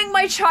not naming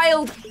my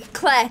child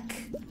Kleck.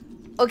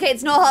 Okay,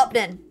 it's not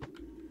happening.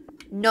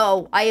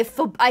 No, I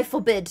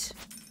forbid.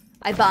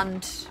 I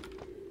banned.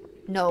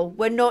 No,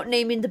 we're not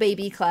naming the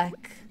baby Kleck.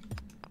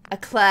 A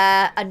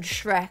Claire and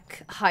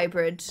Shrek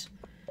hybrid.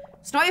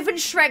 It's not even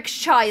Shrek's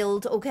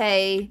child,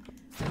 okay?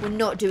 We're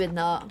not doing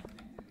that.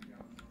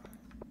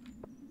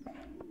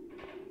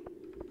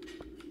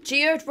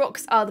 Geode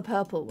rocks are the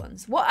purple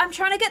ones. What? I'm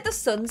trying to get the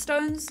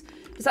sunstones.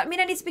 Does that mean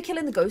I need to be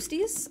killing the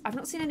ghosties? I've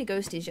not seen any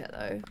ghosties yet,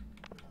 though.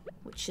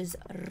 Which is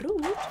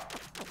rude.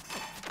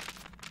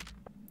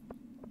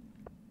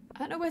 I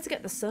don't know where to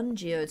get the sun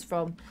geodes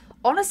from.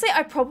 Honestly,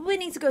 I probably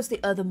need to go to the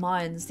other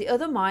mines. The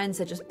other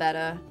mines are just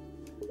better.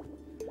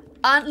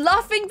 And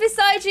laughing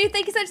beside you,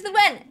 thank you so much for the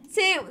win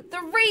to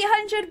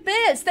 300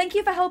 bits. Thank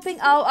you for helping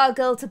out our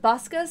girl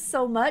Tabascus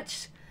so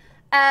much.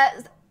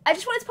 I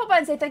just wanted to pop by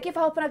and say thank you for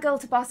helping our girl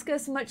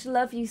Tabascus. Much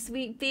love, you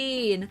sweet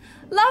bean.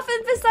 Laughing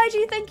beside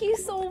you, thank you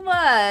so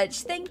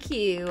much. Thank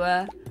you.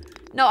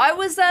 No, I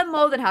was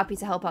more than happy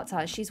to help out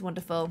Taz. She's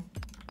wonderful.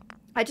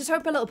 I just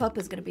hope her little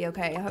puppa's going to be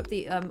okay. I hope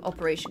the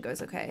operation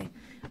goes okay.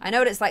 I know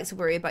what it's like to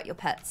worry about your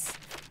pets.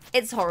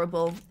 It's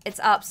horrible.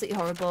 It's absolutely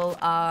horrible.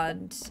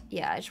 And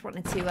yeah, I just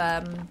wanted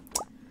to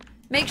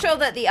make sure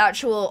that the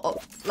actual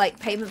like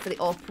payment for the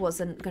op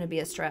wasn't going to be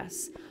a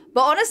stress.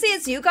 But honestly,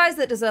 it's you guys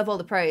that deserve all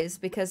the praise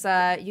because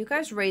you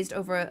guys raised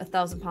over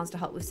 £1,000 to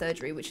help with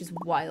surgery, which is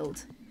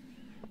wild.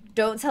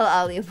 Don't tell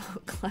Ali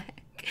about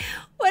Clegg.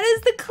 When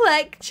is the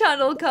Clegg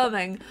channel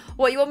coming?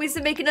 What, you want me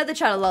to make another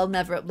channel I'll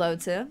never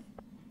upload to?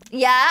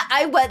 Yeah,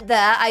 I went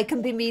there. I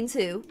can be mean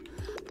too.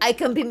 I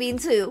can be mean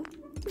too.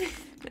 Here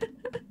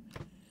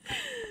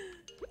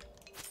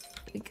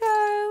we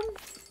go.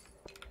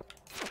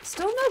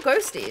 Still no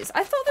ghosties.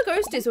 I thought the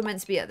ghosties were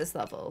meant to be at this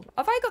level.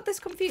 Have I got this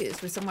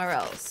confused with somewhere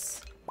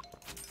else?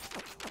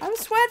 I would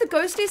swear the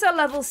ghosties are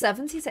level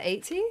 70 to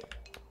 80.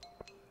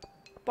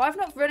 But I've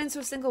not run into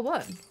a single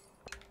one.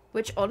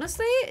 Which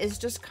honestly is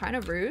just kind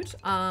of rude.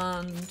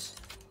 And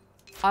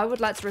I would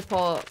like to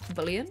report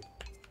bullying.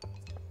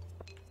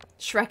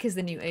 Shrek is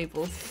the new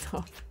Abel.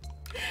 Stop.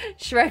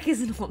 Shrek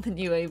is not the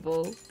new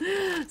Abel.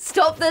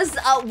 Stop this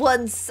at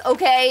once,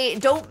 okay?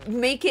 Don't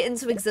make it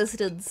into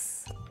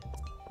existence.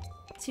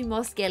 2 more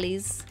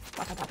skellies.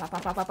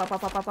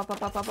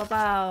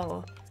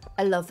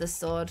 I love this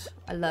sword.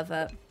 I love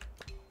it.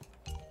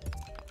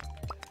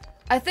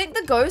 I think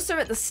the ghosts are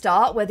at the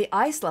start where the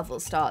ice level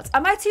starts.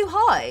 Am I too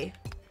high?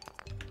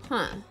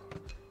 Huh.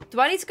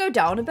 Do I need to go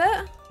down a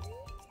bit?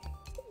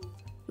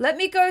 Let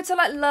me go to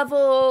like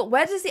level...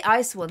 Where does the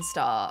ice one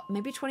start?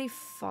 Maybe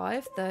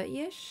 25,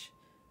 30-ish?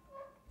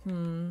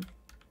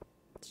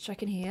 Let's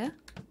check in here.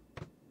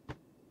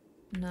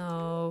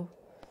 No.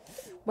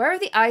 Where are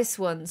the ice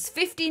ones?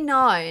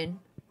 59.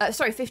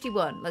 Sorry,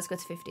 51. Let's go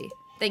to 50.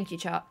 Thank you,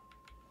 chat.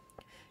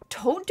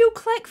 Don't do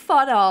click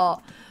fan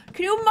art.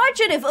 Can you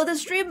imagine if other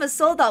streamers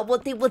saw that,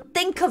 what they would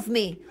think of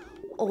me?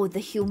 Oh, the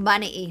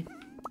humanity.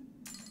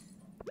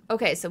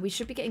 Okay, so we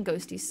should be getting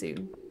ghosties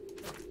soon.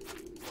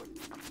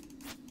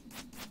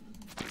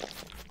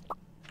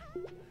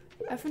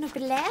 Everyone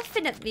will be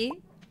laughing at me.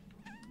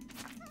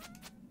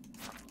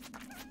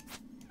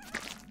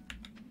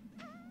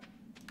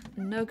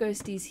 No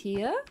ghosties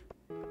here.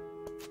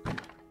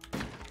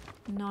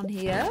 None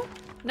here.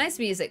 Nice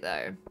music,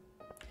 though.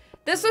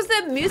 This was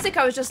the music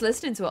I was just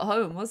listening to at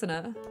home, wasn't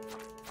it?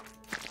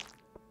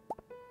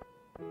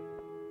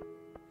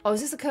 Oh,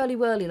 is this a curly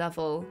whirly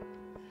level?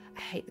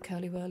 I hate the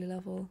curly whirly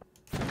level.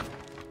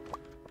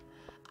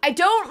 I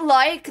don't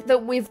like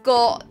that we've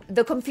got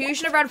the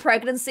confusion around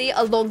pregnancy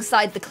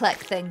alongside the Clegg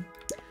thing.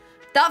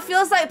 That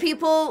feels like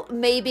people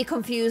may be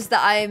confused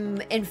that I'm,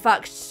 in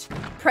fact,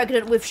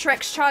 pregnant with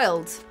Shrek's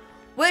child.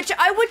 Which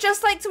I would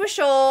just like to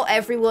assure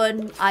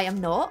everyone I am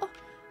not.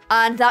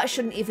 And that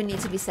shouldn't even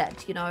need to be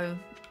said, you know.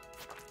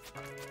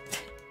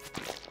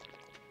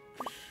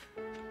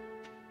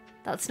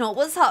 That's not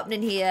what's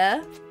happening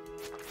here.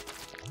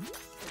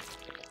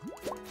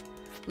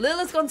 Lil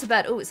has gone to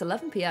bed. Oh, it's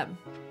 11 PM.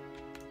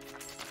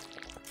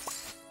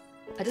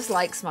 I just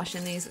like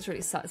smashing these. It's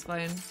really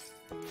satisfying.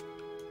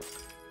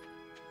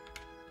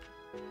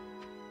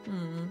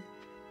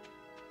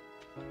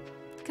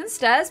 Can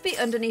stairs be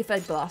underneath a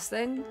glass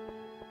thing?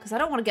 Because I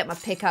don't want to get my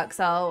pickaxe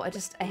out.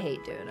 I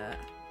hate doing it.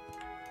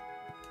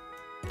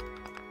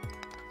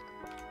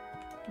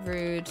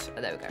 Rude.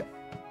 Oh, there we go.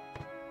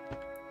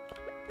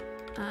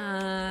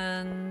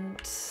 And...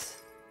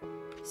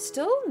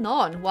 still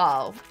none.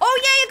 Wow. Oh,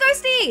 yay, a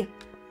ghosty!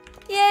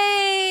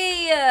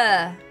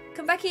 Yay!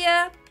 Come back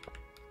here.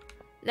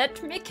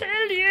 Let me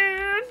kill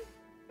you.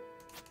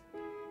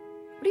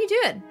 What are you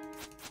doing?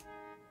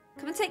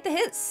 Come and take the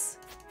hits.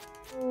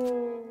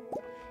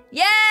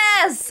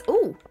 Yes!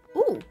 Ooh,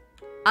 ooh.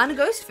 And a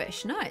ghost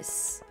fish.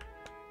 Nice.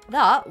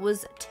 That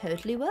was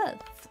totally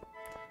worth.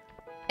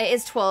 It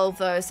is 12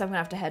 though, so I'm gonna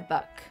have to head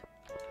back.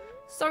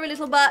 Sorry,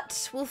 little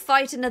bat. We'll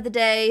fight another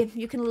day.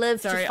 You can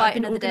live to fight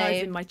another day. I've been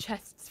organising my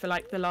chests for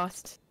like the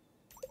last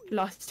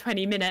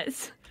 20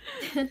 minutes.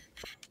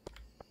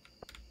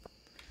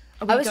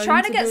 I was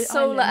trying to get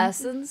solar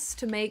essence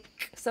to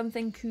make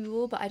something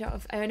cool, but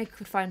I only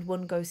could find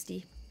one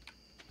ghosty.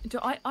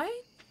 I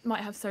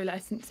might have solar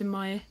essence in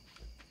my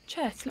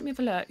chest. Let me have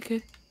a look.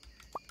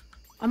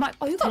 I might.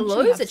 Oh, you've got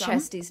loads of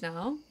chesties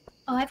now.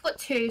 Oh, I've got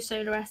 2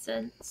 solar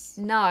essence.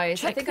 Nice.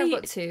 Check I think I've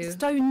got 2.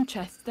 Stone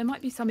chest. There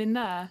might be some in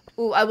there.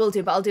 Oh, I will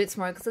do, but I'll do it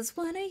tomorrow because it's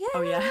 1 AM.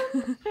 Oh yeah.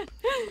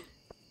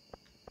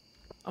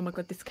 Oh my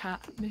god, this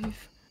cat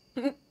move.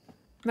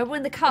 Remember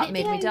when the cat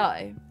made me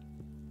die?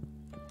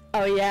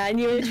 Oh yeah, and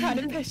you were trying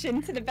to push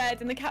into the bed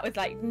and the cat was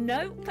like,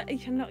 nope,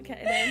 you're not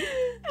getting in.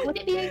 Would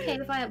it be okay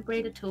if I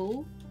upgrade a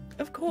tool?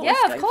 Of course. Yeah,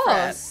 go of for it.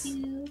 course.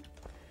 You...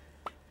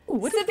 Ooh,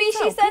 what did we Sabishi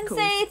sell? Sensei,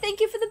 Pickles. thank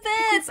you for the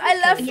bits. I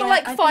left for Yeah,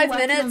 like I've been 5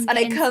 working minutes on and I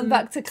getting come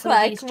back to some of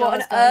Clegg. these What on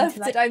jars going earth to,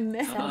 did I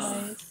miss? sell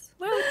those.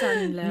 Well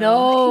done, Lil.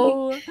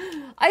 No.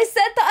 I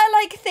said that I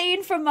like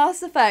Thane from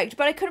Mass Effect,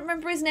 but I couldn't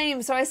remember his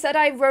name, so I said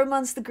I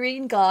romanced the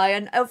green guy,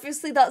 and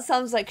obviously that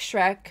sounds like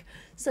Shrek.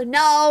 So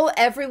now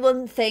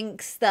everyone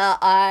thinks that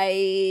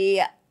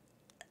I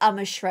am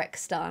a Shrek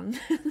stan.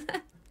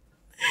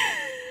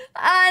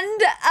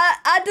 And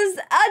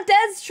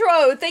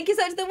Adestro, thank you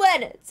so much for the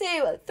win.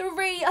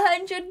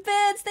 300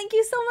 bits. Thank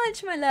you so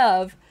much, my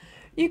love.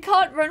 You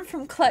can't run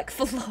from Clegg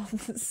for long.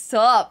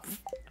 Stop.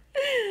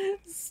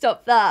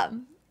 Stop that.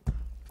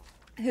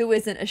 Who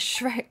isn't a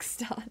Shrek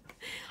stan?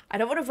 I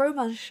don't want to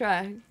romance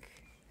Shrek.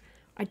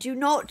 I do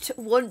not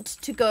want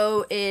to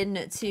go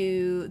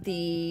into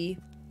the...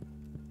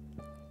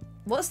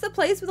 What's the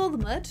place with all the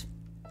mud?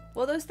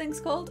 What are those things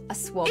called? A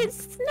swamp.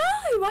 It's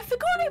snow! I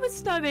forgot it was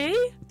snowy.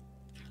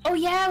 Oh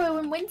yeah, we're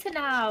in winter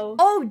now.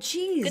 Oh,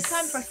 jeez. Good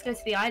time for us to go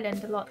to the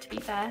island a lot, to be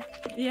fair.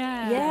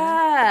 Yeah.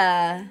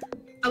 Yeah.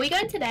 Are we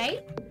going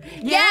today?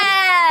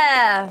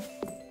 Yeah.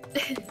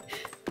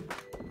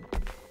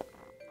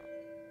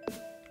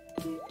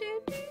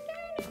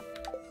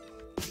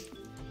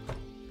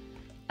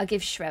 I'll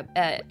give Shreb.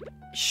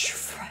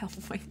 Oh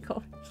my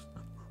god.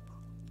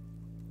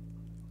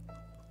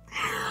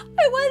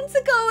 I went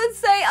to go and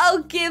say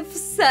I'll give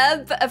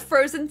Seb a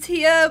frozen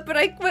tear, but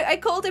I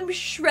called him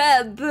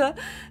Shreb.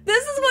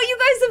 This is what you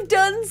guys have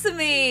done to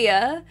me.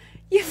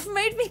 You've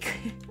made me...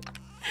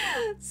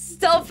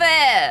 Stop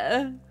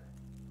it.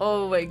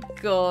 Oh my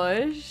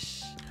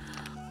gosh.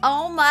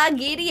 Oh my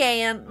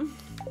Gideon.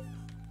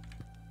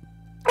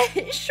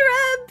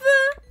 Shreb.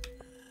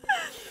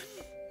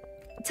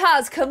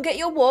 Taz, come get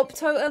your warp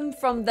totem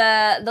from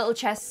the little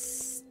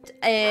chest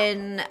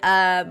in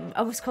I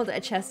almost called it a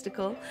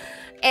chesticle.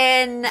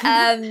 In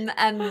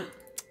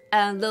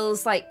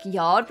Lil's like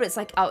yard, but it's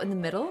like out in the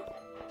middle.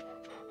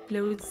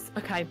 Lil's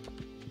okay.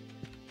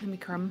 Let me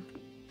come.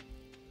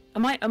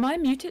 Am I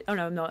muted? Oh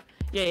no, I'm not.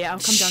 Yeah, I'll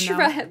come down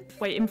now. Shreb.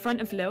 Wait, in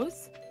front of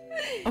Lil's?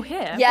 Oh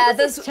here. Yeah, What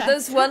is this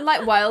there's chest? one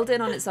like wild in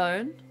on its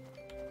own.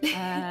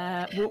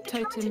 Warp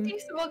Trying to totem. do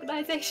some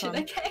organisation,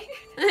 Fun. okay?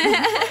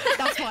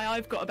 That's why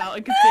I've got about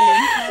a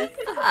gazillion chests.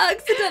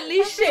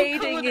 Accidentally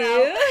shading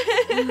you.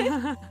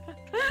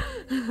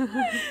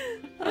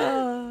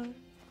 Oh.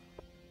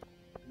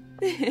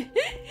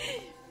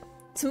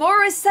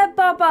 Tomorrow is Seb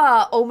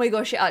Baba. Oh my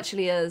gosh, it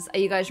actually is. Are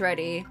you guys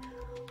ready?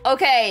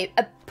 Okay,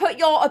 put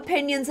your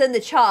opinions in the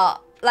chat.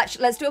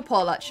 Let's do a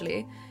poll,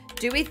 actually.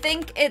 Do we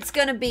think it's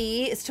gonna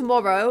be... It's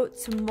tomorrow.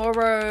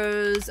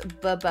 Tomorrow's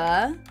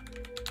Baba.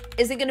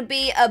 Is it gonna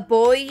be a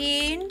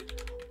boyeen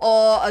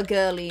or a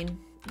girleen?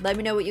 Let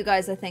me know what you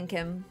guys are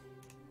thinking.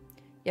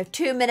 You have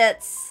 2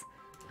 minutes.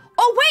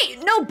 Oh, wait!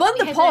 No, bun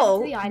the head poll.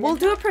 over to the island We'll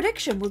do now? a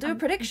prediction. We'll do a I'm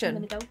prediction.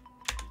 gonna go.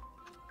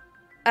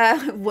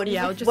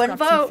 Yeah, I'll just one grab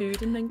vote. some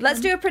food and then Let's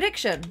come. do a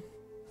prediction.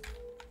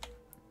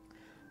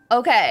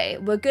 Okay,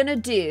 we're gonna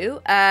do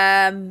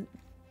let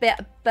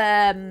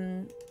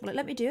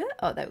me do it.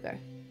 Oh, there we go.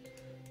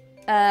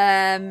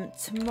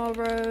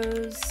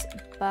 Tomorrow's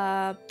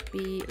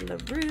Barbie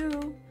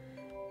LaRue,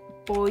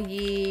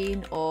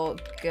 boyeen or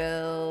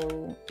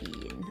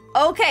girleen.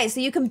 Okay, so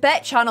you can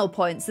bet channel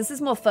points. This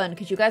is more fun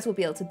because you guys will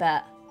be able to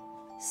bet.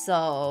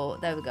 So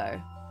there we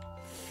go.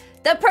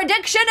 The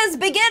prediction is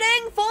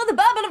beginning for the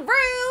Barbie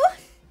LaRue.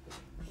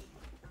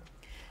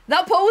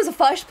 That poll was a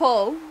first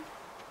poll.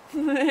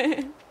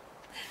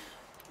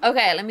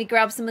 Okay, let me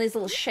grab some of these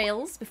little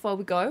shells before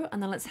we go,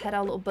 and then let's head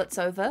our little butts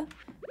over.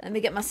 Let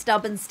me get my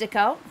stub and stick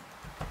out.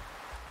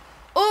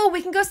 Oh,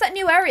 we can go to that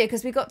new area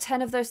because we got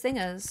 10 of those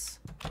thingers.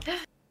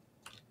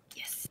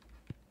 Yes.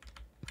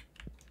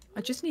 I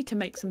just need to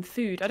make some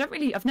food.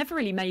 I've never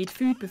really made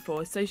food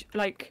before, so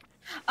like...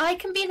 I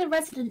can be the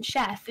resident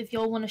chef if you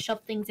all want to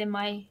shove things in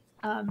my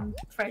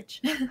fridge.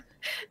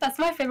 That's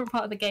my favourite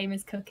part of the game,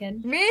 is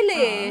cooking.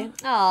 Really?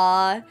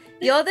 Aww.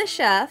 You're the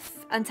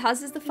chef, and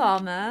Taz is the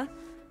farmer,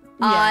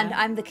 and Yeah.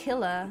 I'm the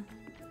killer.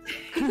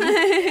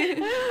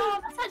 Oh,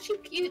 that's actually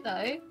cute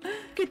though.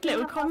 Good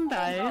little combo.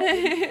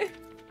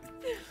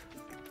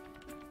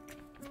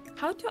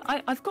 How do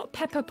I've got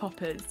pepper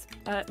poppers.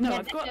 No, Yeah,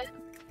 I've got...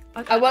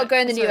 I won't go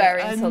in the new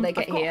sorry, area until they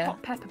get I've got here.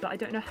 hot pepper, but I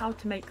don't know how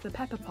to make the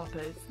pepper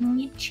poppers.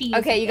 Need cheese.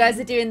 Okay, you again. guys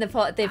are doing the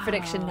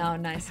prediction now.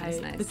 Nice, Okay,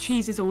 nice. the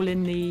cheese is all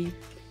in the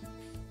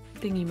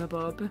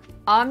thingy-mabob.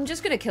 I'm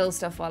just gonna kill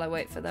stuff while I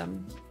wait for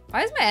them.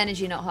 Why is my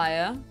energy not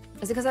higher?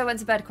 Is it because I went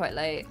to bed quite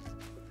late?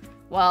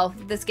 Well,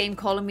 this game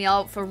calling me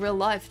out for real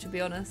life, to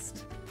be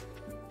honest.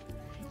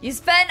 You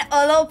spent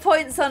a lot of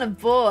points on a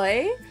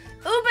boy.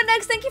 Ooh, but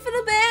next, thank you for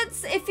the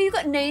bits. If you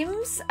got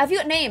names, have you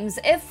got names?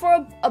 If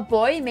for a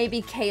boy,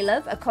 maybe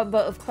Caleb, a combo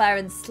of Claire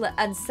and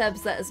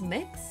Seb's letters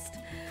mixed.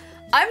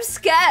 I'm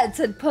scared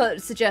to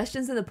put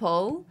suggestions in the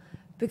poll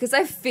because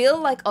I feel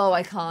like, oh,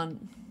 I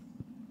can't.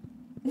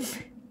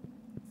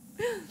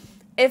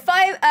 If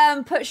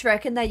I put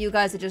Shrek in there, you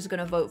guys are just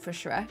gonna vote for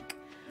Shrek.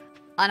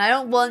 And I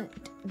don't want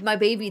my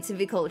baby to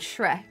be called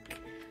Shrek.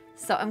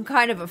 So I'm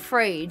kind of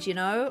afraid, you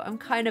know? I'm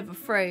kind of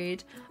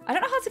afraid. I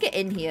don't know how to get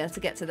in here to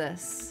get to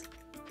this.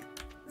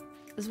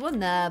 There's one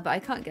there, but I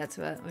can't get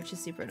to it, which is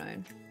super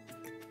annoying.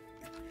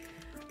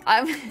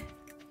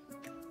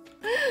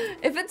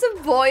 If it's a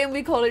boy and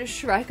we call it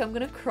Shrek, I'm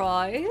gonna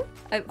cry.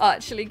 I'm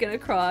actually gonna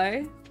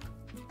cry.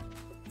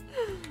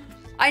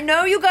 I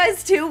know you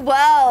guys too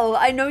well.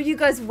 I know you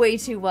guys way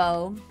too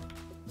well.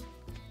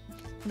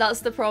 That's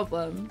the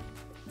problem.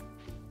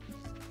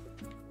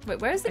 Wait,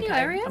 where's the new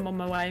area? I'm on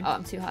my way. Oh,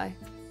 I'm too high.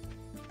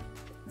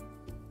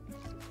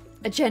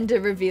 A gender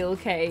reveal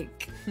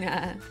cake.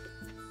 Yeah.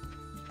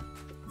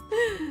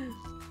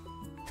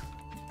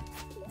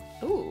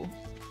 Ooh.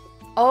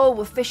 Oh,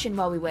 we're fishing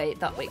while we wait.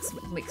 That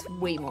makes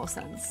way more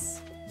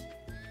sense.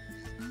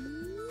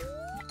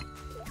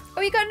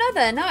 Oh, you got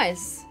another.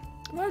 Nice.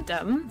 Well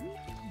done.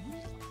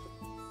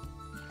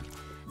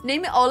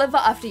 Name it Oliver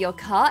after your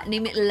cat.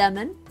 Name it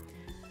Lemon.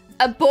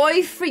 A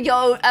boy for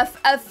Fiona.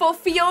 For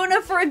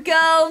Fiona for a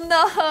girl.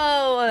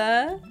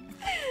 No.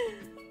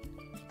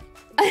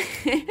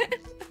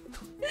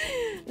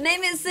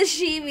 Name it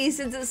Sashimi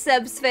since it's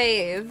Seb's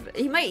fave.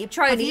 He might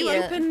try and eat it. Have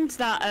you opened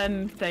that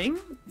thing?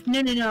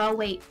 No, I'll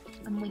wait.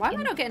 I'm waiting. Why am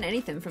I not getting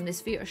anything from this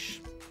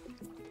fish?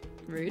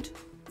 Rude.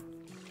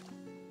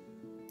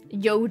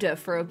 Yoda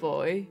for a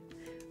boy.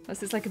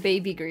 That's just like a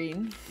baby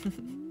green.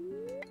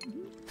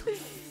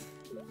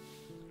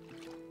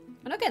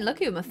 I'm not getting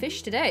lucky with my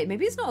fish today.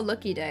 Maybe it's not a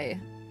lucky day.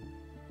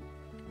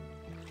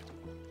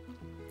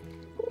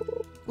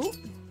 Ooh.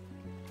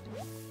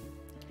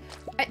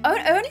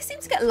 I only seem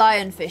to get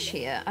lionfish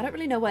here. I don't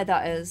really know where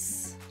that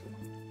is.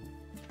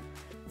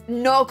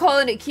 Not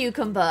calling it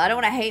cucumber. I don't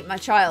want to hate my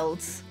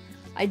child.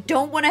 I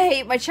don't want to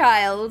hate my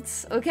child.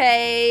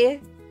 Okay.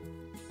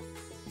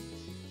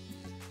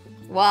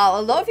 Wow,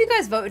 a lot of you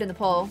guys voted in the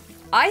poll.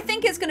 I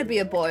think it's going to be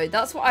a boy.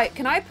 That's what I...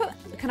 Can I put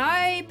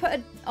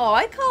a... Oh,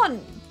 I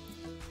can't...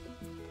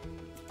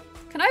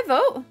 Can I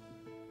vote?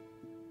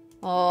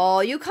 Oh,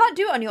 you can't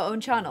do it on your own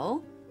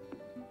channel.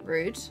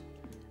 Rude.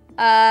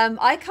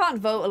 I can't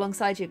vote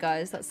alongside you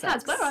guys. That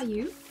sucks. Kaz, where are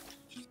you?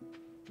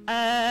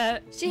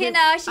 She here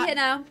now. She here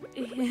now.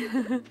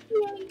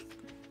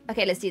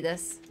 Okay, let's do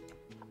this.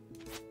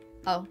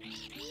 Oh.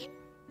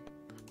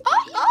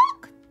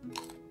 Oh!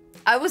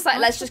 I was like,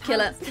 let's just kill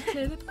it.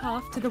 Clear the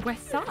path to the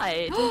west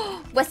side.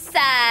 West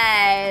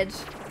side.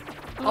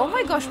 Oh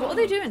my gosh, what are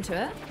they doing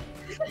to it?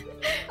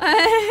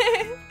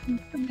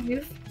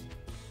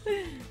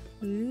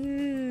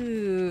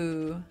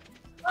 Ooh.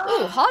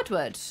 Ooh,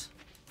 hardwood.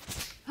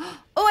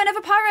 Oh,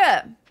 another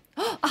parrot.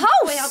 A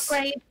house. We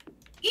upgrade.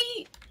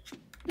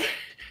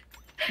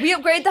 We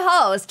upgrade the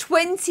house.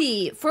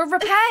 20 for a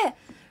repair.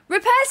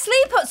 Repair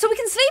sleep so we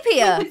can sleep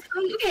here.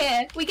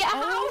 We get a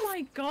house. Oh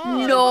my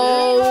god.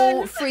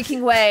 No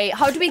freaking way.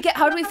 How do we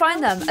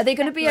find them? Are they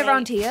going to be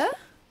around here?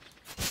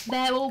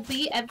 There will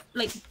be,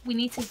 like, we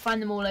need to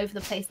find them all over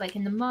the place, like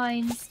in the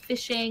mines,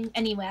 fishing,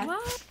 anywhere.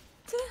 What?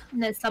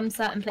 And there's some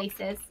certain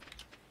places.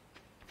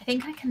 I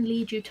think I can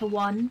lead you to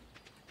one.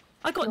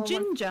 I got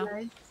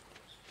ginger.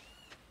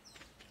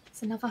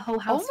 It's another whole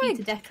house for you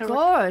to decorate.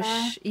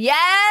 Gosh.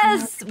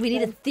 Yes! We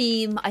need a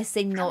theme. I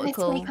say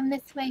nautical. Come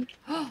this way.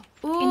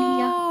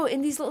 Ooh,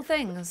 in these little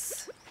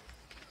things.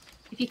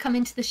 If you come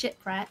into the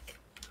shipwreck.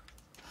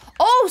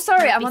 Oh,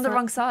 sorry, I'm on the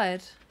wrong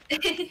side.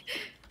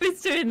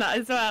 Who's doing that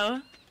as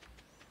well?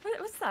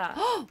 What's that?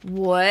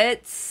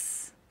 What?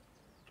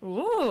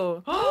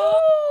 Ooh.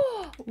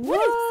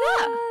 What is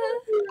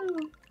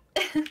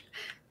that?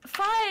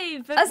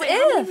 5. As Wait,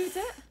 how many if. was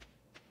it?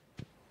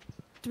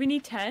 Do we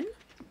need 10?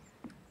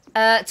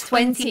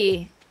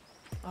 20.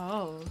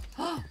 Oh.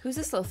 Who's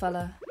this little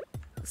fella?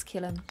 Let's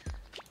kill him.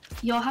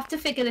 You'll have to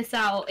figure this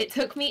out. It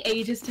took me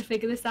ages to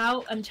figure this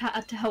out, and chat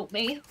had to help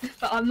me.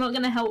 But I'm not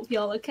going to help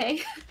y'all,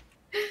 okay?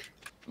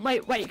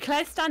 Wait,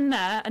 Claire, stand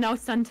there, and I'll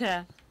stand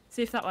here.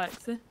 See if that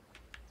works.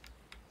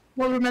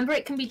 Well, remember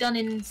it can be done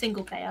in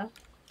single player.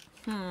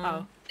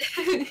 Oh.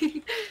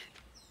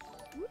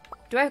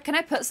 Can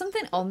I put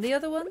something on the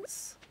other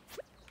ones?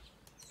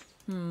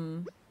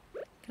 Can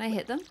I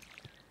hit them?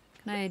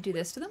 Can I do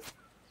this to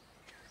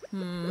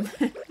them?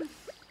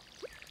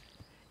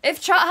 If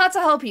chat had to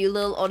help you,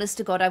 Lil, honest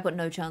to God, I've got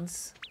no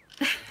chance.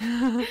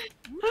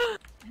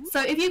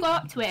 So if you go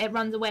up to it, it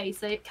runs away.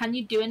 So can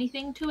you do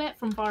anything to it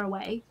from far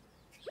away?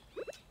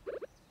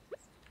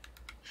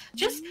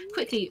 Just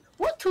quickly,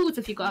 what tools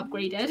have you got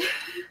upgraded?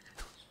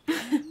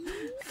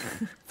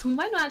 We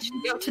might not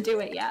actually be able to do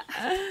it yet.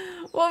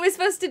 What are we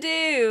supposed to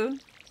do?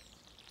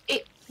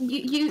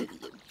 You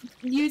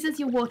uses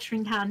your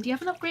watering can. Do you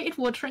have an upgraded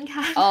watering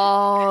can?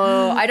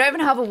 Oh, I don't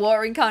even have a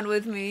watering can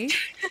with me.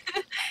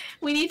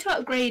 We need to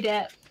upgrade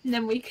it, and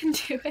then we can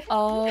do it.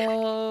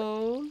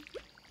 Oh.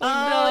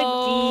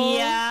 Oh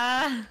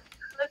dear.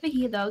 Over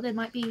here, though, there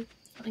might be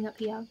something up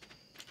here.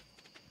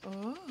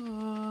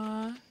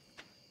 Oh.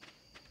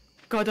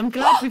 God, I'm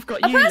glad we've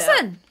got you. A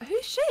person!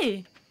 Who's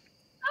she?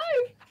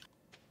 Oh.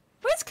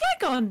 Where's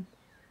gone?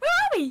 Where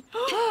are we?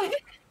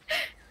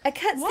 A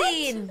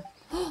cutscene.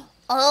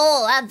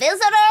 Oh, a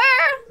visitor!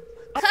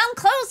 Come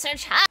closer,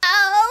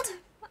 child.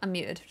 I'm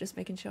muted, just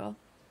making sure.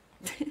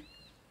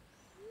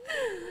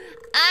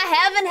 I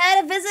haven't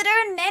had a visitor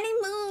in many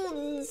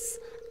moons.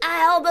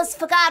 I almost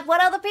forgot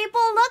what other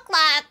people look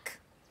like.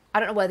 I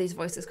don't know where these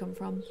voices come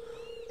from.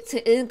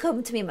 It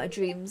come to me in my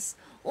dreams.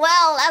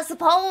 Well, I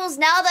suppose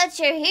now that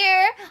you're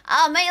here,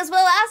 I may as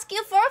well ask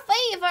you for a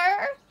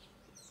favor.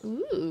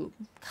 Ooh.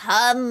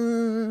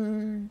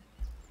 Come.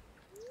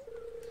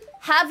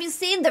 Have you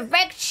seen the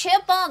wrecked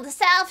ship on the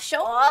South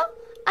Shore?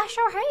 I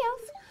sure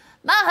have.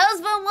 My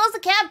husband was the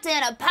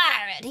captain, a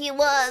pirate.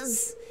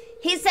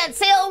 He set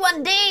sail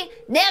one day,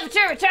 never to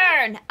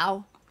return.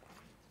 Ow.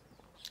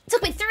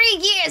 Took me 3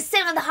 years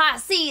sailing the high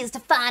seas to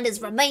find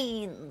his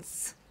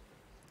remains.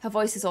 Her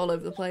voice is all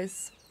over the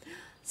place.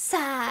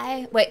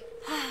 Sigh. Wait.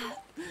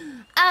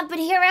 I've been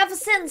here ever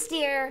since,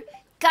 dear.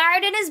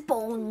 Guarding his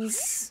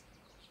bones.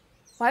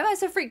 Why am I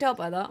so freaked out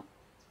by that?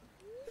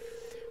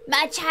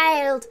 My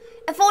child,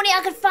 if only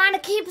I could find a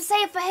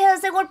keepsake for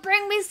his, it would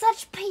bring me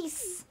such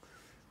peace.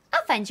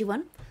 I'll find you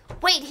one.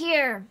 Wait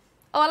here.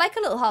 Oh, I like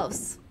her little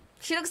house.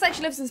 She looks like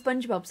she lives in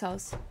SpongeBob's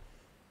house.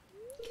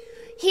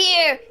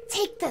 Here,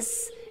 take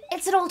this.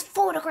 It's an old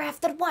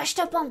photograph that washed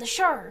up on the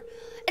shore.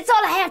 It's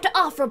all I have to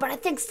offer, but I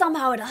think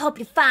somehow it'll help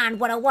you find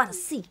what I want to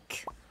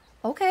seek.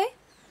 Okay.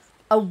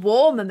 A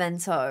war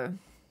memento.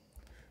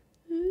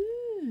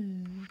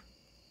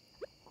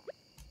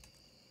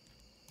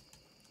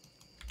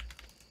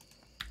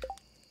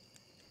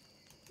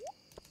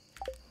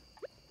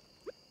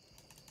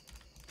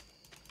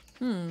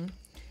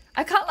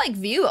 I can't like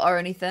view it or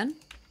anything.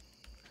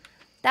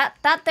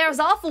 That there's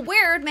awful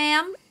weird,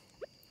 ma'am.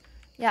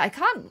 Yeah, I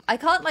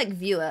can't like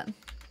view it.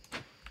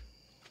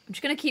 I'm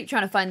just gonna keep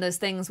trying to find those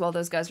things while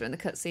those guys are in the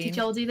cutscene. Did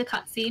y'all do the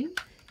cutscene?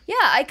 Yeah,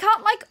 I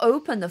can't like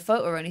open the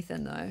photo or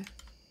anything though.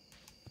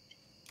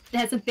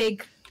 There's a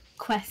big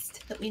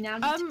quest that we now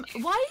need to...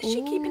 Why is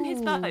she keeping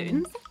his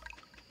bones?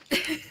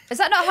 Is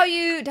that not how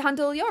you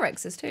handle your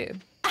exes too?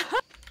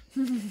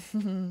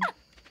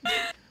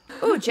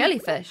 Ooh,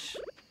 jellyfish.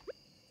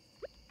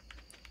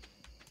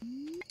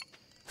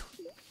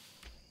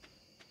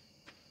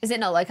 Is it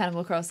not like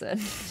Animal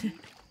Crossing?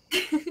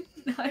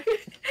 No.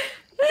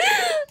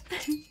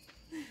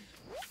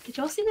 Did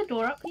y'all see the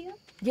door up here?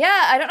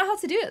 Yeah, I don't know how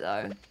to do it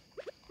though.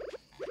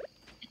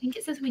 I think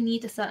it says we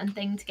need a certain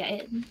thing to get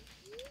in.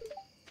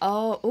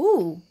 Oh,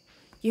 ooh.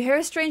 You hear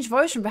a strange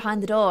voice from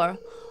behind the door.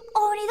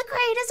 Only the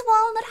greatest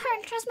walnut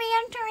hunters may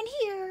enter in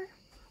here.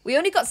 We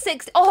only got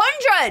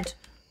 100!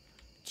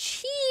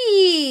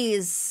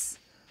 Jeez.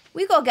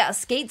 We gotta get our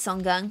skates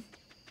on, gang.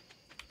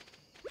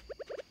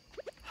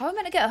 How am I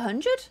meant to get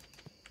 100?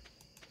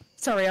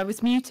 Sorry, I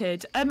was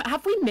muted.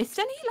 Have we missed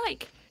any?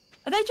 Like,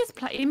 are they just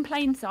in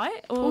plain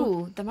sight? Or...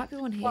 Ooh, there might be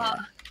one here. What?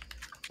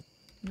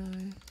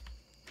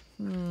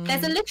 No.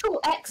 There's a literal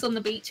X on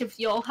the beach if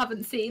y'all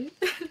haven't seen.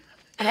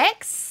 An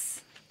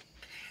X?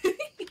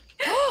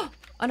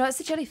 Oh no, it's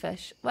a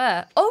jellyfish.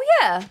 Where? Oh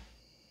yeah.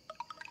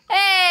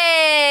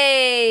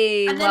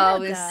 Hey! And then Wow,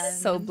 there's we're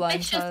so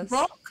blind. It's just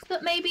rock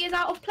that maybe is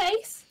out of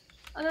place.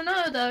 I don't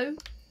know though.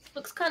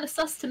 Looks kind of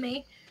sus to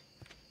me.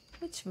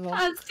 Which rock?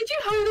 Did you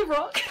hold the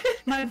rock?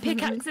 My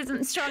pickaxe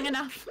isn't strong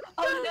enough.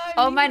 Oh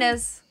no. Oh, mine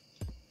is.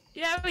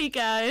 There we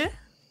go.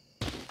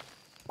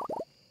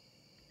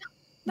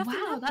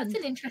 Wow, that's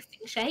an interesting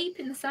shape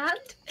in the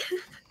sand.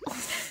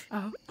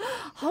 Oh.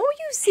 How are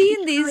you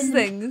seeing these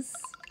things?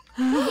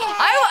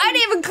 I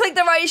didn't even click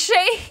the right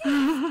shape.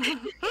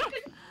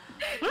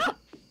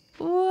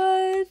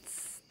 What?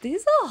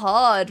 These are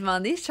hard,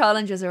 man. These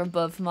challenges are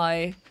above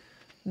my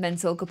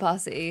mental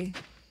capacity.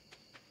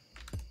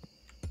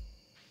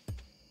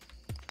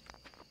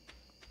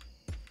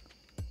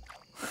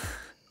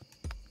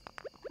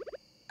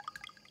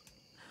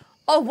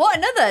 Oh, what?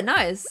 Another?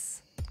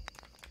 Nice.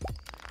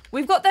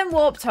 We've got them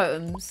warp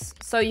totems,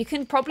 so you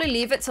can probably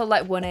leave it till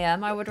like 1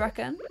 AM, I would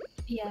reckon.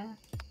 Yeah.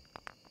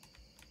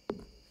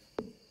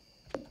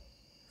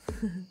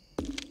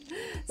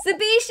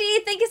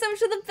 Sabishi, thank you so much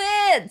for the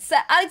bits.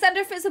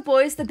 Alexander, if it's a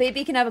boy, so the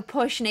baby can have a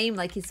posh name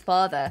like his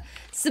father.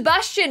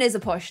 Sebastian is a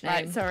posh name.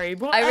 Right, sorry.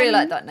 What, I really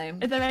like that name.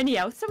 Are there any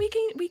else that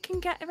we can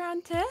get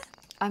around here?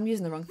 I'm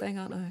using the wrong thing,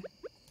 aren't I?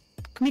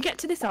 Can we get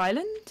to this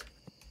island?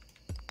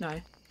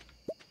 No.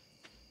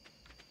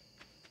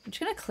 I'm just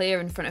gonna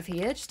clear in front of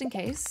here, just in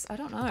case. I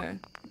don't know.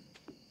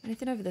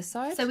 Anything over this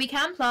side? So we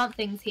can plant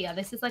things here.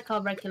 This is like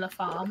our regular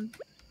farm.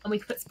 And we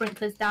can put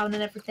sprinklers down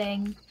and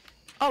everything.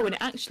 Oh, and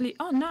it actually...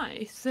 Oh,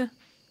 nice.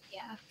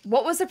 Yeah.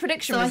 What was the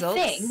prediction So results?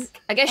 I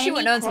think I guess you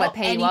wouldn't know until I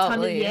pay you out, any will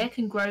time of you? year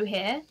can grow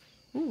here.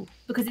 Ooh.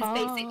 Because it's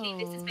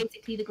basically, this is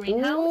basically the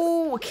greenhouse.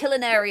 Ooh,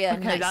 killing area.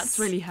 Okay, Nice. that's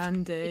really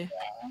handy.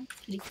 Yeah,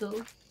 it's really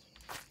cool.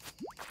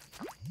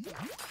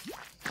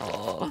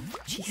 Oh,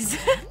 jeez.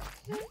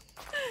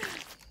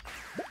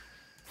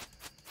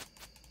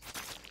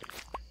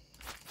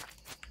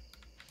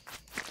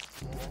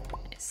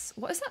 Nice.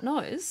 What is that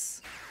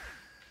noise?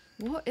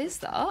 What is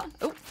that?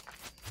 Oh.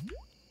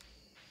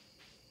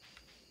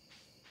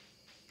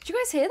 Did you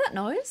guys hear that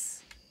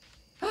noise?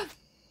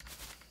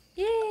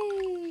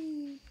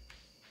 Yay!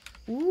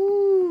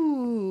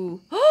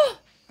 Ooh! Oh,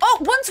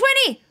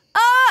 120!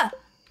 Ah!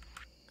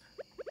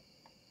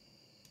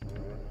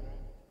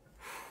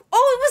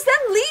 Oh, it was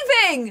them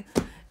leaving!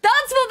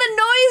 That's what the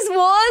noise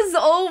was!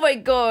 Oh my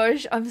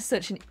gosh, I'm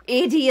such an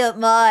idiot,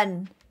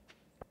 man.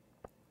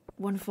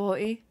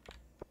 140.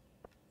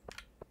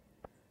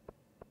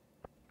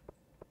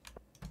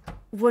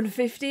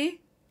 150.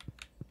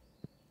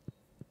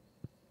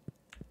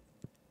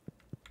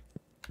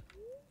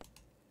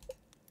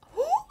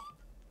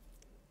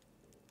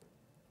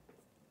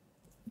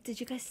 Did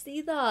you guys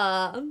see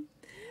that?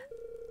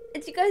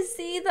 Did you guys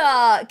see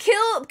that? Kill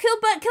a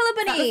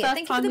bunny. Thank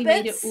you for the we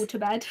bits. made it all to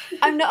bed.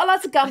 I'm not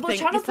allowed to gamble. I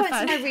think Channel it's the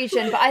points in my first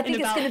region, but I think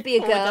in it's going to about be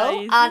a 4 girl.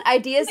 days. And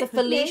ideas are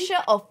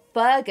Felicia or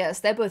Fergus.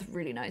 They're both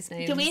really nice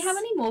names. Do we have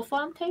any more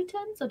farm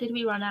totems, or did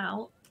we run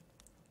out?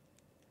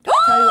 So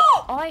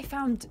Oh! I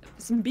found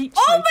some beach.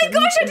 Oh my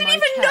totems gosh, I in didn't my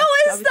even chest.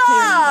 notice I was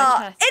clearing out my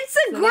that! chest, It's a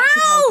so that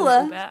could help a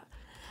little grill! bit.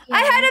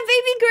 I had a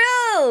baby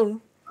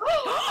grill!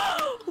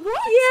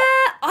 What?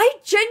 Yeah, I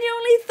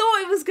genuinely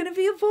thought it was going to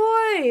be a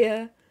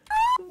boy.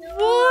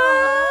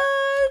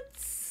 What?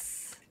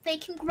 They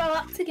can grow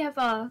up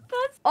together.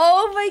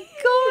 Oh my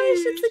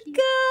gosh, it's a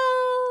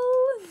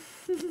girl!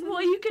 What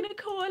are you gonna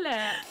call it?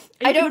 Are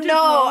I you don't gonna do know.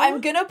 poll? I'm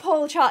gonna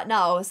poll chat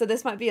now, so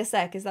this might be a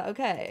sec. Is that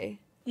okay?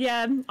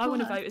 Yeah, I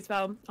want to vote as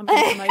well. I'm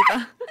gonna come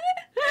over.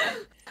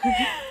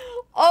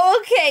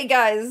 Okay,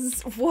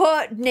 guys.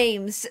 What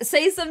names?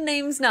 Say some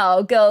names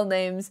now. Girl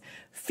names.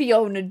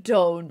 Fiona,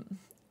 don't.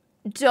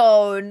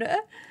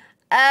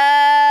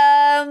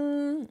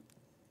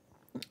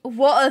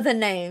 What other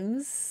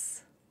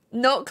names?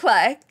 Not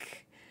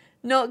Cleck.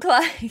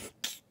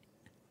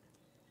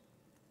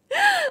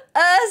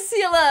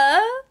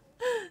 Ursula.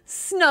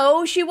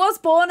 Snow. She was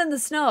born in the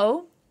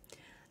snow.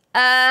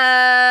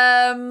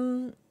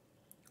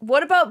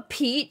 What about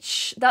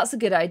Peach? That's a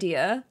good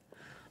idea.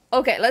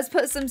 Okay, let's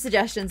put some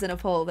suggestions in a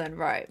poll then,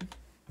 right.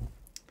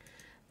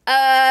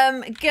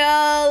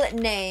 Girl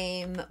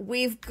name.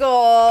 We've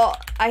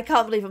got... I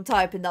can't believe I'm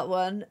typing that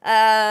one.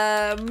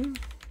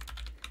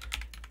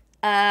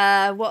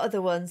 What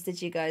other ones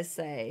did you guys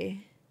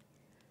say?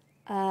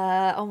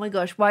 Oh my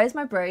gosh, why is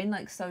my brain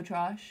like so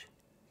trash?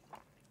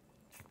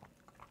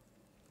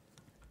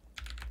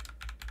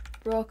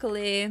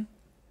 Broccoli.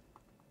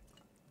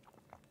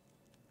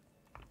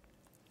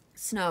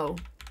 Snow.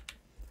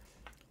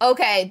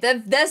 Okay,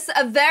 there's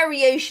a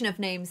variation of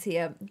names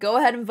here. Go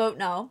ahead and vote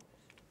now.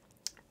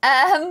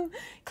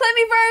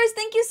 Clemmy Rose,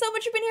 thank you so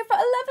much for being here for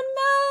 11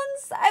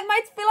 months. I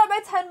might feel like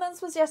my 10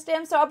 months was yesterday.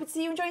 I'm so happy to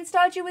see you enjoying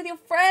Stardew with your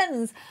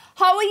friends.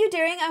 How are you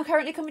doing? I'm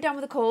currently coming down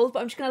with a cold,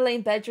 but I'm just going to lay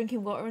in bed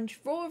drinking water and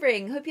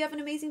drawing. Hope you have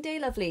an amazing day,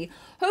 lovely.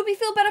 Hope you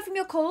feel better from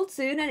your cold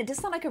soon, and it does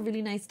sound like a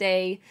really nice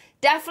day.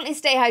 Definitely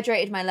stay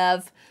hydrated, my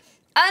love.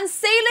 And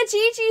Sailor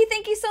Gigi,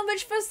 thank you so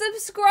much for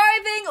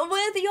subscribing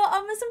with your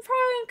Amazon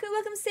Prime.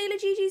 Welcome Sailor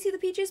Gigi to the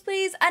Peaches,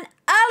 please. And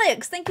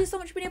Alex, thank you so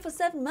much for being here for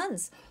 7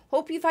 months.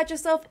 Hope you've had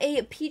yourself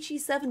a peachy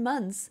 7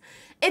 months.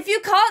 If you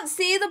can't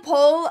see the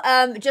poll,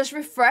 just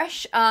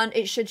refresh and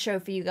it should show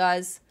for you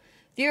guys.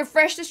 If you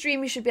refresh the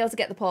stream, you should be able to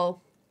get the poll.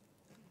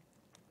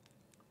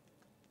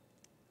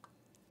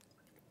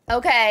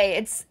 Okay,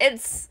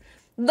 it's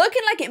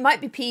looking like it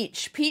might be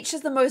Peach. Peach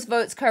has the most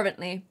votes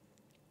currently.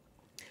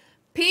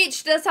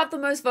 Peach does have the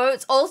most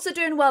votes. Also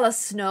doing well is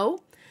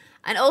Snow.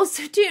 And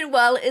also doing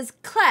well is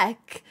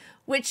Cleck,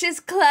 which is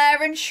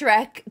Claire and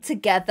Shrek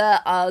together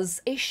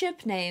as a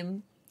ship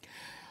name.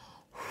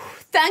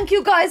 Thank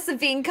you guys for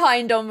being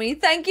kind on me.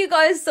 Thank you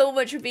guys so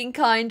much for being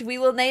kind. We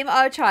will name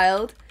our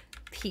child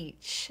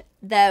Peach.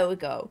 There we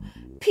go.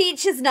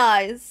 Peach is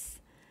nice.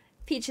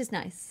 Peach is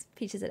nice.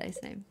 Peach is a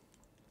nice name.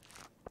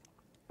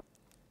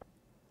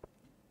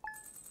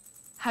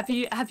 Have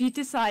you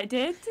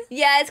decided?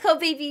 Yeah, it's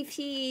called Baby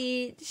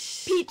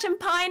Peach. Peach and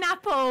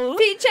pineapple.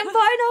 Peach and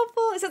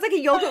pineapple. It sounds like a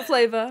yogurt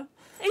flavour.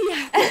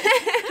 Yeah.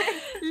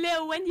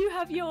 Lil, when you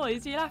have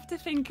yours, you'll have to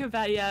think of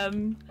a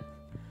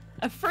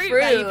fruit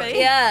baby.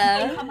 Yeah.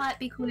 I think I might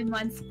be calling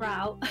mine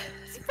Sprout.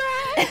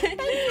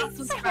 Sprout.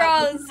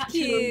 Sprout's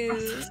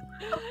cute.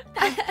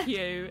 Thank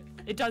you.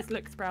 It does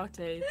look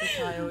sprouty, the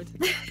child.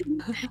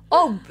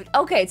 Oh,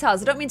 okay,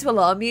 Taz, I don't mean to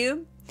alarm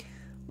you.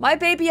 My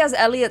baby has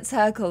Elliot's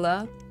hair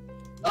colour.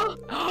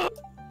 Elliot.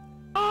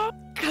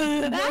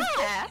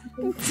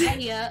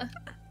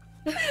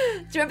 Do you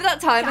remember that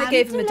time I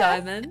gave him a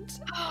diamond?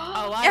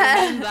 Oh, I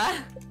remember.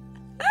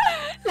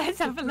 Let's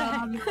have a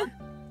look.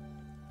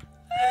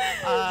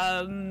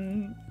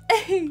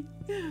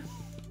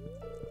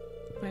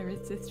 Where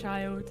is this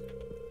child?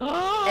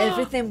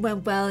 Everything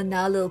went well and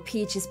now little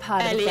Peach is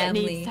part of the Elliot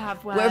family. needs to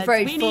have We're words.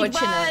 very We need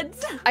fortunate.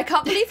 words. I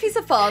can't believe he's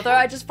a father.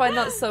 I just find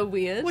that so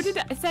weird. What did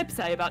Seb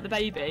say about the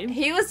baby?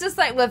 He was just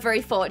like, we're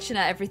very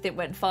fortunate. Everything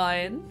went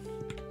fine.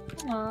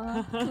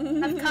 Aww.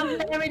 I've come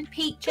there in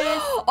peaches.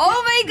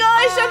 Oh my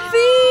gosh, a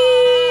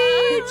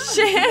peach!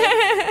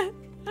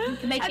 You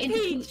can make A it into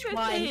peach peach with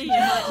wine. peach. You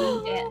might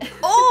need it.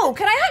 Oh,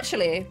 can I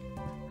actually?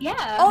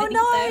 Yeah. Oh, I think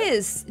so.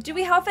 nice. Do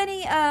we have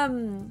any,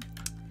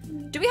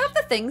 do we have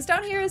the things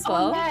down here as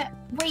well? Oh, yeah.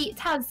 Wait,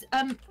 Taz,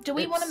 do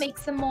we want to Oops. make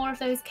some more of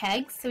those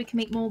kegs so we can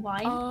make more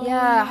wine? Oh,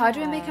 Yeah, how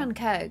do we make on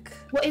keg?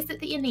 What is it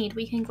that you need?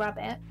 We can grab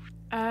it.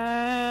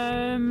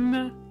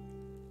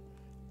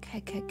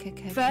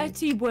 Keg.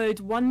 30 wood,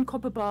 1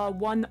 copper bar,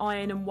 1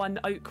 iron, and 1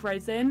 oak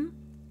resin.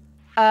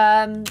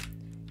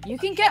 You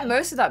can get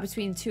most of that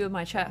between 2 of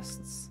my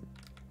chests.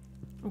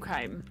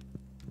 Okay.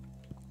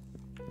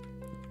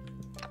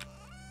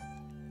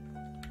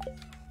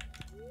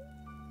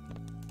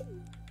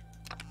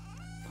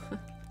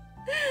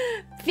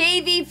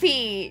 Baby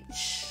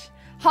Peach!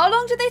 How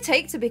long do they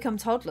take to become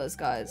toddlers,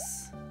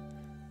 guys?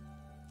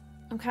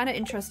 I'm kind of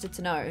interested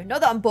to know.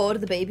 Not that I'm bored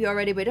of the baby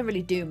already, but it don't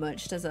really do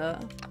much, does it?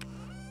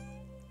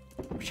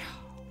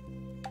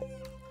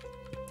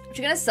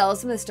 You're gonna sell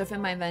some of the stuff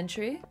in my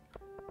inventory?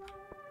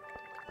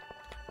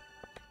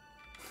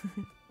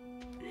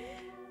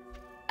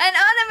 An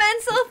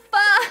ornamental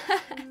fan!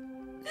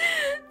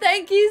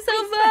 Thank you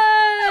so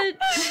much!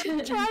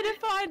 Trying to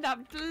find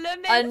that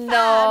blooming I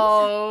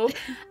know.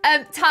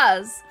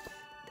 Taz,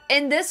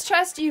 in this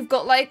chest you've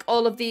got like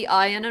all of the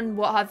iron and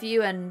what have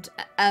you, and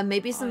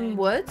maybe some Iron.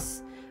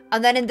 woods.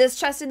 And then in this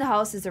chest in the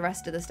house is the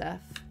rest of the stuff.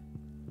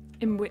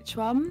 In which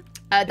one?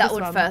 That This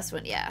one, one? first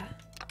one, yeah.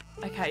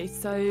 Okay,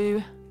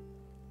 so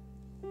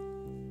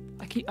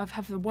I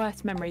have the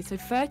worst memory. So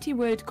 30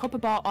 wood, copper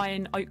bar,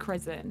 iron, oak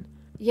resin.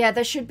 Yeah,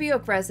 there should be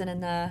oak resin in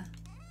there.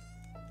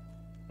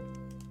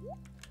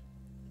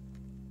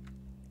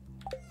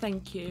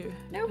 Thank you.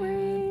 No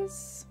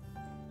worries.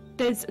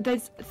 There's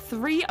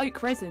 3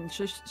 oak resin.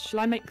 Shall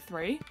I make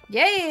 3?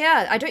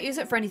 Yeah. I don't use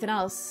it for anything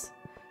else.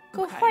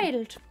 Go Okay.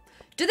 wild.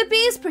 Do the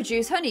bees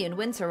produce honey in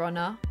winter or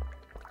not?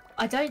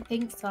 I don't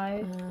think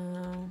so.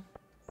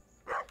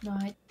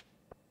 No.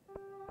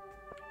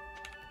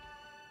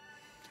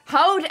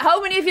 How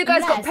many of you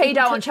guys got Unless paid it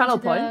out on took channel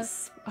you to the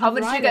points? How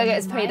much did you guys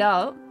horizon, get paid right?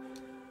 out?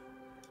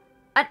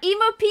 And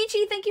Emo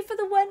Peachy, thank you for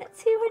the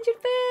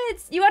 200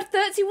 bits. You had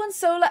 31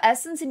 solar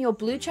essence in your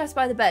blue chest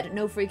by the bed.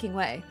 No freaking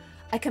way.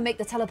 I can make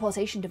the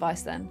teleportation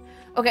device then.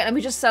 Okay, let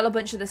me just sell a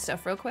bunch of this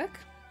stuff real quick.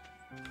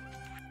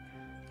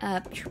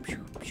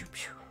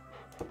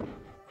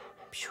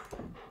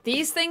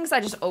 These things I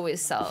just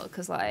always sell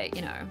because, like,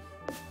 you know.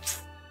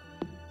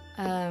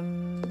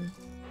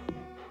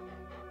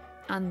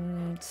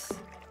 And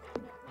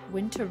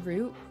winter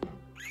root.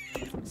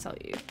 Sell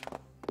you.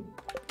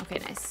 Okay,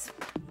 nice.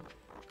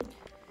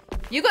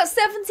 You got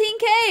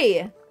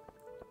 17k!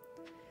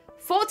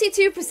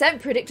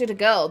 42% predicted a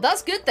girl.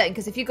 That's good then,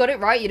 because if you got it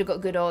right, you'd have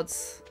got good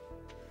odds.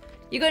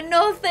 You got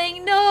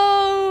nothing,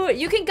 no!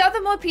 You can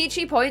gather more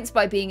peachy points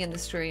by being in the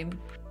stream.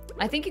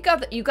 I think you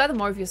gather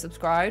more if you're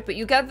subscribed, but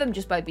you gather them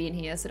just by being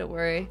here, so don't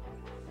worry.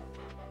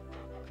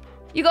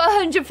 You got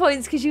 100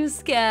 points because you were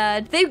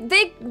scared.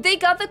 They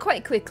gather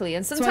quite quickly,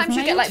 and sometimes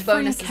you get like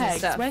bonuses and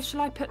stuff. Where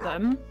shall I put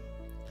them?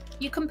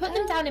 You can put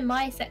them down in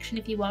my section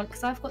if you want,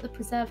 because I've got the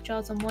preserve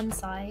jars on one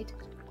side.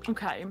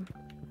 Okay.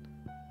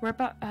 Where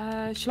about?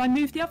 Shall I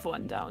move the other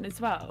one down as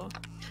well?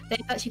 They've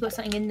actually got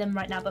something in them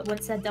right now, but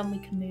once they're done, we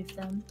can move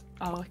them.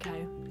 Oh,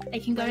 okay. They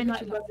can go Where in would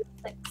like you like- rows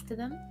next to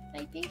them,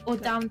 maybe, or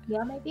Okay. down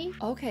here, maybe.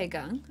 Okay,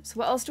 gang. So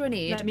what else do I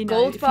need? Let me know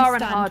Gold if you bar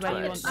and stand where you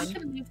hardwood. want I them.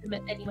 can move them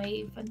anyway,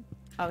 even.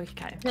 Oh,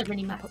 okay. It doesn't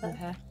really I'll put them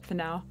matter. here for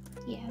now.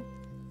 Yeah.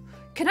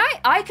 Can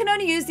I can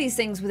only use these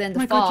things within Oh the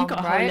my farm, god, you've got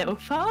a whole right? little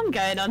farm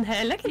going on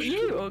here. Look at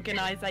you,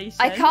 organisation.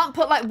 I can't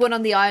put like one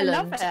on the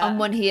island it. and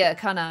one here,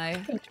 can I?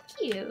 Thank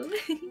you.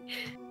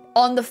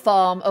 On the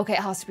farm. Okay, it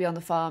has to be on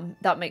the farm.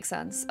 That makes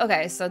sense.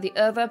 Okay, so the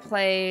other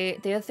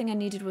thing I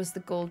needed was the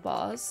gold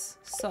bars.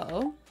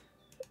 So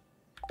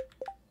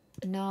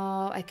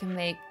now I can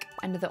make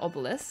another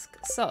obelisk.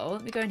 So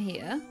let me go in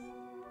here.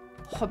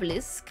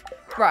 Obelisk.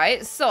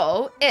 Right,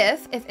 so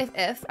if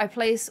I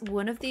place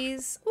one of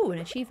these, ooh, an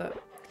achiever.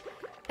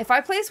 If I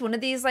place one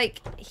of these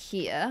like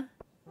here,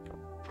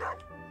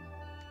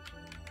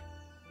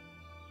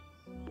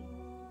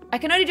 I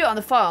can only do it on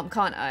the farm,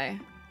 can't I?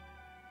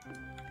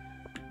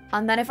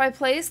 And then if I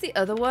place the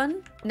other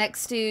one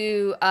next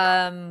to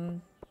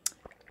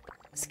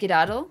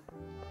Skedaddle.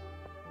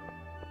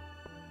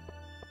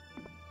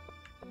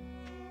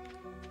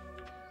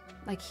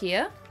 Like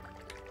here.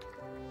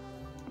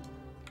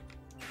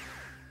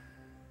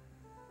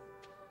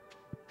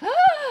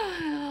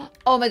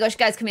 Oh my gosh,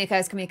 guys, come here,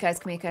 guys, come here, guys,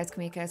 come here, guys,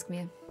 come here, guys, come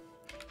here.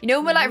 You know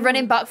when we're like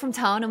running back from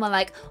town and we're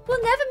like,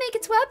 we'll never make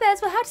it to our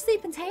beds, we'll have to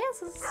sleep in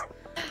houses.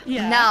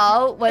 Yeah.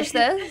 Now, watch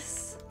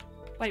this.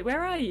 Wait,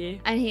 where are you?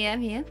 I'm here,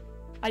 I'm here.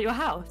 At your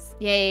house?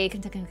 Yeah,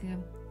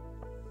 come.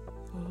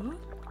 Oh,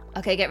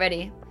 Okay, get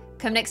ready.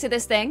 Come next to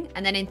this thing,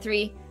 and then in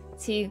 3,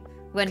 2,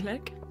 1,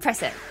 click.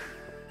 press it.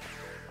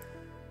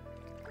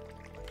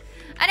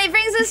 And it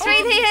brings us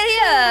straight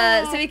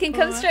here, so we can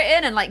come Oh. straight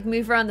in and like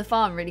move around the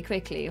farm really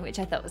quickly, which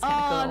I thought was kind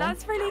of Oh, cool.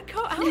 that's really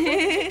cool. How did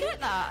you get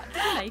that?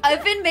 Did you make I've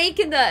it? been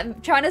making that.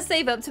 I'm trying to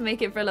save up to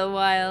make it for a little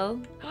while.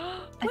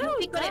 I think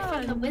we got it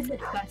from the wizard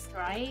quest,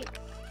 right?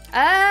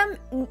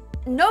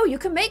 No, you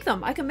can make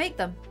them. I can make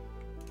them.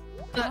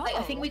 But like,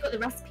 I think we got the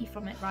recipe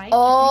from it, right?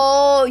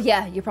 Oh,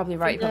 yeah, you're probably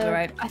right. You're probably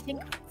right. I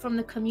think from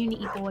the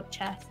community board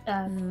quest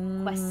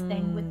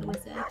thing with the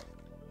wizard.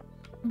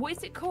 What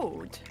is it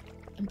called?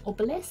 An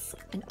obelisk.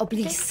 An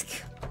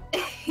obelisk.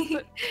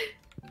 But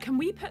can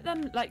we put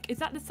them like? Is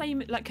that the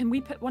same? Like, can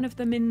we put one of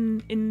them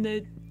in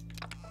the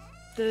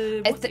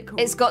what's it called?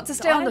 It's got to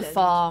stay on the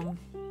farm.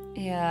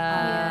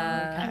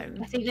 Yeah.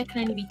 I think there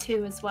can only be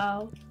 2 as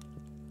well.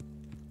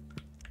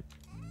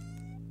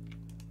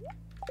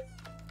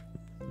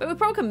 But we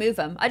probably can move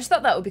them. I just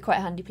thought that would be quite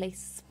a handy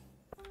place.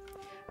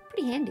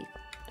 Pretty handy.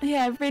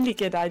 Yeah, really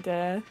good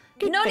idea.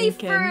 Good Nonny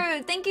thinking.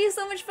 Fruit, thank you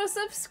so much for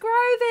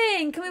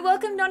subscribing. Can we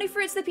welcome Nonny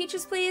Fruit to the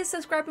Peaches, please?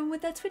 Subscribing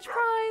with their Twitch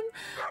Prime.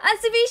 And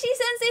Sabishi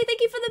Sensei,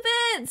 thank you for the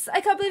bits.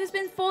 I can't believe it's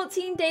been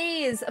 14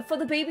 days for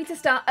the baby to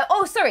stand.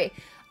 Oh, sorry.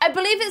 I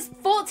believe it's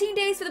 14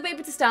 days for the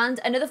baby to stand,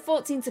 another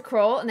 14 to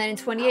crawl, and then in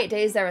 28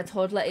 days they're a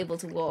toddler able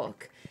to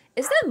walk.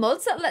 Is there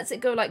mods that lets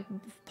it go like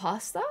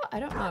past that?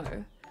 I don't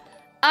know.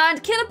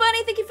 And Killer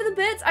Bunny, thank you for the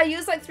bits. I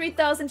used like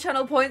 3,000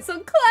 channel points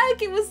on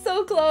Clack. It was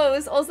so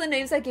close. Also, the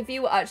names I give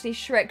you were actually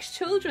Shrek's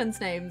children's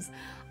names.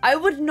 I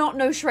would not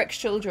know Shrek's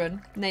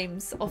children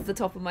names off the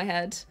top of my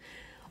head.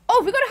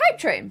 Oh, we got a hype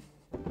train.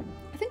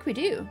 I think we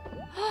do.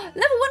 Level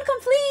 1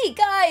 complete,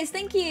 guys.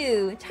 Thank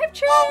you. Hype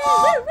train.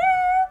 Woo, woo.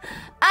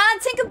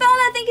 And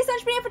Tinkerbella, thank you so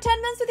much for being here for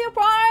 10 months with your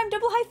Prime.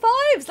 Double high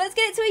fives. Let's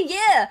get it to a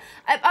year.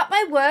 At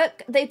my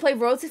work, they play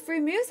royalty-free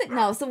music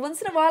now. So once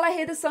in a while, I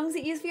hear the songs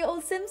that you use for your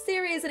old Sims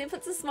series, and it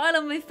puts a smile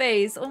on my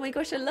face. Oh my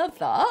gosh, I love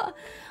that.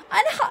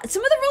 And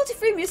some of the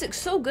royalty-free music's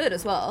so good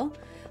as well.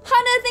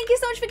 Hannah, thank you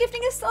so much for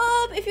gifting a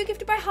sub. If you're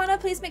gifted by Hannah,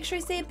 please make sure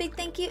you say a big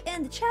thank you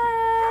in the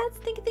chat.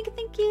 Thank you, thank you,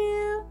 thank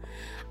you.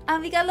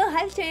 And we got a little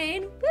hype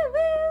train. Woo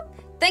woo.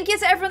 Thank you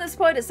to everyone that's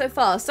supported it so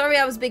far. Sorry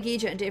I was Big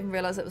Egypt and didn't even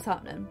realise it was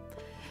happening.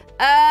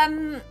 I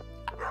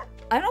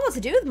don't know what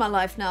to do with my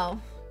life now.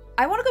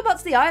 I want to go back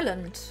to the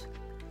island.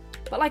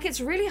 But like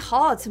it's really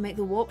hard to make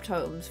the warp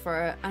totems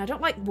for it. And I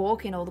don't like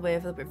walking all the way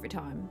over every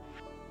time.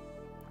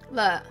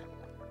 Look.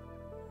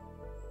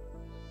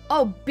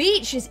 Oh,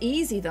 beach is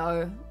easy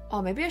though.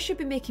 Oh, maybe I should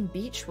be making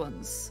beach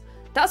ones.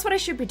 That's what I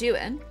should be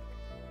doing.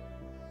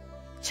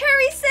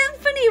 Cherry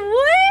Symphony,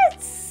 what?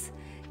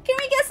 Can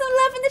we get some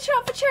love in the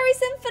chat for Cherry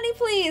Symphony,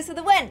 please? So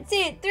the 1,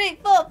 2, 3,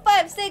 4,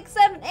 5, 6,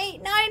 7,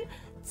 8, 9,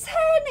 10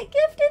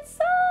 gifted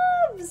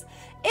subs.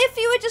 If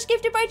you were just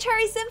gifted by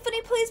Cherry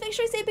Symphony, please make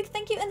sure you say a big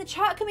thank you in the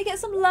chat. Can we get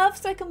some love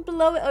so I can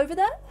blow it over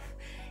there?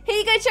 Here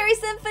you go, Cherry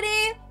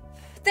Symphony.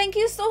 Thank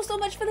you so, so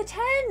much for the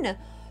 10.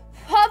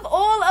 Have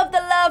all of the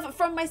love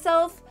from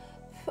myself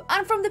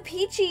and from the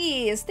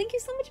Peachies. Thank you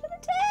so much for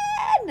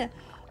the 10.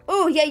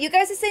 Oh, yeah, you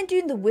guys are saying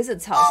doing the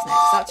wizard's house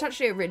next. That's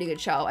actually a really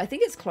good shout. I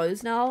think it's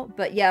closed now,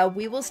 but yeah,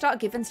 we will start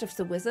giving stuff to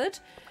the wizard.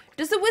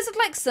 Does the wizard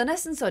like sun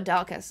essence or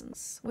dark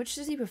essence? Which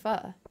does he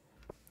prefer?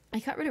 I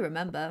can't really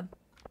remember.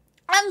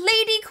 And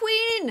Lady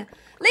Queen!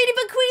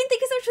 Ladybug Queen,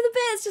 thank you so much for the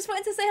bits. Just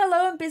wanted to say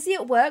hello. I'm busy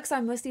at work, so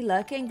I'm mostly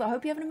lurking, but I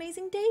hope you have an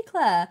amazing day,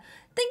 Claire.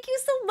 Thank you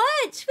so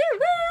much. Woo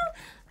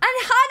woo! And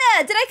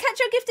Hannah, did I catch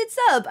your gifted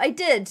sub? I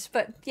did,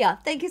 but yeah,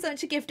 thank you so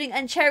much for gifting.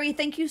 And Cherry,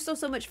 thank you so,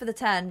 so much for the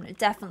 10. I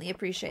definitely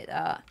appreciate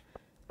that.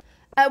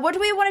 What do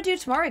we want to do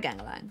tomorrow,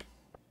 Gangalang?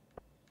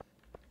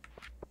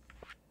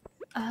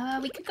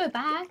 We could go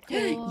back.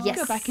 Or... Yes.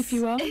 Go back if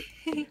you want.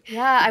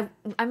 Yeah,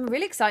 I'm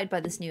really excited by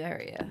this new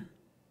area.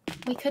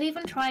 We could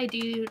even try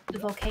do the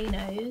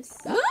volcanoes.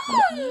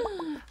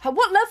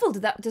 What level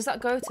does that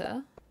go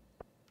to?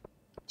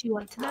 Do you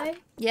want to know?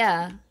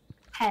 Yeah.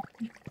 10.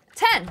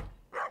 10?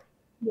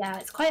 Yeah,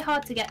 it's quite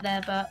hard to get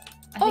there, but...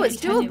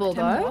 It's doable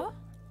though.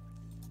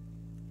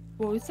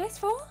 What was this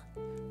for?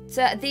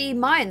 So the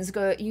mines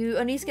go, you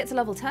only need to get to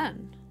level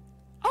 10.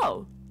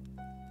 Oh.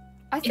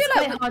 I feel it's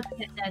like quite hard to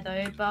get there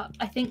though, but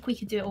I think we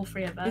could do it all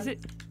 3 of us. Is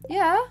it?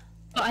 Yeah.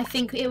 But I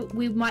think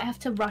we might have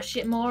to rush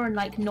it more and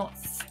like not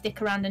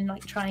stick around and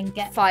like try and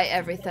get fight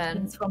everything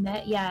things from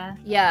it. Yeah.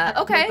 Yeah. Like,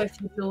 okay. We'll go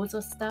through doors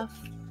or stuff.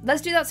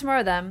 Let's do that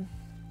tomorrow then.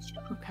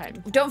 Okay.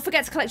 Don't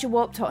forget to collect your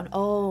warp totem.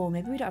 Oh,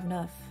 maybe we don't have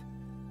enough.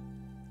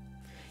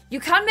 You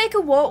can make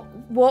a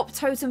warp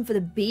totem for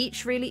the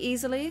beach really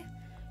easily.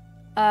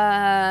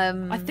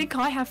 I think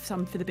I have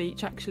some for the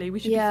beach actually. We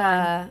should be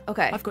fine.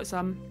 Okay. I've got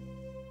some.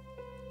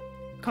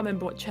 Can't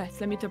remember what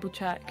chest. Let me double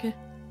check.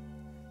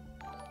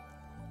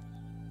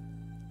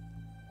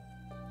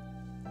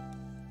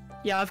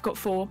 Yeah, I've got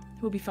 4.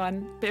 We'll be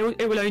fine. But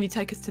it will only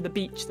take us to the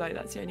beach though.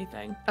 That's the only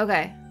thing.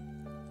 Okay.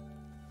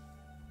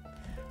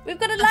 We've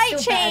got a light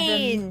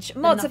change.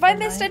 Mods, have I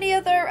missed any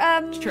other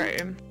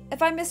True.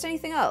 If I missed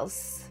anything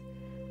else,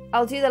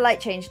 I'll do the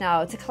light change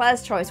now to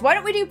Claire's choice. Why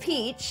don't we do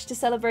peach to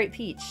celebrate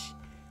peach?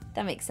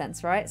 That makes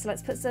sense, right? So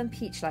let's put some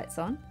peach lights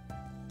on.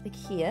 Like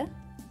here.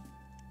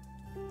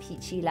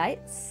 Peachy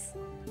lights.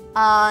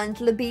 And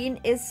Labine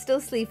is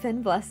still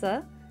sleeping, bless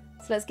her.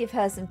 So let's give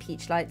her some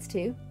peach lights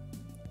too.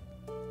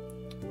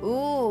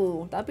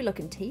 Ooh, that'd be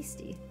looking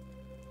tasty.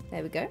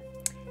 There we go.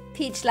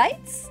 Peach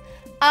lights.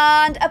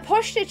 And a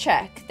posture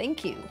check.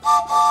 Thank you.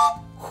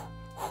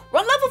 We're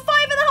on level 5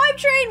 of the hype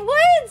train.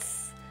 What?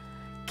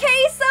 K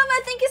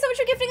Summer, thank you so much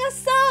for gifting a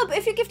sub.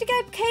 If you're gifting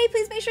a K,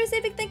 please make sure you say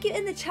a big thank you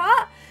in the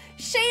chat.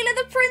 Shayla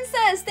the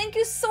Princess, thank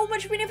you so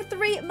much for being here for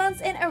 3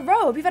 months in a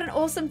row. We've had an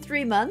awesome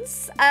 3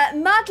 months.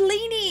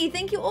 Madlini,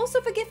 thank you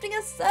also for gifting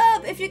a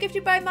sub. If you're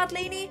gifted by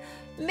Madlini,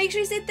 make sure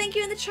you say thank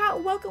you in the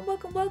chat. Welcome,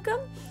 welcome, welcome.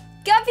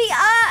 Gabby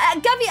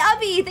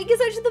Abby, thank you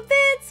so much for the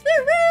bits.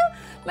 Woo woo.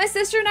 My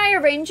sister and I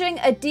are arranging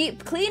a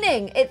deep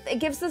cleaning. It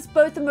gives us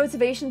both the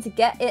motivation to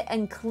get it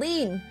and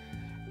clean.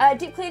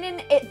 Deep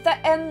cleaning,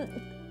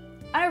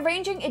 I'm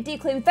arranging a deep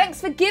clean. Thanks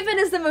for giving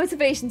us the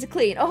motivation to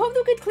clean. I hope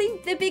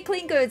the big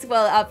clean goes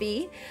well,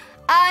 Abby.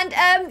 And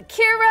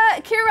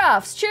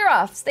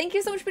Cheeroffs, thank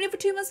you so much for being here for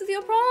 2 months with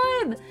your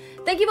Prime.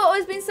 Thank you for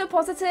always being so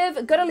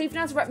positive. Gotta leave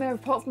now to write my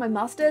report for my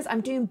masters.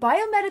 I'm doing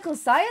biomedical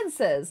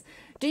sciences.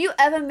 Do you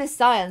ever miss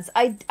science?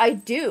 I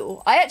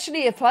do. I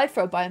actually applied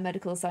for a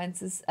biomedical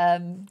sciences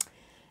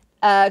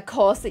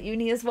course at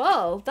uni as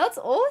well. That's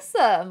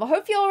awesome. I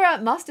hope your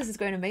masters is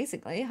going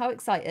amazingly. How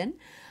exciting.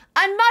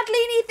 And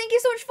Madlini, thank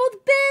you so much for the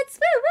bits.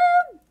 Woo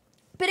woo.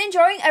 Been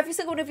enjoying every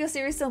single one of your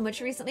series so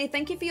much recently.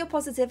 Thank you for your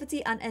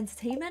positivity and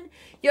entertainment.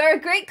 You're a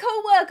great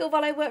co-worker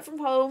while I work from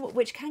home,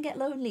 which can get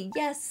lonely.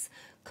 Yes,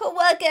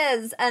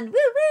 co-workers. And woo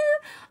woo.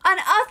 And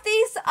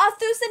Arthus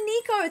and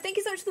Nico, thank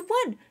you so much for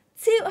the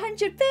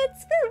 200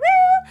 bits. Woo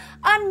woo.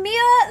 And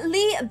Mia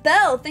Lee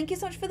Bell, thank you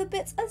so much for the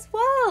bits as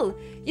well.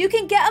 You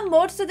can get a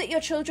mod so that your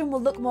children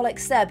will look more like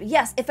Seb.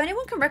 Yes, if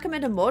anyone can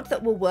recommend a mod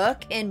that will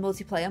work in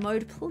multiplayer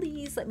mode,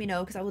 please let me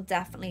know, because I will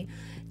definitely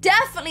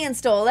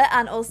install it.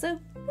 And also,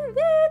 woo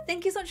woo,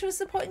 thank you so much for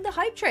supporting the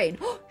hype train.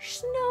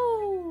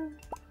 Snow.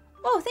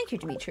 Oh, thank you,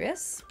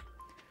 Demetrius.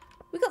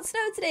 We got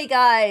snow today,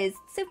 guys.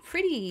 So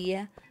pretty.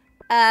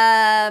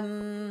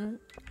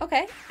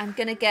 Okay, I'm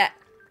gonna get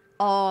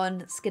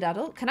on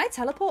Skedaddle. Can I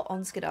teleport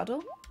on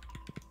Skedaddle?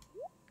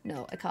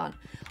 No, I can't.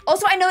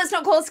 Also, I know it's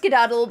not called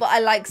Skedaddle, but I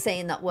like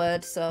saying that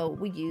word, so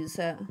we use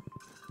it.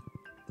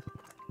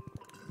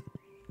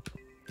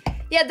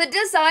 Yeah, the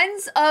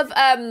designs of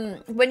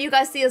when you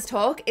guys see us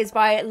talk is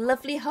by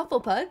lovely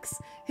Hufflepugs,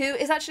 who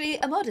is actually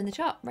a mod in the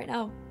chat right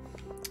now.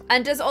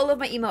 And does all of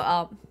my emote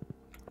art.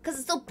 Because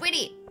it's so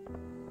pretty.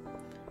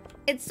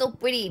 It's so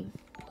pretty.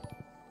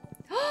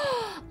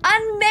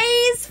 And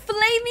May's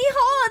Flamey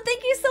Hot,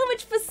 thank you so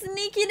much for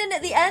sneaking in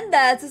at the end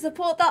there to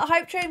support that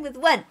hype train with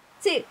 1,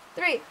 2,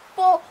 3,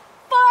 4,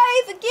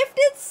 5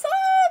 gifted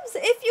subs.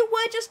 If you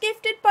were just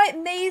gifted by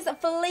May's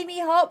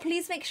Flamey Hot,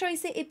 please make sure you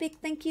say a big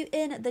thank you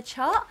in the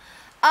chat.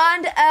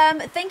 And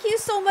thank you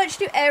so much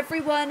to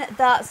everyone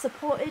that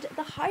supported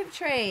the hype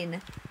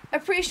train.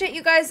 Appreciate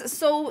you guys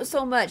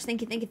so much.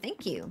 Thank you, thank you,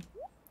 thank you.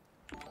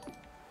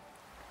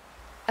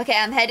 Okay,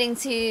 I'm heading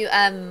to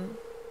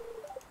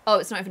oh,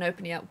 it's not even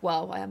open yet.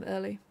 Wow, I am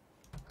early.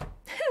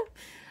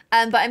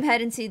 But I'm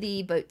heading to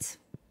the boat.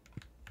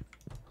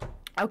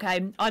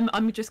 Okay,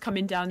 I'm just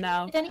coming down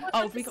now. Did anyone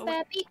have a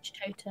spare beach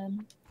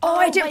totem? Oh,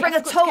 I didn't bring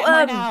a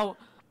totem. Oh,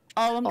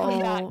 I'm coming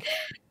back.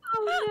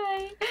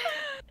 Oh no.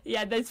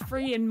 Yeah, there's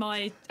 3 in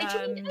my. Did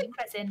you need a oak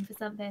resin for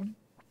something?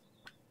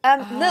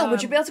 Lil,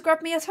 would you be able to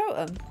grab me a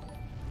totem?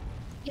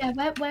 Yeah,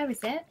 where is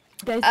it?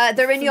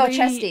 They're in your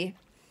chesty.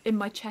 In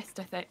my chest,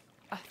 I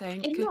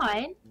think. In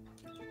mine?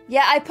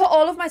 Yeah, I put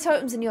all of my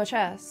totems in your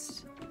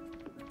chest.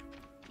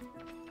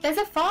 There's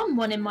a farm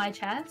one in my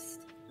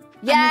chest.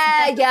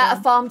 Yeah,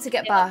 a farm to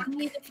get back. I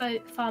need a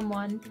farm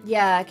one.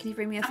 Yeah, can you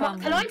bring me a farm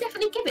Can one? I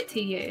definitely give it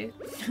to you?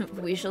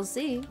 We shall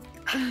see.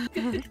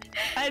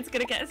 It's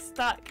gonna get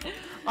stuck.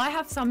 I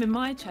have some in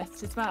my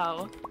chest as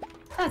well.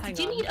 Oh, did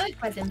you need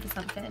oak resin for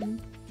something?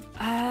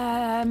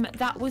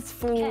 That was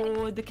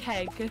for the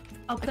keg.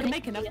 I'll I can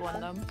make another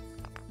one though.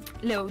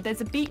 Lil,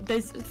 there's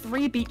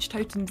 3 beach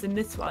totems in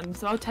this one,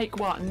 so I'll take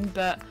 1,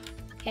 but...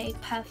 Okay,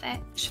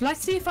 perfect. Shall I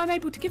see if I'm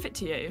able to give it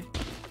to you?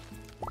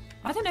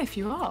 I don't know if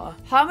you are.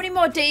 How many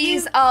more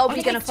days are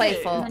we gonna play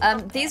 2. for?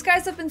 These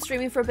guys have been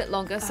streaming for a bit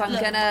longer, so I'm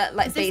gonna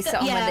base it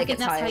on when they get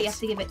that's tired. how you have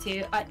to give it to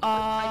you.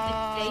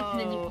 I did and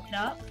then you pick it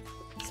up.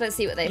 So let's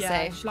see what they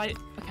say. Shall I?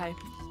 Okay.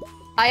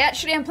 I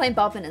actually am playing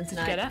badminton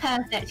tonight. Get it?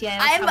 Perfect, yeah.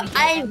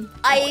 I'm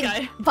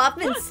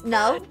badminton.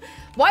 No.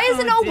 Why is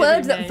it not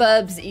word that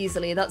verbs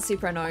easily? That's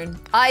super annoying.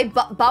 I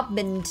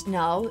badminton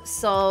now,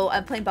 so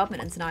I'm playing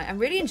badminton tonight. I'm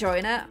really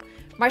enjoying it.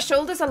 My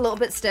shoulders are a little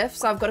bit stiff,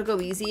 so I've got to go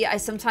easy. I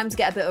sometimes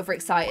get a bit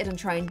overexcited and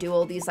try and do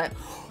all these like,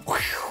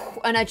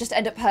 and I just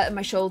end up hurting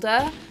my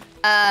shoulder.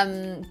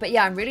 But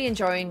yeah, I'm really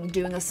enjoying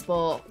doing a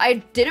sport.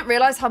 I didn't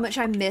realize how much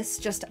I miss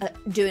just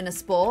doing a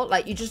sport.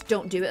 Like, you just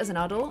don't do it as an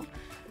adult.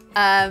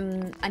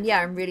 And yeah,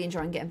 I'm really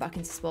enjoying getting back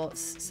into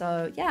sports.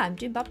 So yeah, I'm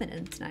doing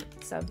badminton tonight.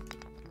 So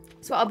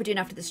that's what I'll be doing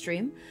after the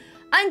stream.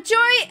 And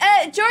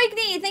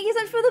Joygni, thank you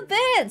so much for the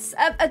bits.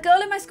 A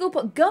girl in my school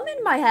put gum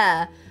in my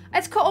hair. I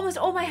had to cut almost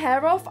all my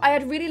hair off. I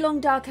had really long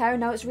dark hair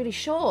and now it's really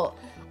short.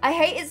 I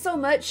hate it so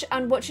much,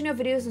 and watching your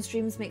videos and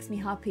streams makes me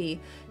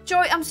happy.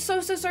 Joy, I'm so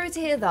sorry to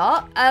hear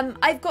that.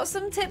 I've got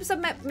some tips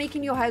of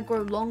making your hair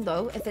grow long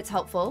though, if it's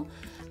helpful.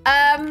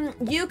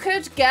 You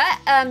could get,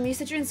 you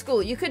said you're in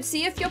school, you could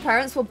see if your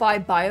parents will buy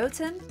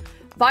biotin.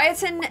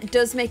 Biotin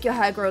does make your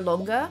hair grow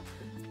longer.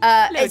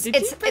 Lil, did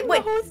you bring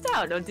the horse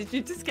down, or did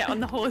you just get on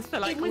the horse for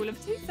like all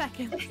of 2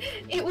 seconds?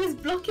 It was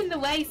blocking the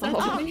way, so I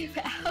had to move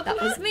it out.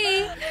 That was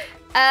me.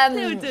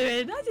 Still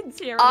doing. I didn't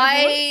see her on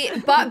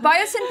the horse.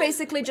 Biotin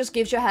basically just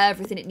gives your hair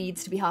everything it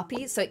needs to be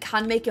happy, so it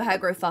can make your hair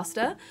grow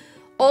faster.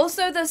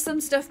 Also, there's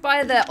some stuff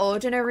by the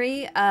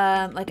Ordinary,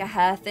 like a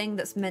hair thing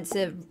that's meant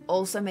to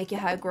also make your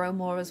hair grow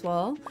more as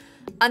well.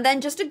 And then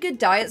just a good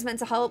diet's meant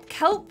to help.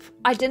 Kelp,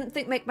 I didn't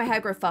think make my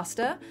hair grow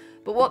faster,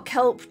 but what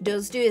kelp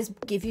does do is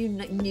give you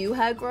new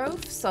hair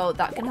growth, so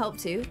that can help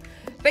too.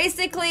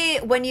 Basically,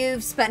 when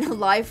you've spent a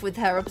life with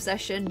hair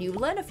obsession, you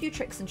learn a few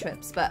tricks and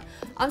trips, but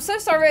I'm so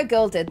sorry a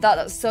girl did that.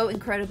 That's so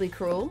incredibly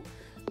cruel.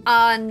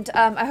 And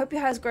I hope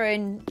your hair's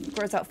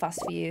grows out fast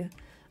for you.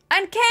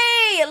 And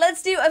Kay,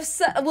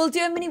 we'll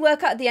do a mini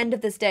workout at the end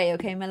of this day,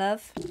 okay, my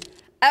love?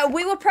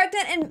 We were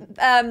pregnant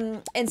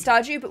in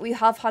Stardew, but we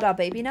have had our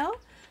baby now.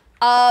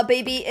 Our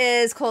baby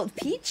is called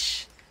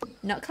Peach,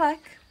 not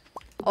Clack,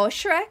 or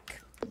Shrek,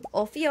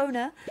 or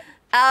Fiona.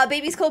 Our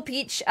baby's called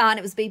Peach, and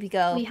it was baby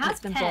girl. We have it's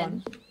been 10,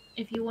 born.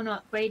 if you want to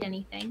upgrade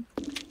anything.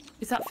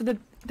 Is that for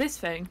this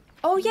thing?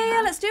 Oh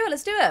yeah, let's do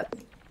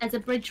it. There's a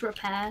bridge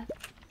repair.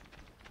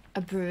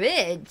 A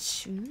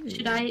bridge. Ooh.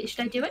 Should I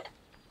do it?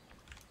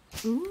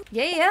 Ooh.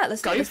 Yeah,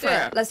 let's do Go it. for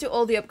it. Let's do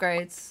all the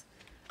upgrades.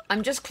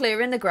 I'm just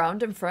clearing the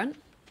ground in front.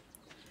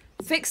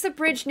 Fix the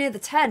bridge near the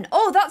 10.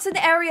 Oh, that's in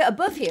the area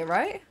above here,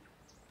 right?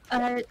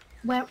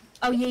 Where?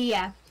 Oh,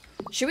 yeah.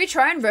 Should we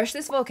try and rush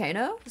this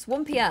volcano? It's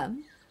 1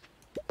 PM.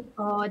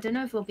 Oh, I don't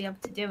know if we'll be able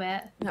to do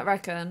it. Not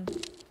reckon.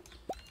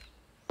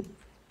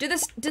 Did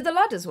the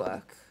ladders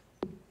work?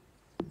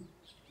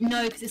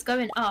 No, because it's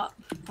going up.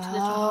 To the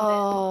top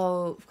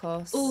Oh, of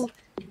course. of it. Oh,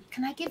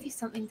 can I give you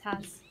something,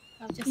 Taz?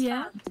 I've just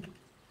Yeah. found.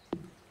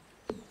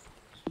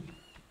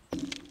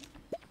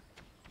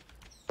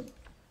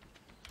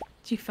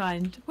 Did you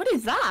find? What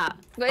is that?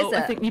 What is oh, it?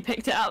 I think you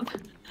picked it up.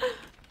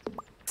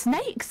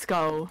 Snake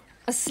skull.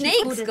 A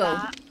snake Order skull.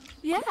 that.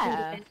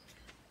 Yeah. it.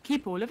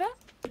 Keep all of it.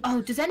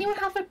 Oh, does anyone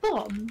have a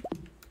bomb?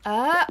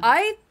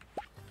 I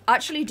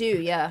actually do,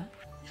 yeah.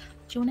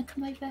 Do you want to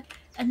come over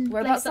and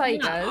Whereabouts are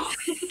you something guys?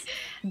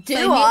 up? Do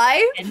So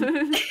I?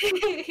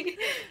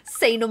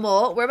 Say no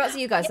more. Whereabouts are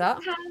you guys at?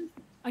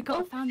 I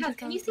got found. Taz,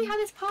 can you see how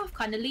this path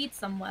kind of leads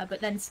somewhere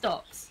but then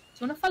stops?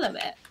 Do you want to follow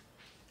it?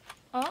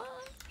 Oh.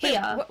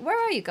 Here. Where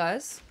are you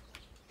guys?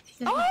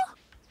 Oh.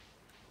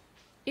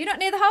 You're not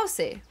near the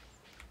housey?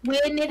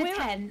 We're near the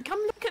tent.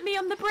 Come look at me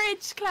on the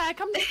bridge, Claire.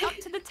 Come up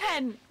to the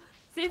tent.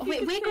 See if you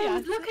can We're see going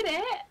us. to look at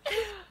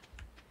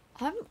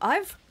it.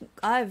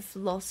 I've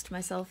lost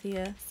myself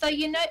here. So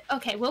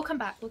okay, we'll come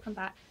back. We'll come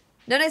back.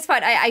 No, it's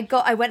fine.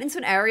 I went into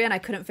an area and I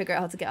couldn't figure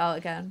out how to get out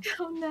again.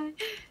 Oh no.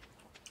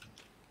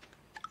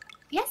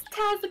 Yes,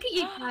 Taz, look at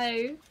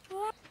you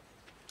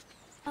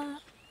go.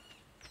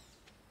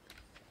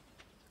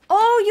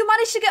 Oh, you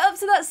managed to get up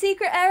to that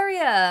secret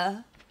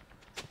area.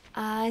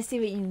 I see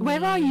what you mean.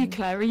 Where are you,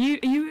 Claire? Are you?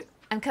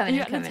 I'm coming. Are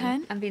you I'm at the coming.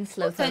 tent? I'm being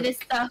slow. So this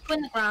stuff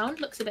on the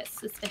ground looks a bit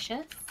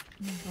suspicious.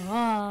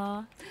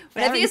 Oh.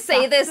 Whenever you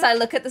say this, I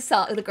look at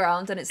the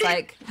ground and it's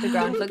like the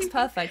ground looks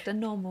perfect and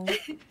normal.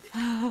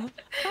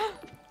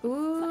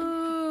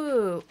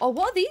 Ooh. Oh,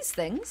 what are these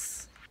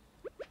things?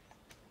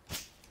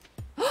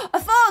 A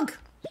fog!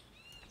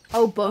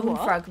 Oh, bone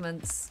what?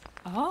 fragments.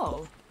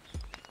 Oh.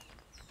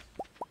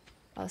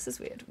 Oh, this is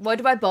weird. Why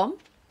do I bomb?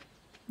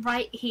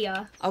 Right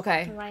here,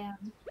 Okay. where I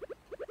am.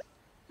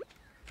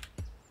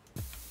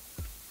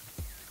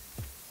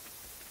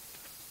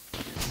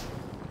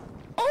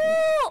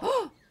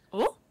 Oh.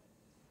 Oh.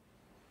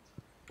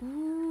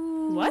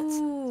 Ooh. What?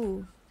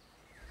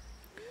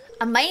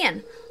 A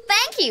man.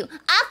 Thank you.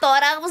 I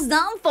thought I was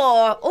done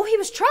for. Oh, he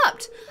was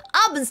trapped.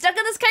 I've been stuck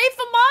in this cave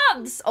for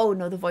months. Oh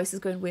no, the voice is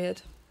going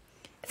weird.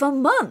 For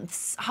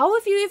months? How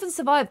have you even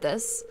survived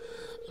this?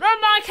 From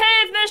my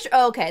cave mission.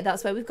 Oh, okay,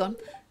 that's where we've gone.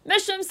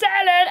 Mission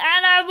salad,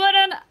 and I would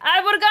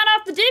have gone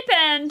off the deep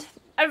end.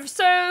 I'm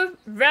so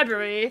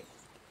rubbery.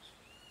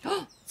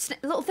 Oh,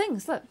 little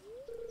things, look.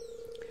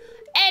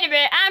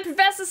 Anyway, I'm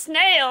Professor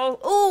Snail.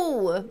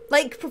 Ooh,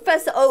 like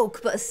Professor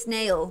Oak, but a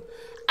snail.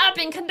 I've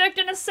been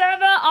conducting a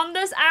survey on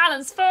this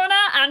island's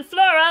fauna and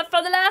flora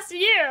for the last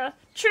year.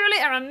 Truly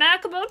a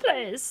remarkable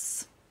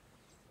place.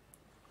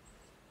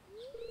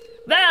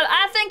 Well,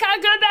 I think I'll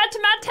go back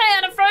to my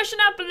tent and freshen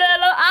up a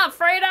little. I'm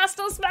afraid I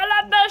still smell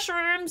like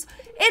mushrooms.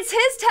 It's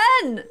his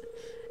tent.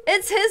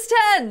 It's his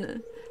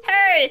tent.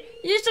 Hey,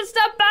 you should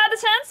stop by the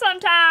tent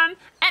sometime.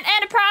 An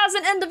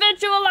enterprising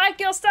individual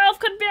like yourself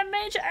could be a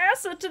major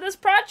asset to this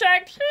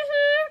project.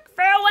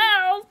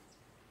 Farewell.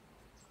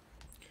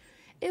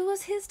 It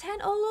was his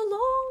tent all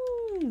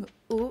along.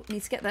 Ooh,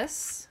 need to get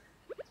this.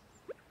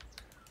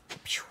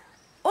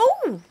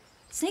 Oh,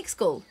 snake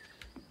skull.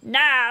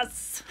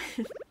 Nice.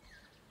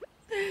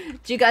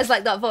 Do you guys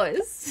like that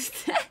voice?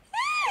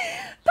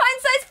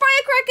 Pint-sized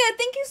firecracker,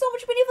 thank you so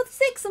much for being here for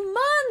 6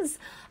 months.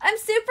 I'm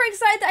super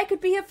excited that I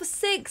could be here for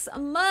 6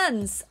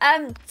 months.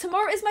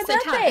 Tomorrow is my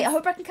birthday. Taz, I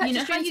hope I can catch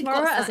you stream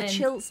tomorrow as a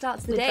chill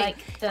start to the day.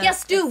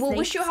 Yes, do. We'll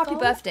wish you a happy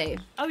birthday.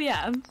 Oh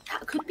yeah.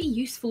 That could be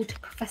useful to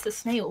Professor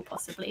Snail,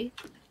 possibly.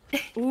 Ooh,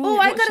 Oh,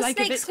 I what got should a give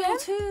snake it to skull him?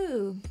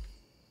 too.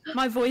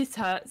 My voice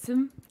hurts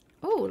him.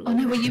 Oh, Oh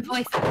no, were you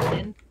voice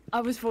acting?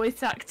 I was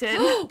voice acting.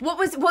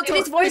 what did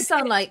his voice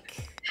sound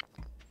like?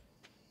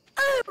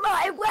 Oh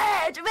my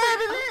word!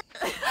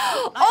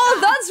 Oh,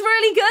 that's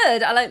really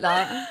good. I like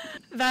that.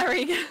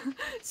 Very Oh,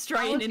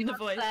 strain in the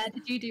voice. Claire,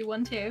 did you do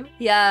one too?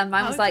 Yeah,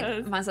 mine was like,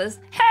 Okay. mine says,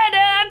 head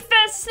up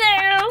for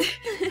snail.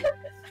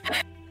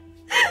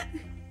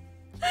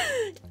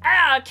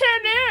 Ah,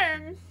 come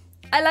in.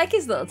 I like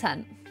his little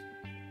tent.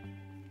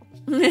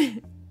 Welcome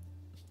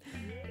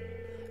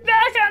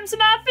to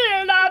my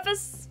field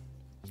office.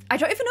 I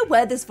don't even know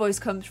where this voice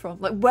comes from.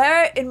 Like,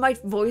 where in my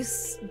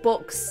voice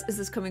box is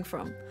this coming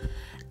from?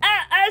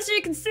 As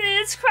you can see,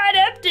 it's quite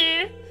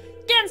empty.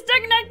 Getting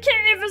stuck in that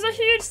cave is a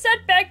huge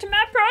setback to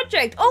my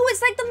project. Oh,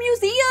 it's like the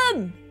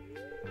museum.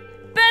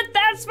 But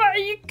that's where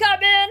you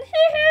come in.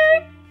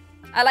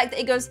 I like that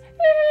he goes,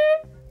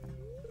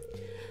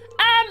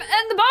 I'm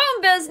in the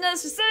bone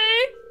business, you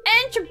see.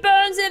 Ancient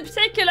bones in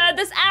particular.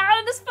 This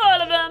island is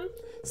full of them.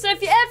 So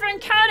if you ever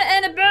encounter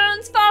any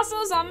bones,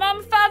 fossils, or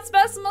mummified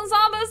specimens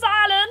on this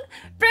island,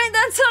 bring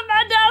them to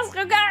my desk,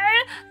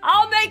 okay?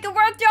 I'll make it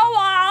worth your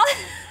while.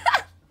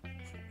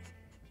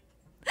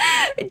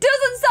 It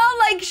doesn't sound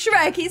like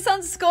Shrek. He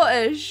sounds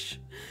Scottish.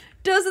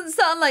 Doesn't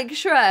sound like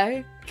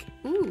Shrek.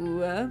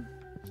 Ooh.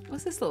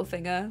 What's this little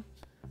finger?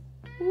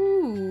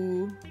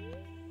 Ooh.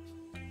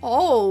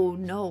 Oh,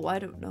 no, I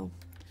don't know.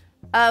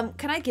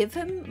 Can I give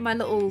him my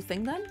little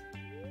thing then?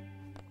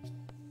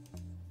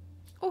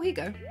 Oh, here you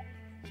go.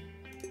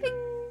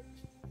 Bing.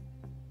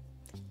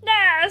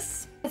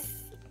 Nice.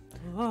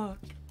 Oh.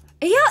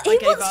 Yeah, he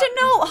gave wants up. to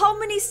know how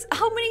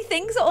many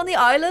things are on the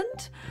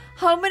island.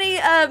 How many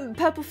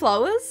purple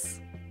flowers?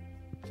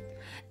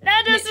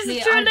 Now this Literally,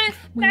 is truly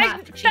we might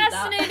have to cheat that.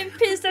 fascinating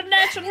piece of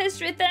natural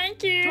history. Thank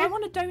Do I you.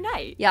 want to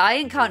donate? Yeah, I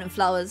ain't counting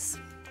flowers.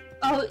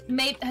 Oh,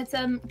 maybe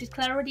did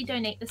Claire already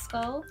donate the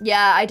skull?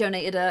 Yeah, I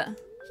donated it.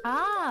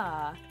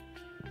 Ah.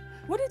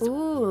 What is...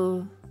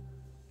 Ooh.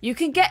 You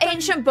can get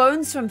ancient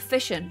bones from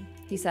fishing,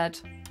 he said.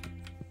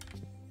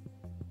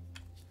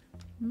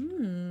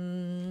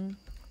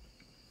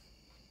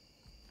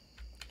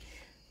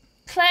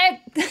 Claire,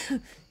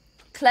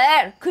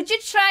 Claire, could you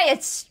try a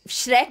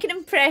Shrek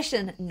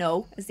impression?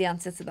 No, is the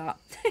answer to that.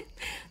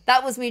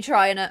 That was me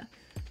trying it.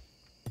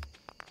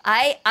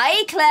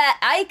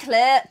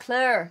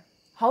 Claire.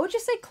 How would you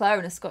say Claire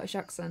in a Scottish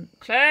accent?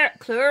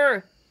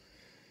 Claire.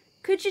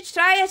 Could you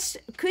try a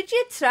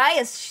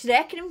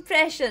Shrek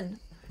impression?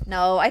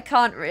 No, I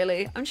can't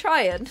really. I'm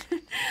trying.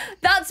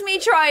 That's me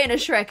trying a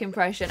Shrek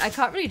impression. I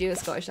can't really do a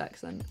Scottish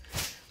accent.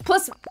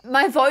 Plus,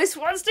 my voice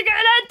wants to go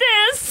like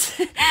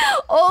this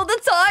all the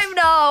time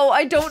now.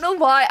 I don't know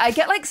why. I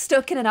get like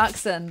stuck in an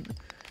accent.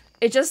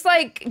 It just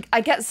like,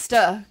 I get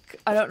stuck.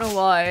 I don't know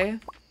why.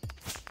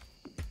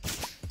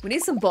 We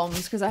need some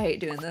bombs because I hate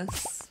doing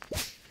this.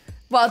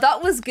 Wow,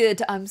 that was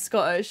good. I'm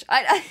Scottish.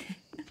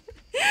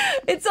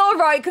 It's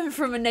alright coming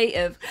from a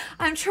native.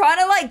 I'm trying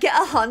to like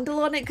get a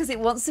handle on it because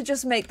it wants to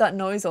just make that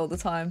noise all the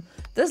time.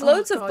 There's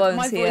loads of bones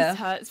my here. My voice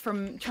hurts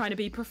from trying to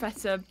be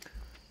Professor...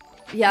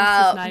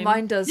 Yeah, name?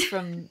 mine does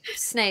from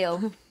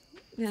Snail.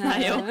 Yeah.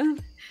 Snail.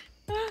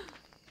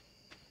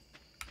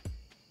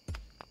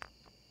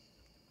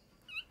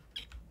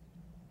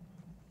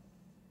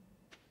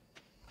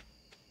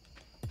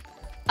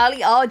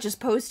 Ali R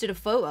just posted a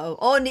photo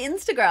on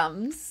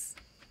Instagrams.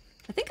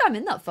 I think I'm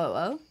in that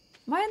photo.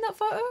 Am I in that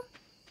photo?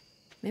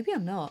 Maybe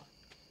I'm not.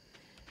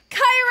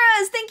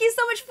 Kairas, thank you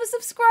so much for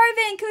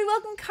subscribing. Can we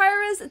welcome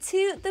Kairas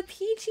to the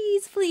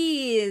Peaches,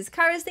 please?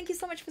 Kairas, thank you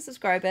so much for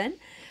subscribing.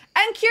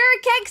 And Cura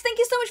Kegs, thank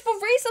you so much for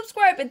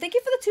resubscribing. Thank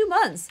you for the 2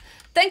 months.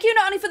 Thank you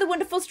not only for the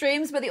wonderful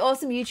streams, but the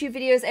awesome YouTube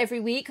videos every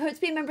week. Hope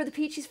to be a member of the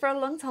Peaches for a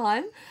long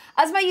time.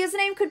 As my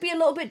username could be a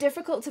little bit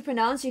difficult to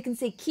pronounce, you can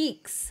say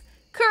Keeks.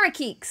 Cura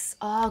Keeks.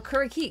 Oh,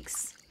 Cura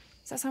Keeks.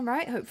 Does that sound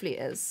right? Hopefully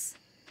it is.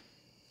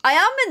 I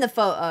am in the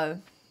photo.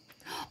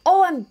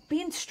 Oh, I'm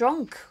being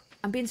strong.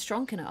 I'm being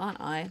strong in it, aren't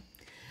I?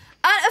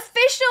 And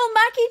official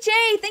Mackie J,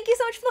 thank you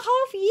so much for the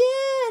half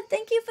year.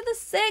 Thank you for the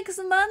 6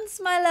 months,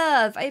 my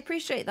love. I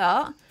appreciate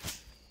that.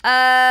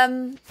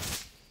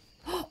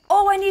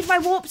 Oh, I need my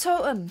warp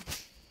totem.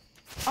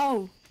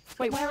 Oh,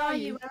 wait, Where are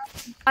you?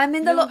 I'm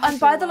in the No, I'm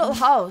by the one. little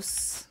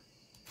house.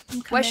 I'm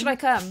Where should I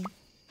coming. come?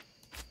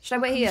 Should I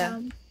wait here?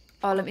 Down.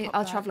 Oh, let me. pop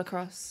I'll back. travel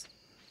across.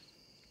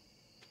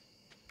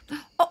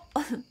 Oh,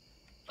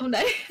 Oh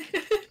no.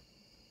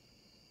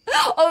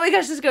 oh my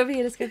gosh! Let's go over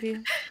here. Let's go over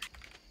here.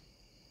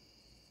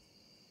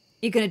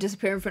 You're gonna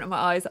disappear in front of my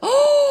eyes.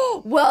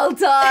 Oh, well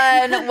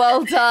done,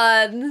 well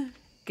done.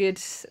 Good,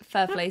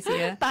 fair play to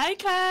you. Bye,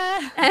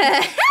 Claire.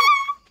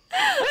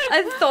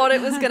 I thought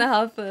it was gonna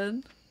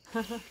happen.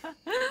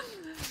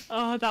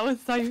 Oh, that was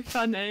so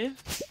funny.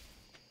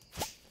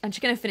 I'm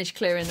just gonna finish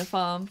clearing the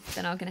farm,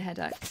 then I'm gonna head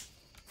out.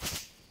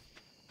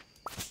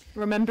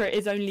 Remember, it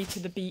is only to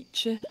the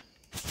beach.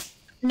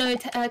 No,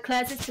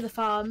 Claire's is to the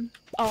farm.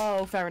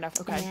 Oh, fair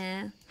enough. Okay.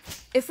 Yeah.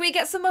 If we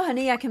get some more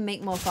honey, I can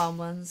make more farm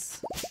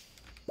ones.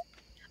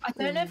 I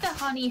don't know if the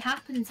honey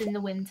happens in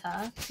the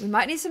winter. We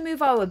might need to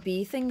move our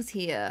bee things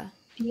here.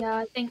 Yeah,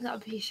 I think that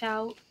would be a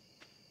shout.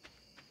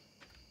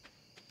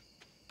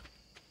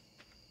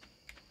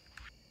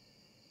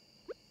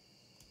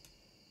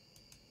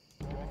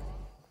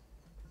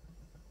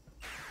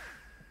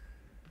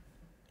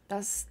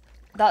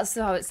 That's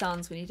how it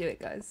sounds when you do it,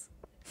 guys.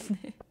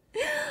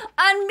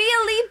 And Mia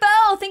Lee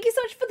Bell, thank you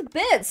so much for the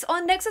bits.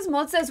 On Nexus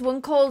Mod there's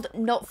one called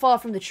Not Far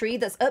From the Tree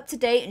that's up to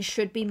date and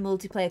should be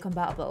multiplayer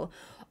compatible.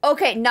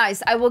 Okay,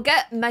 nice. I will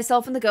get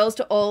myself and the girls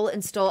to all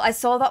install. I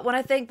saw that one,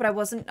 I think, but I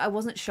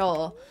wasn't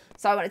sure.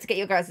 So I wanted to get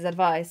your guys'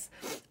 advice.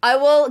 I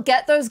will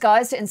get those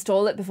guys to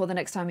install it before the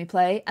next time we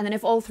play. And then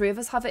if all three of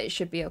us have it, it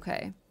should be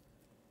okay.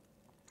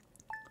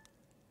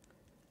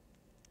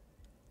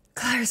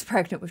 Claire's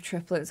pregnant with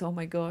triplets. Oh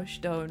my gosh,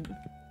 don't.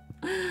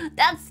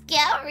 That's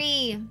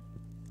scary.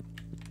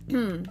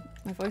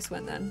 My voice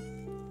went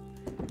then.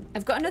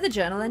 I've got another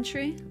journal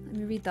entry. Let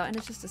me read that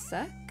in just a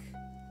sec.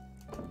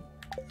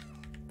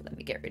 Let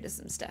me get rid of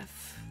some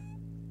stuff.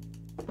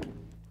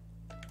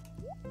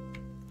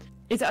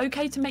 Is it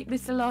okay to make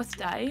this the last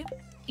day?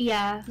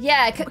 Yeah.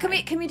 Yeah,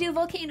 can we do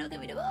volcano? Can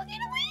we do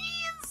volcano,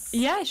 please?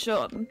 Yeah,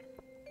 sure.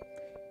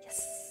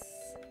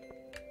 Yes.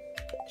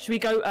 Should we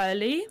go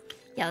early?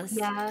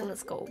 Yeah,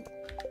 let's go.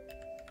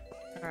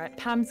 Alright,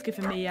 Pam's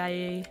given me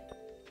a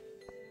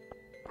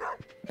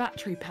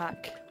battery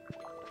pack.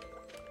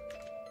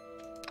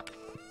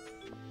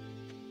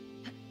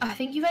 I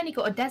think you've only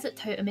got a desert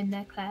totem in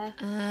there, Claire.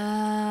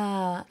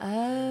 I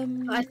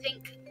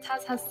think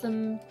Taz has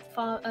some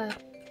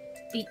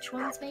beach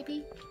ones,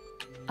 maybe?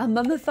 A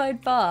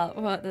mummified bar.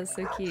 Oh, that's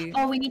so cute.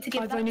 Oh, we need to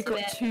give I've that only to got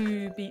it.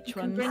 2 beach You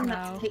can ones bring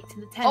now. that to take to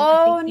the tent.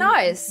 Oh, I think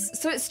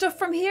nice. So it's stuff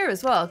from here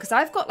as well, because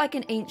I've got like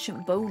an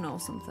ancient bone or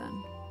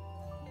something.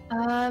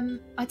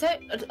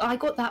 I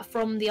got that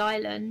from the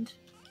island.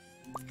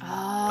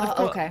 Ah,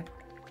 got- okay.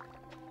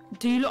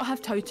 Do you lot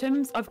have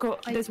totems?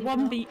 There's do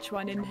one not. beach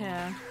one in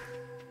here.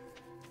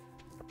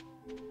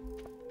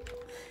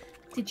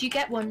 Did you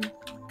get one,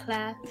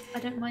 Claire? I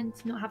don't mind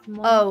not having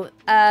one. Oh,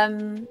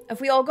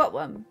 have we all got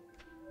one?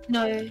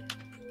 No.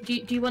 Do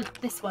you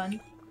want this one?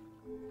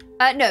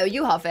 No,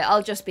 you have it.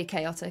 I'll just be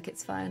chaotic.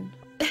 It's fine.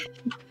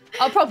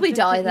 I'll probably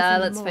die Don't think there,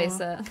 there's let's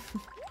any face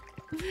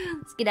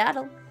it.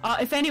 Skedaddle.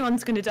 If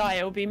anyone's gonna die,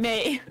 it'll be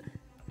me.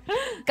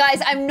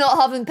 Guys, I'm not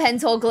having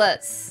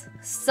pentoglets.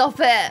 Stop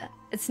it.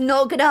 It's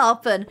not gonna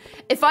happen.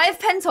 If I have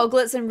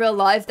pentoglets in real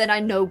life, then I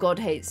know God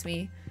hates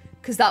me.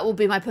 Because that will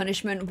be my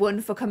punishment.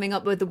 1, for coming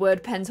up with the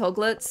word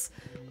pentoglets.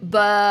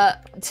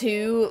 But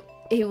 2,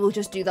 he will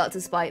just do that to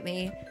spite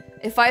me.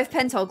 If I have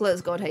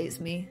pentoglets, God hates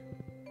me.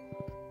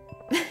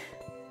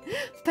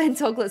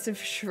 Pentoglets of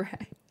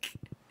Shrek.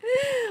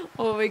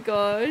 Oh my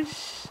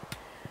gosh.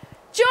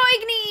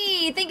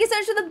 Joigny! Thank you so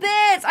much for the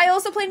bits! I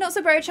also play Not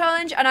So Berry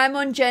Challenge and I'm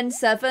on Gen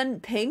 7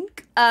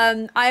 Pink.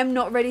 I am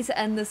not ready to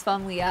end this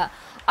family yet.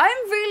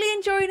 I'm really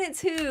enjoying it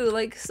too,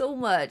 like so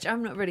much.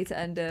 I'm not ready to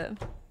end it.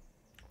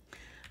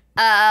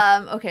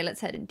 Okay,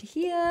 let's head into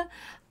here.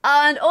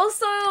 And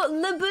also,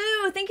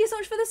 Laboo, thank you so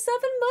much for the 7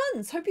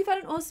 months. Hope you've had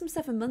an awesome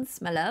 7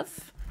 months, my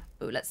love.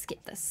 Oh, let's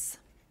skip this.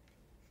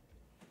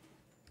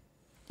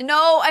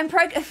 No, I'm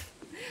pregnant.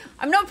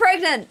 I'm not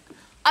pregnant.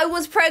 I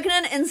was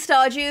pregnant in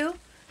Stardew.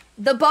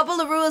 The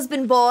Babalaroo has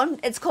been born.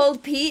 It's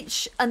called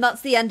Peach, and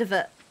that's the end of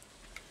it.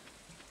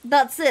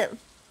 That's it.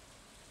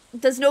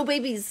 There's no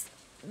babies.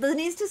 There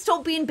needs to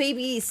stop being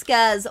baby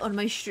scares on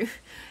my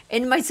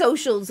in my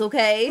socials,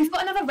 okay? We've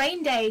got another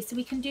rain day, so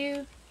we can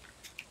do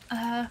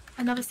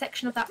another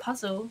section of that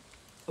puzzle.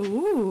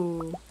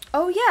 Ooh.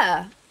 Oh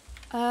yeah.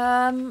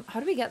 How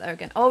do we get there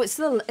again? Oh, it's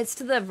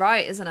to the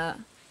right, isn't it?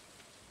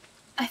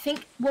 I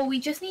think, well, we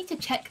just need to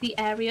check the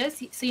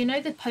areas. So you know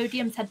the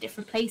podiums had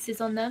different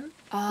places on them?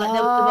 Like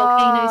there was the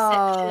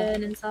volcano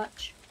section and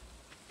such.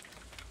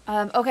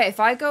 Okay, if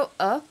I go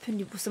up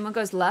and someone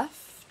goes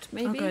left,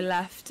 maybe? I'll go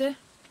left.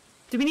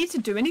 Do we need to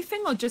do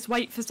anything or just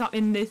wait for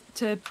something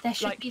to There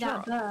should like be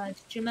that drop? bird.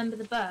 Do you remember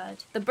the bird?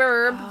 The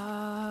burb.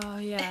 Oh,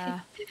 yeah.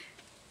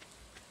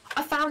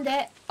 I found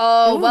it.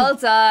 Oh, Ooh. well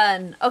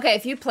done. Okay,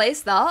 if you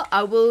place that,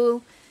 I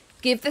will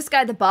give this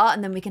guy the bar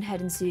and then we can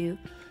head into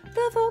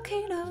the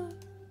volcano.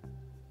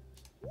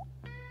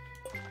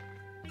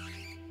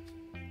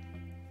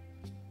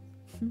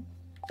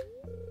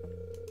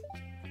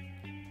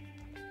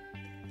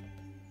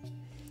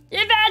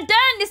 You've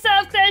outdone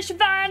yourself, Clare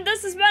Siobhan.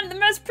 This is one of the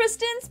most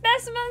pristine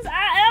specimens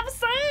I ever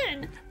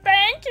seen.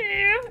 Thank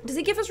you. Does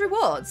he give us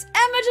rewards?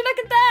 And would you look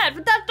at that?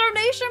 With that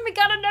donation, we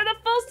got another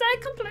full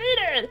set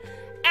completed.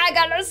 I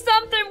got a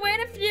something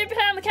waiting for you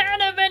behind the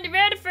counter when you're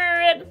ready for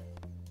it.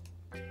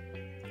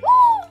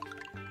 Woo!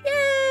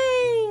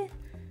 Yay!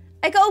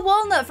 I got a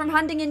walnut from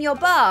handing in your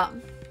bar.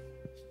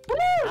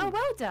 Oh,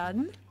 well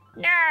done.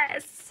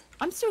 Nice.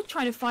 I'm still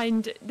trying to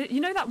find, you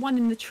know that one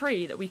in the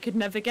tree that we could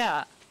never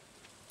get?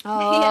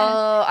 Oh,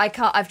 Yeah. I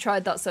can't. I've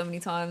tried that so many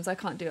times. I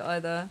can't do it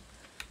either.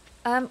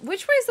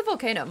 Which way is the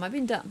volcano? Am I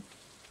being dumb?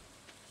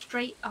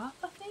 Straight up,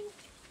 I think.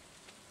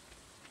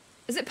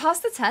 Is it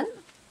past the tent?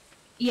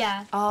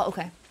 Yeah. Oh,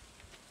 okay.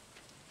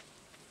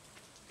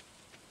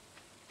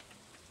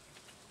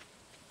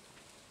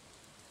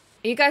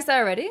 Are you guys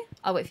there already?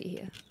 I'll wait for you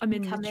here. I'm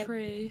in the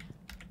tree.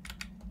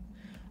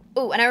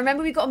 Oh, and I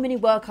remember we got a mini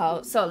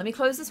workout. So let me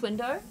close this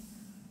window.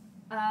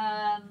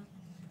 And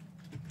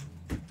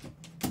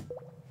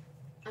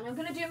I'm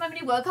gonna do my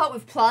mini workout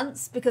with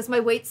plants because my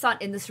weights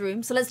aren't in this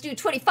room. So let's do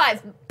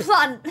 25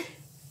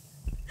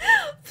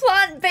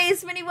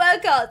 plant-based mini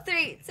workout.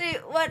 3, 2,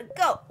 1,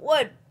 go.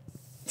 1,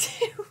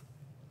 2,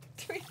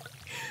 3,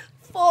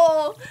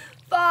 4,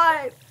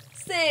 5,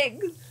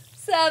 6,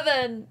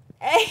 7,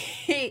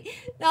 8,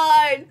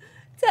 9,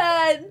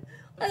 10,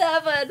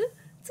 11,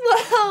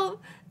 12,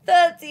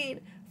 13,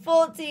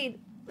 14,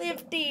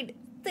 15,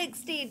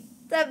 16,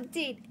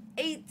 17,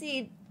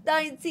 18,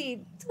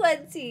 19,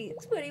 20,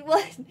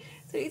 21,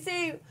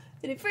 22,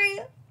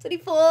 23,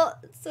 24,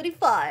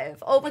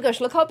 25. Oh my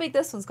gosh, look how big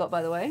this one's got,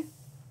 by the way.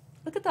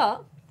 Look at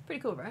that. Pretty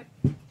cool, right?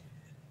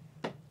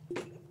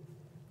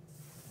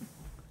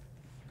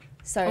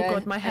 Sorry. Oh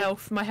god, my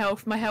health. I'm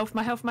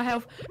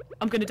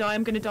gonna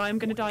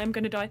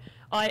die.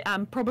 I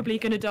am probably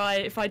gonna die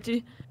if I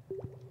do.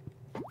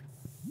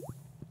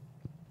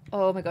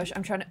 Oh my gosh,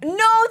 I'm trying to.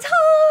 No,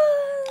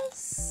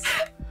 Taz!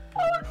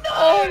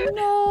 Oh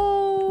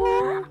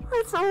no!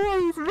 It's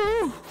always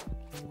me.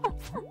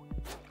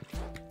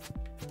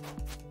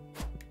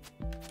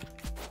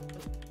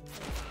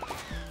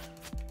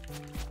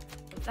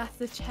 That's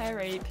the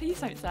cherry. Please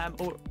don't say I'm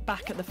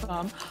back at the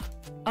farm.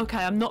 Okay,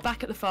 I'm not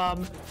back at the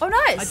farm. Oh,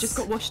 nice! I just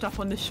got washed up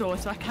on the shore,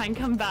 so I can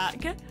come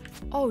back.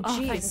 Oh,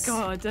 jeez. jeez.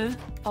 Thank God.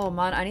 Oh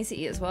man, I need to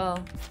eat as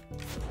well.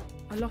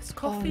 I lost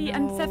coffee no.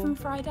 and 7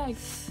 fried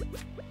eggs.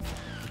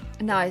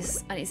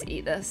 Nice. I need to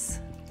eat this.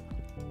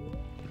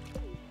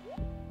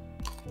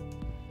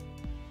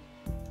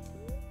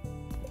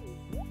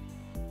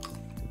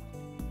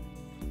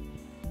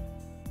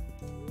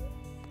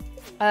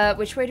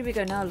 Which way do we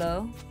go now,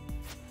 Lo?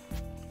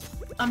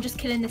 I'm just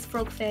killing this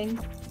frog thing.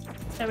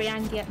 It's very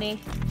angry at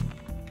me.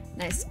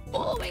 Nice.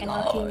 Oh my And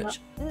I'll team gosh.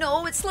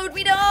 No, it slowed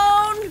me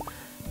down!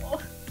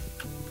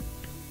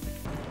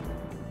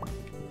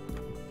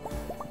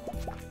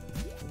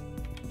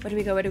 Where do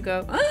we go? Where do we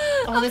go?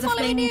 Oh, there's a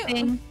following flaming you.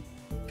 thing.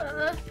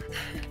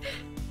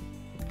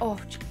 Oh,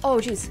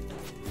 jeez.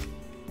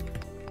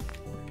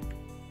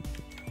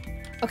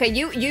 Okay,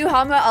 you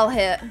hammer, I'll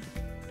hit.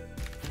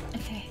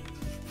 Okay.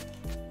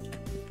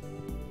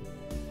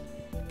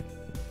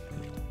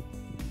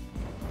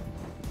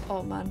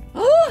 Oh man.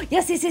 Oh,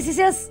 yes.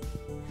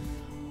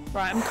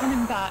 Right, I'm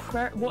coming back.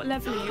 What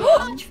level are you Oh,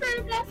 on?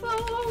 true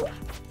level!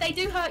 They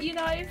do hurt, you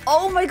know.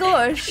 Oh my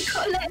gosh. You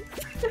gotta let...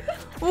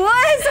 What?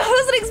 I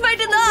wasn't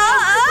expecting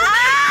that.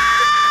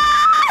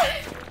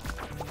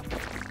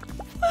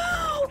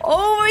 Ah!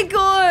 Oh my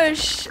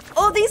gosh.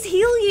 Oh, these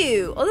heal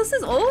you. Oh, this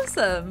is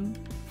awesome.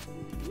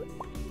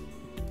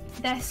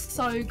 They're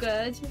so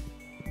good.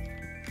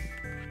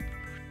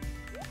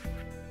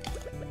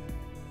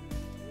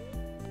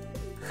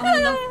 I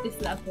love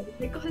this level.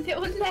 They've got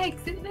little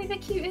legs, isn't they the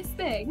cutest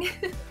thing?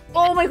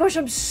 Oh my gosh,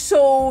 I'm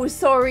so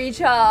sorry,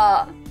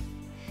 chat.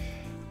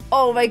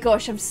 Oh my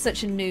gosh, I'm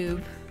such a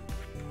noob.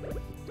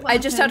 I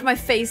just had my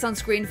face on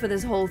screen for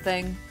this whole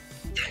thing.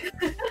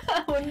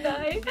 Oh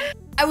no.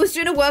 I was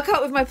doing a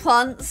workout with my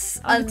plants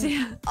and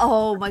dear.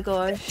 oh my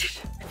gosh.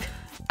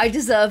 I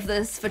deserve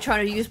this for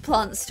trying to use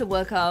plants to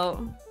work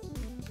out.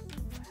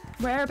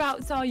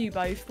 Whereabouts are you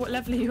both? What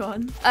level are you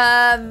on?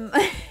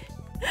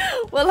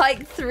 We're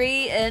like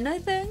 3 in, I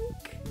think.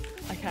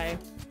 Okay.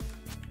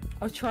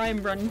 I'll try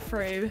and run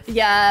through.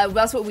 Yeah,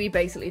 that's what we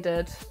basically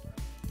did.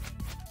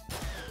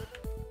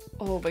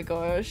 Oh my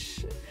gosh.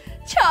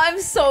 Chat, I'm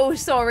so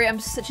sorry. I'm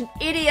such an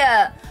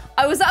idiot.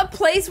 I was at a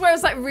place where I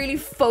was like really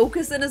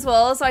focusing as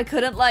well, so I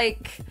couldn't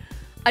like...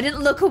 I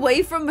didn't look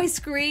away from my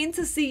screen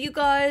to see you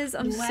guys.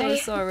 I'm so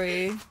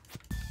sorry.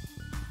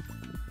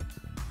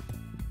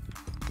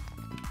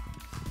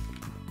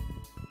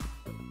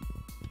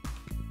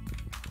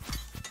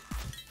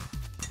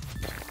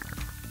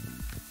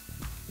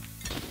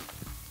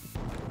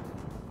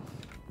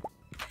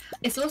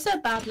 It's also a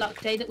bad luck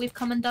day that we've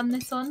come and done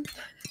this on,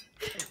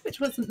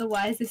 which wasn't the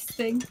wisest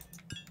thing.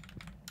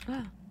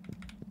 Oh.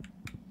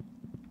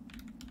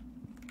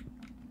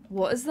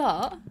 What is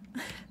that?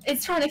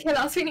 It's trying to kill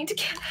us, we need to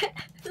kill it.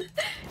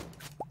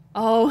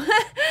 Oh.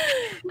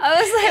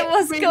 I was like,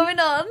 what's Really? going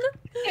on?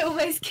 It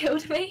almost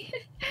killed me.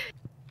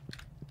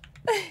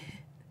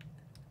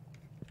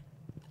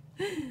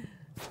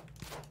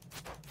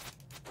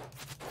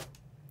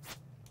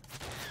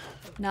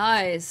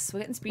 Nice. We're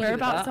getting speedy with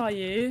Whereabouts that. are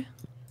you?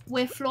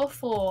 We're floor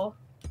 4.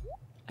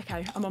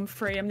 Okay, I'm on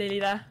 3. I'm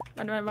nearly there.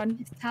 Run.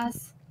 It's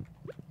Taz.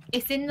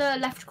 It's in the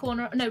left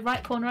corner, no,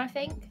 right corner, I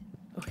think.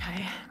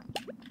 Okay.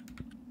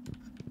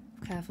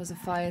 Careful, there's a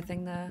fire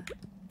thing there.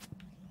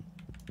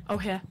 Oh,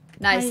 here.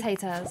 Nice, Hi. hey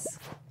Taz.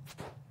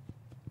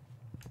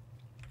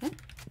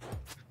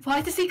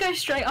 Why does he go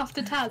straight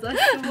after Taz? I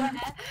swear.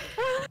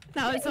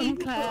 Now it's on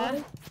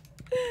Claire.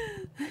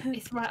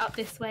 It's right up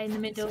this way in the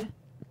middle.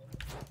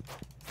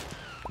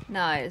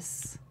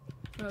 Nice.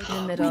 Oh, In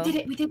the middle.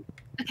 We did.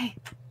 Okay.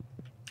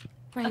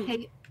 Great.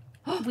 Okay.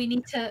 We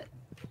need to...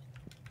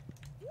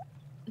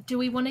 do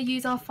we want to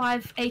use our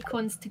 5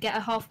 acorns to get a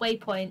halfway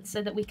point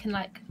so that we can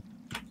like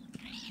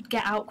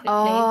get out quickly?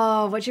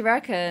 Oh, what do you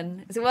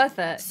reckon? Is it worth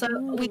it? So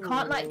we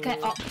can't like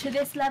get up to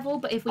this level,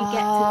 but if we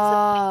get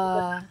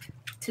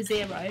to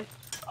 0.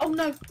 Oh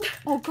no!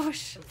 Oh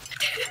gosh.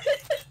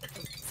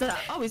 So,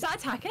 oh, is that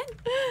attacking?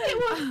 It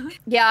was.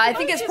 Yeah, I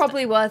think it's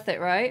probably worth it,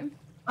 right?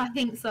 I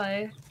think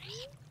so.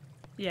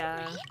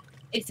 Yeah.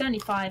 It's only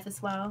 5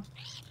 as well.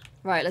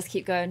 Right, let's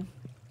keep going.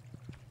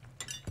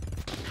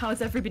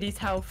 How's everybody's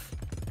health?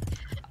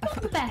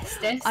 Not the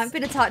bestest. I've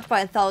been attacked by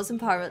 1,000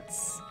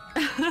 pirates.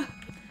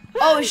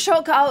 Oh, a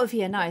shortcut out of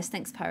here. Nice,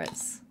 thanks,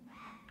 pirates.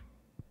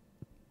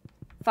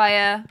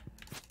 Fire.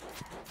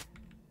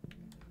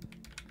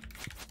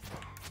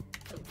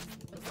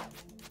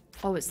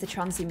 Oh, it's the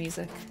transy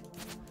music.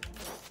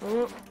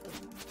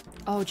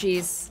 Oh,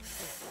 jeez.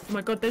 oh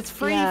my god, there's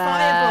 3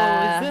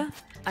 Yeah. fireballs.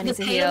 I need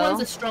the to pale heal.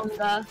 ones are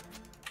stronger,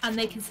 and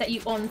they can set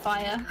you on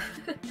fire.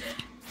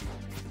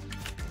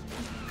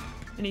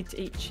 I need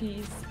to eat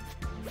cheese.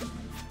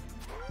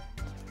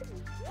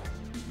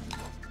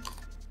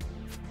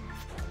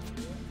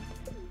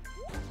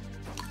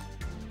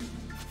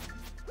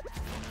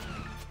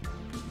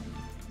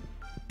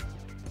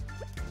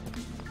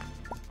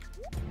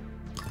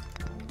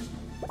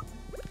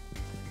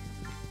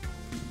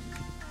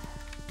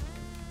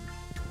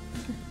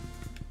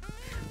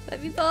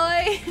 Let me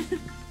die.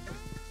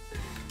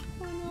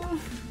 Oh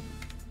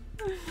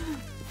no.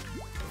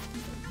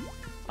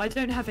 I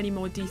don't have any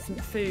more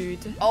decent food.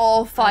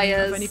 Oh,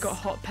 fires. I've only got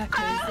hot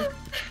peppers.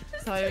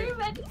 So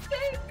many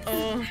things.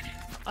 Oh,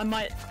 I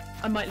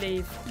might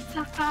leave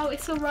Tap out.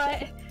 It's all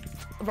right.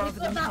 rather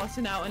than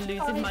passing out and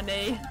losing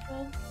money.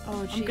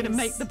 Oh, jeez. I'm gonna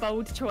make the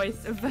bold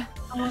choice of Oh,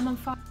 I'm on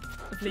fire.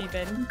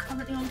 leaving. I'm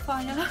currently on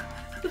fire.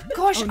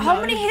 Gosh, Oh, how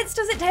no. many hits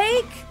does it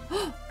take?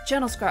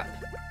 Journal scrap.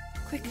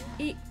 Quick,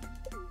 eat.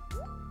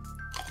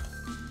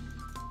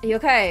 Are you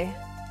okay?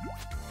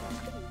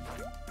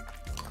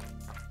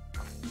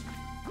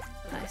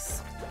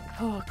 Nice.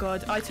 Oh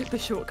god, I took the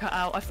shortcut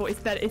out. I thought it's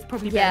better. It's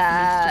probably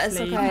Yeah, better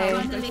for me to just it's leave.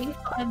 okay. Finally,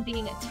 I'm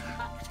being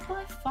attacked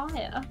by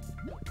fire.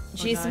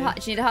 Do you, no.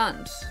 do you need a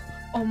hand?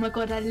 Oh my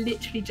god, I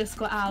literally just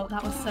got out.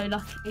 That was so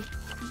lucky.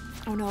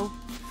 Oh no.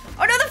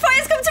 Oh no, the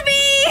fire's come to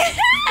me!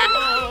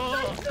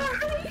 Oh.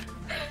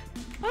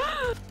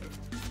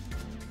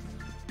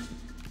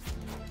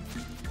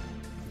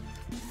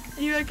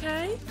 Are you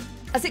okay?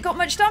 Has it got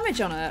much damage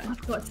on it?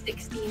 I've got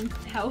 16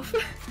 health.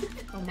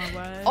 Oh my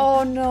word.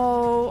 Oh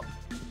no.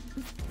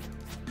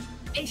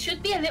 It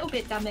should be a little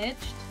bit damaged.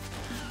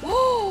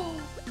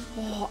 Oh,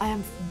 I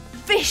am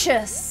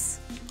vicious.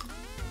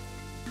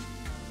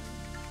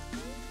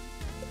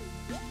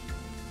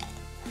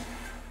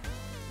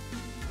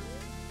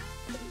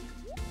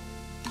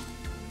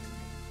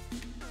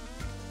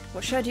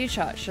 What should I do,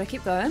 chat? Should I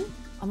keep going?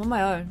 I'm on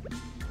my own.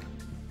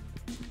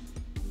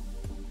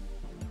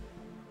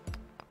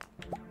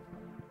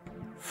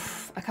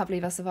 I can't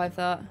believe I survived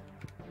that.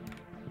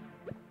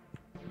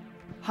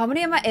 How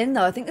many am I in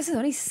though? I think this is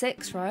only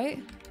 6,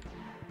 right?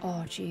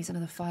 Oh geez,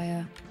 another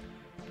fire.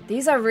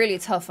 These are really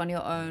tough on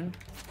your own.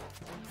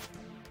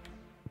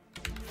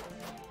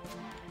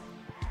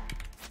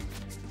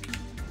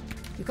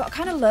 You've got to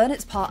kind of learn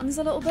its patterns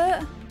a little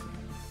bit.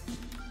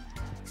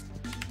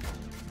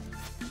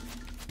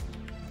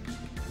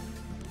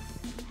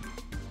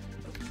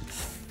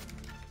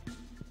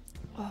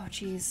 Oh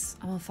jeez,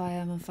 I'm on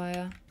fire, I'm on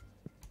fire.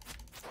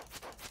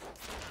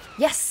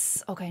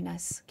 Yes! Okay,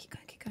 nice. Keep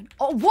going, keep going.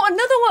 Oh, what?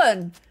 Another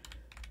one!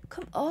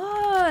 Come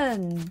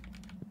on!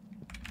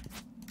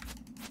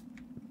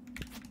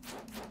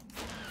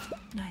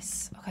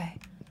 Nice, okay.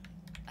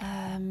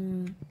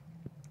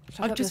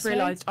 Should I go I've just this way?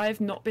 realised I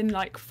have not been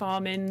like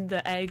farming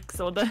the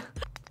eggs or the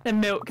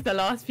milk the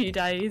last few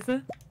days.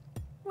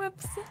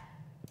 Whoops.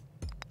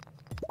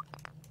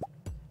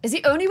 Is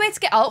the only way to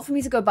get out for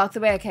me to go back the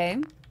way I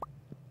came?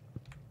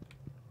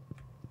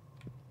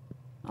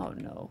 Oh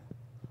no.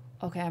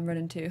 Okay, I'm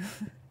running too.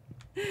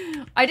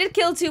 I did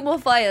kill 2 more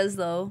fires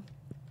though.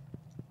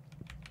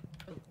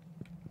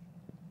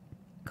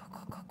 Go, go,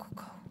 go, go,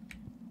 go.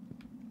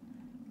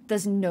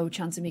 There's no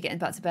chance of me getting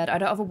back to bed. I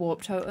don't have a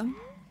warp totem.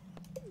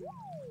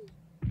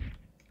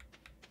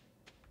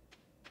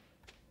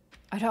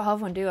 I don't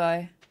have one, do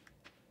I?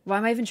 Why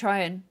am I even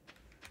trying?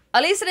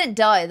 At least I didn't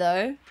die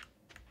though.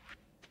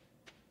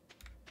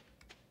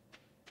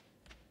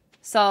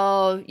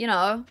 So, you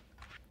know,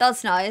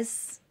 that's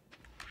nice.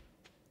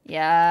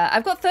 Yeah,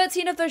 I've got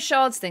 13 of those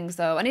shards things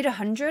though. I need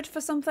 100 for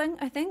something,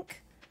 I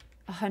think.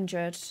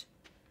 100.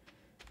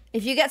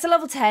 If you get to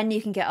level 10,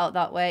 you can get out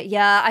that way.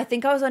 Yeah, I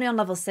think I was only on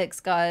level 6,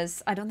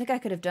 guys. I don't think I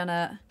could have done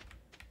it.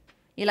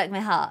 You like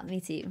my hat?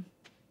 Me too.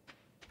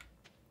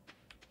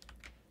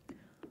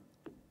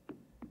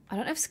 I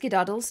don't know if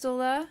Skedaddle's still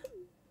there.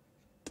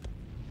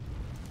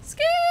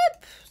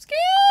 Skip!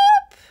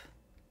 Skip!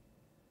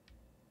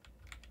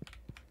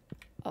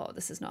 Oh,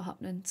 this is not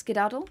happening.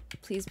 Skedaddle,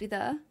 please be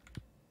there.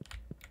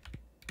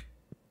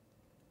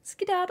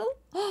 Skedaddle?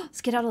 Oh,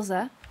 Skedaddle's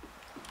there.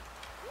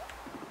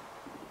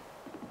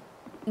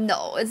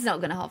 No, it's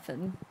not gonna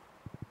happen.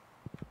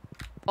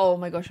 Oh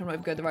my gosh, I'm not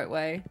even going the right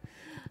way.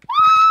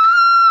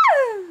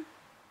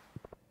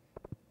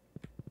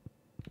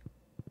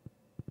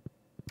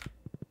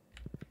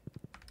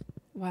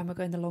 Why am I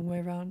going the long way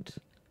around?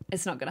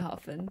 It's not gonna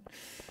happen.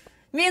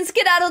 Me and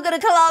Skedaddle gonna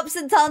collapse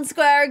in Town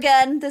Square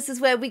again. This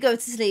is where we go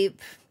to sleep.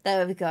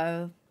 There we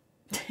go.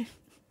 Baby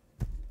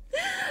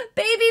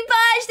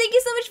Bash, thank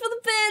you so much for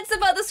the bits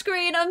about the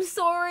screen. I'm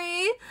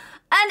sorry.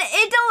 And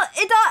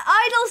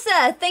Idol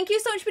said, thank you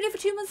so much for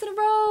 2 months in a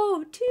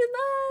row. 2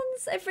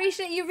 months. I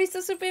appreciate you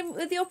resuscitating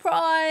with your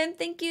prime.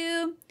 Thank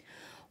you.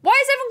 Why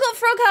has everyone got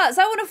frog hats?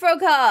 I want a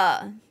frog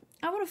hat.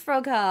 I want a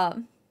frog hat.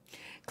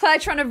 Claire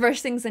trying to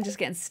rush things and just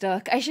getting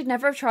stuck. I should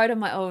never have tried on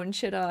my own,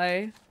 should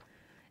I?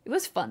 It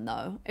was fun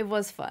though. It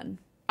was fun.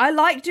 I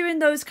like doing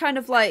those kind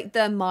of like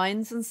the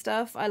mines and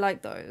stuff. I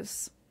like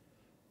those.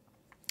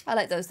 I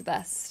like those the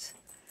best.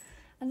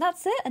 And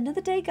that's it.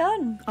 Another day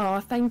gone. Oh,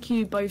 thank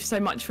you both so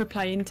much for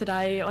playing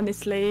today,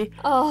 honestly.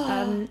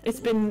 Oh. It's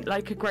been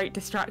like a great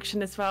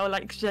distraction as well,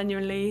 like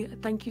genuinely.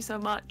 Thank you so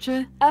much.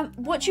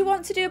 What do you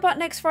want to do about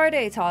next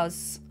Friday,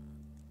 Taz?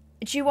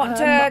 Do you want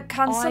to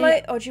cancel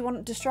it, or do you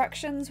want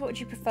distractions? What would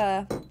you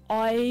prefer?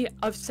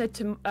 I've said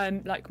to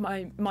like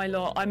my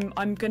lot,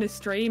 I'm gonna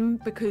stream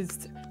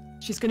because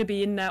she's gonna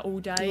be in there all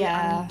day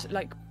and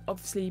like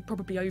obviously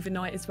probably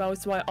overnight as well.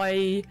 So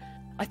I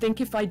think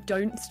if I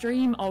don't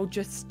stream, I'll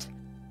just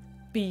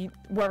be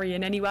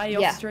worrying anyway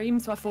off stream.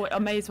 So I thought I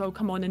may as well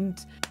come on and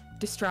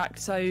distract.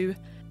 So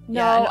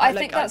no, I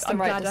think that's the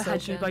right decision. I'm glad I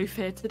had you both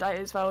here today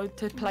as well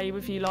to play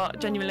with you lot.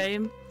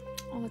 Genuinely.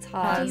 Oh,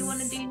 Taz. Do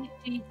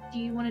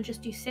you want to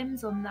just do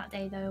Sims on that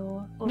day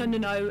though, or...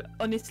 No.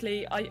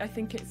 Honestly, I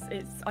think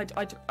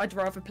I'd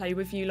rather play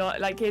with you lot.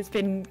 Like it's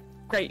been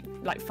great,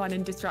 like fun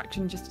and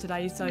distraction just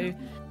today. So,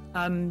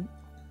 I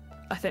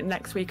think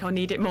next week I'll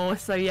need it more.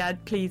 So yeah,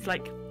 please,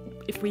 like,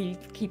 if we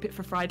keep it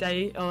for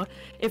Friday, or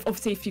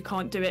if you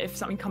can't do it, if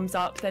something comes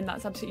up, then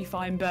that's absolutely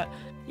fine. But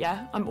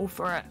yeah, I'm all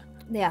for it.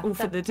 Yeah, all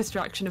for the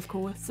distraction, of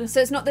course. So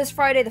it's not this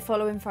Friday, the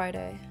following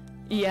Friday.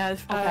 Yeah,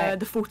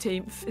 the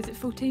 14th. Is it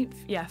 14th?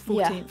 Yeah,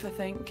 14th, I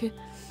think.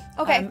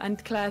 Okay.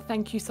 And Claire,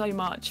 thank you so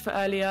much for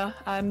earlier.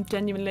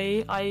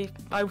 Genuinely, I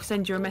will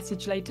send you a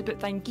message later,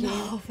 but thank you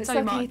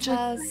so much.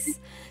 Taz.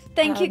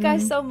 Thank you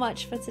guys so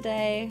much for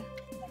today.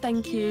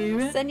 Thank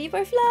you. Send you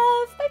both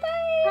love.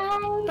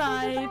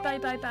 Bye-bye.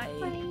 Bye. Bye.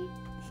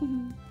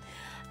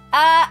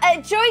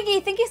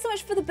 Joygy, thank you so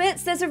much for the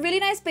bits. There's a really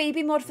nice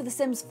baby mod for The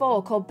Sims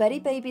 4 called Betty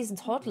Babies and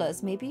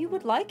Toddlers. Maybe you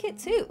would like it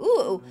too.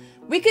 Ooh,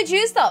 we could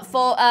use that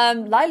for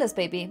Lila's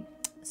baby.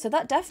 So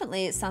that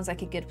definitely sounds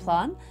like a good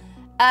plan.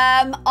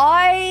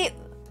 I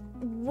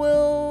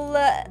will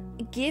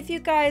give you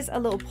guys a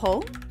little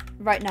poll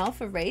right now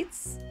for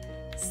raids.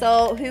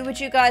 So who would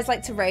you guys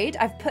like to raid?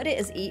 I've put it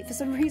as Eat for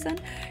some reason.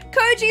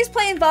 Koji's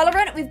playing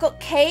Valorant. We've got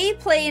Kay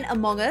playing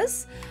Among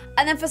Us.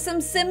 And then for some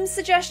Sims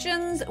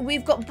suggestions,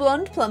 we've got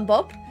Blonde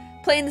Plumbob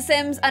playing The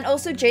Sims, and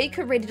also Jake,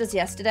 who raided us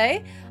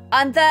yesterday.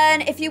 And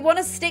then if you want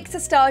to stick to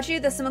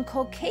Stardew, there's someone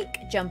called Cake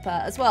Jumper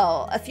as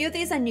well. A few of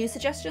these are new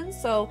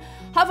suggestions, so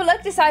have a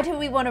look, decide who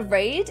we want to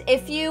raid.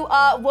 If you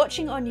are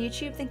watching on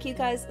YouTube, thank you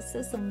guys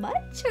so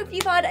much. Hope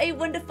you've had a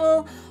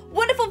wonderful,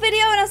 wonderful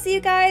video, and I'll see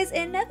you guys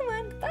in another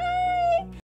one. Bye!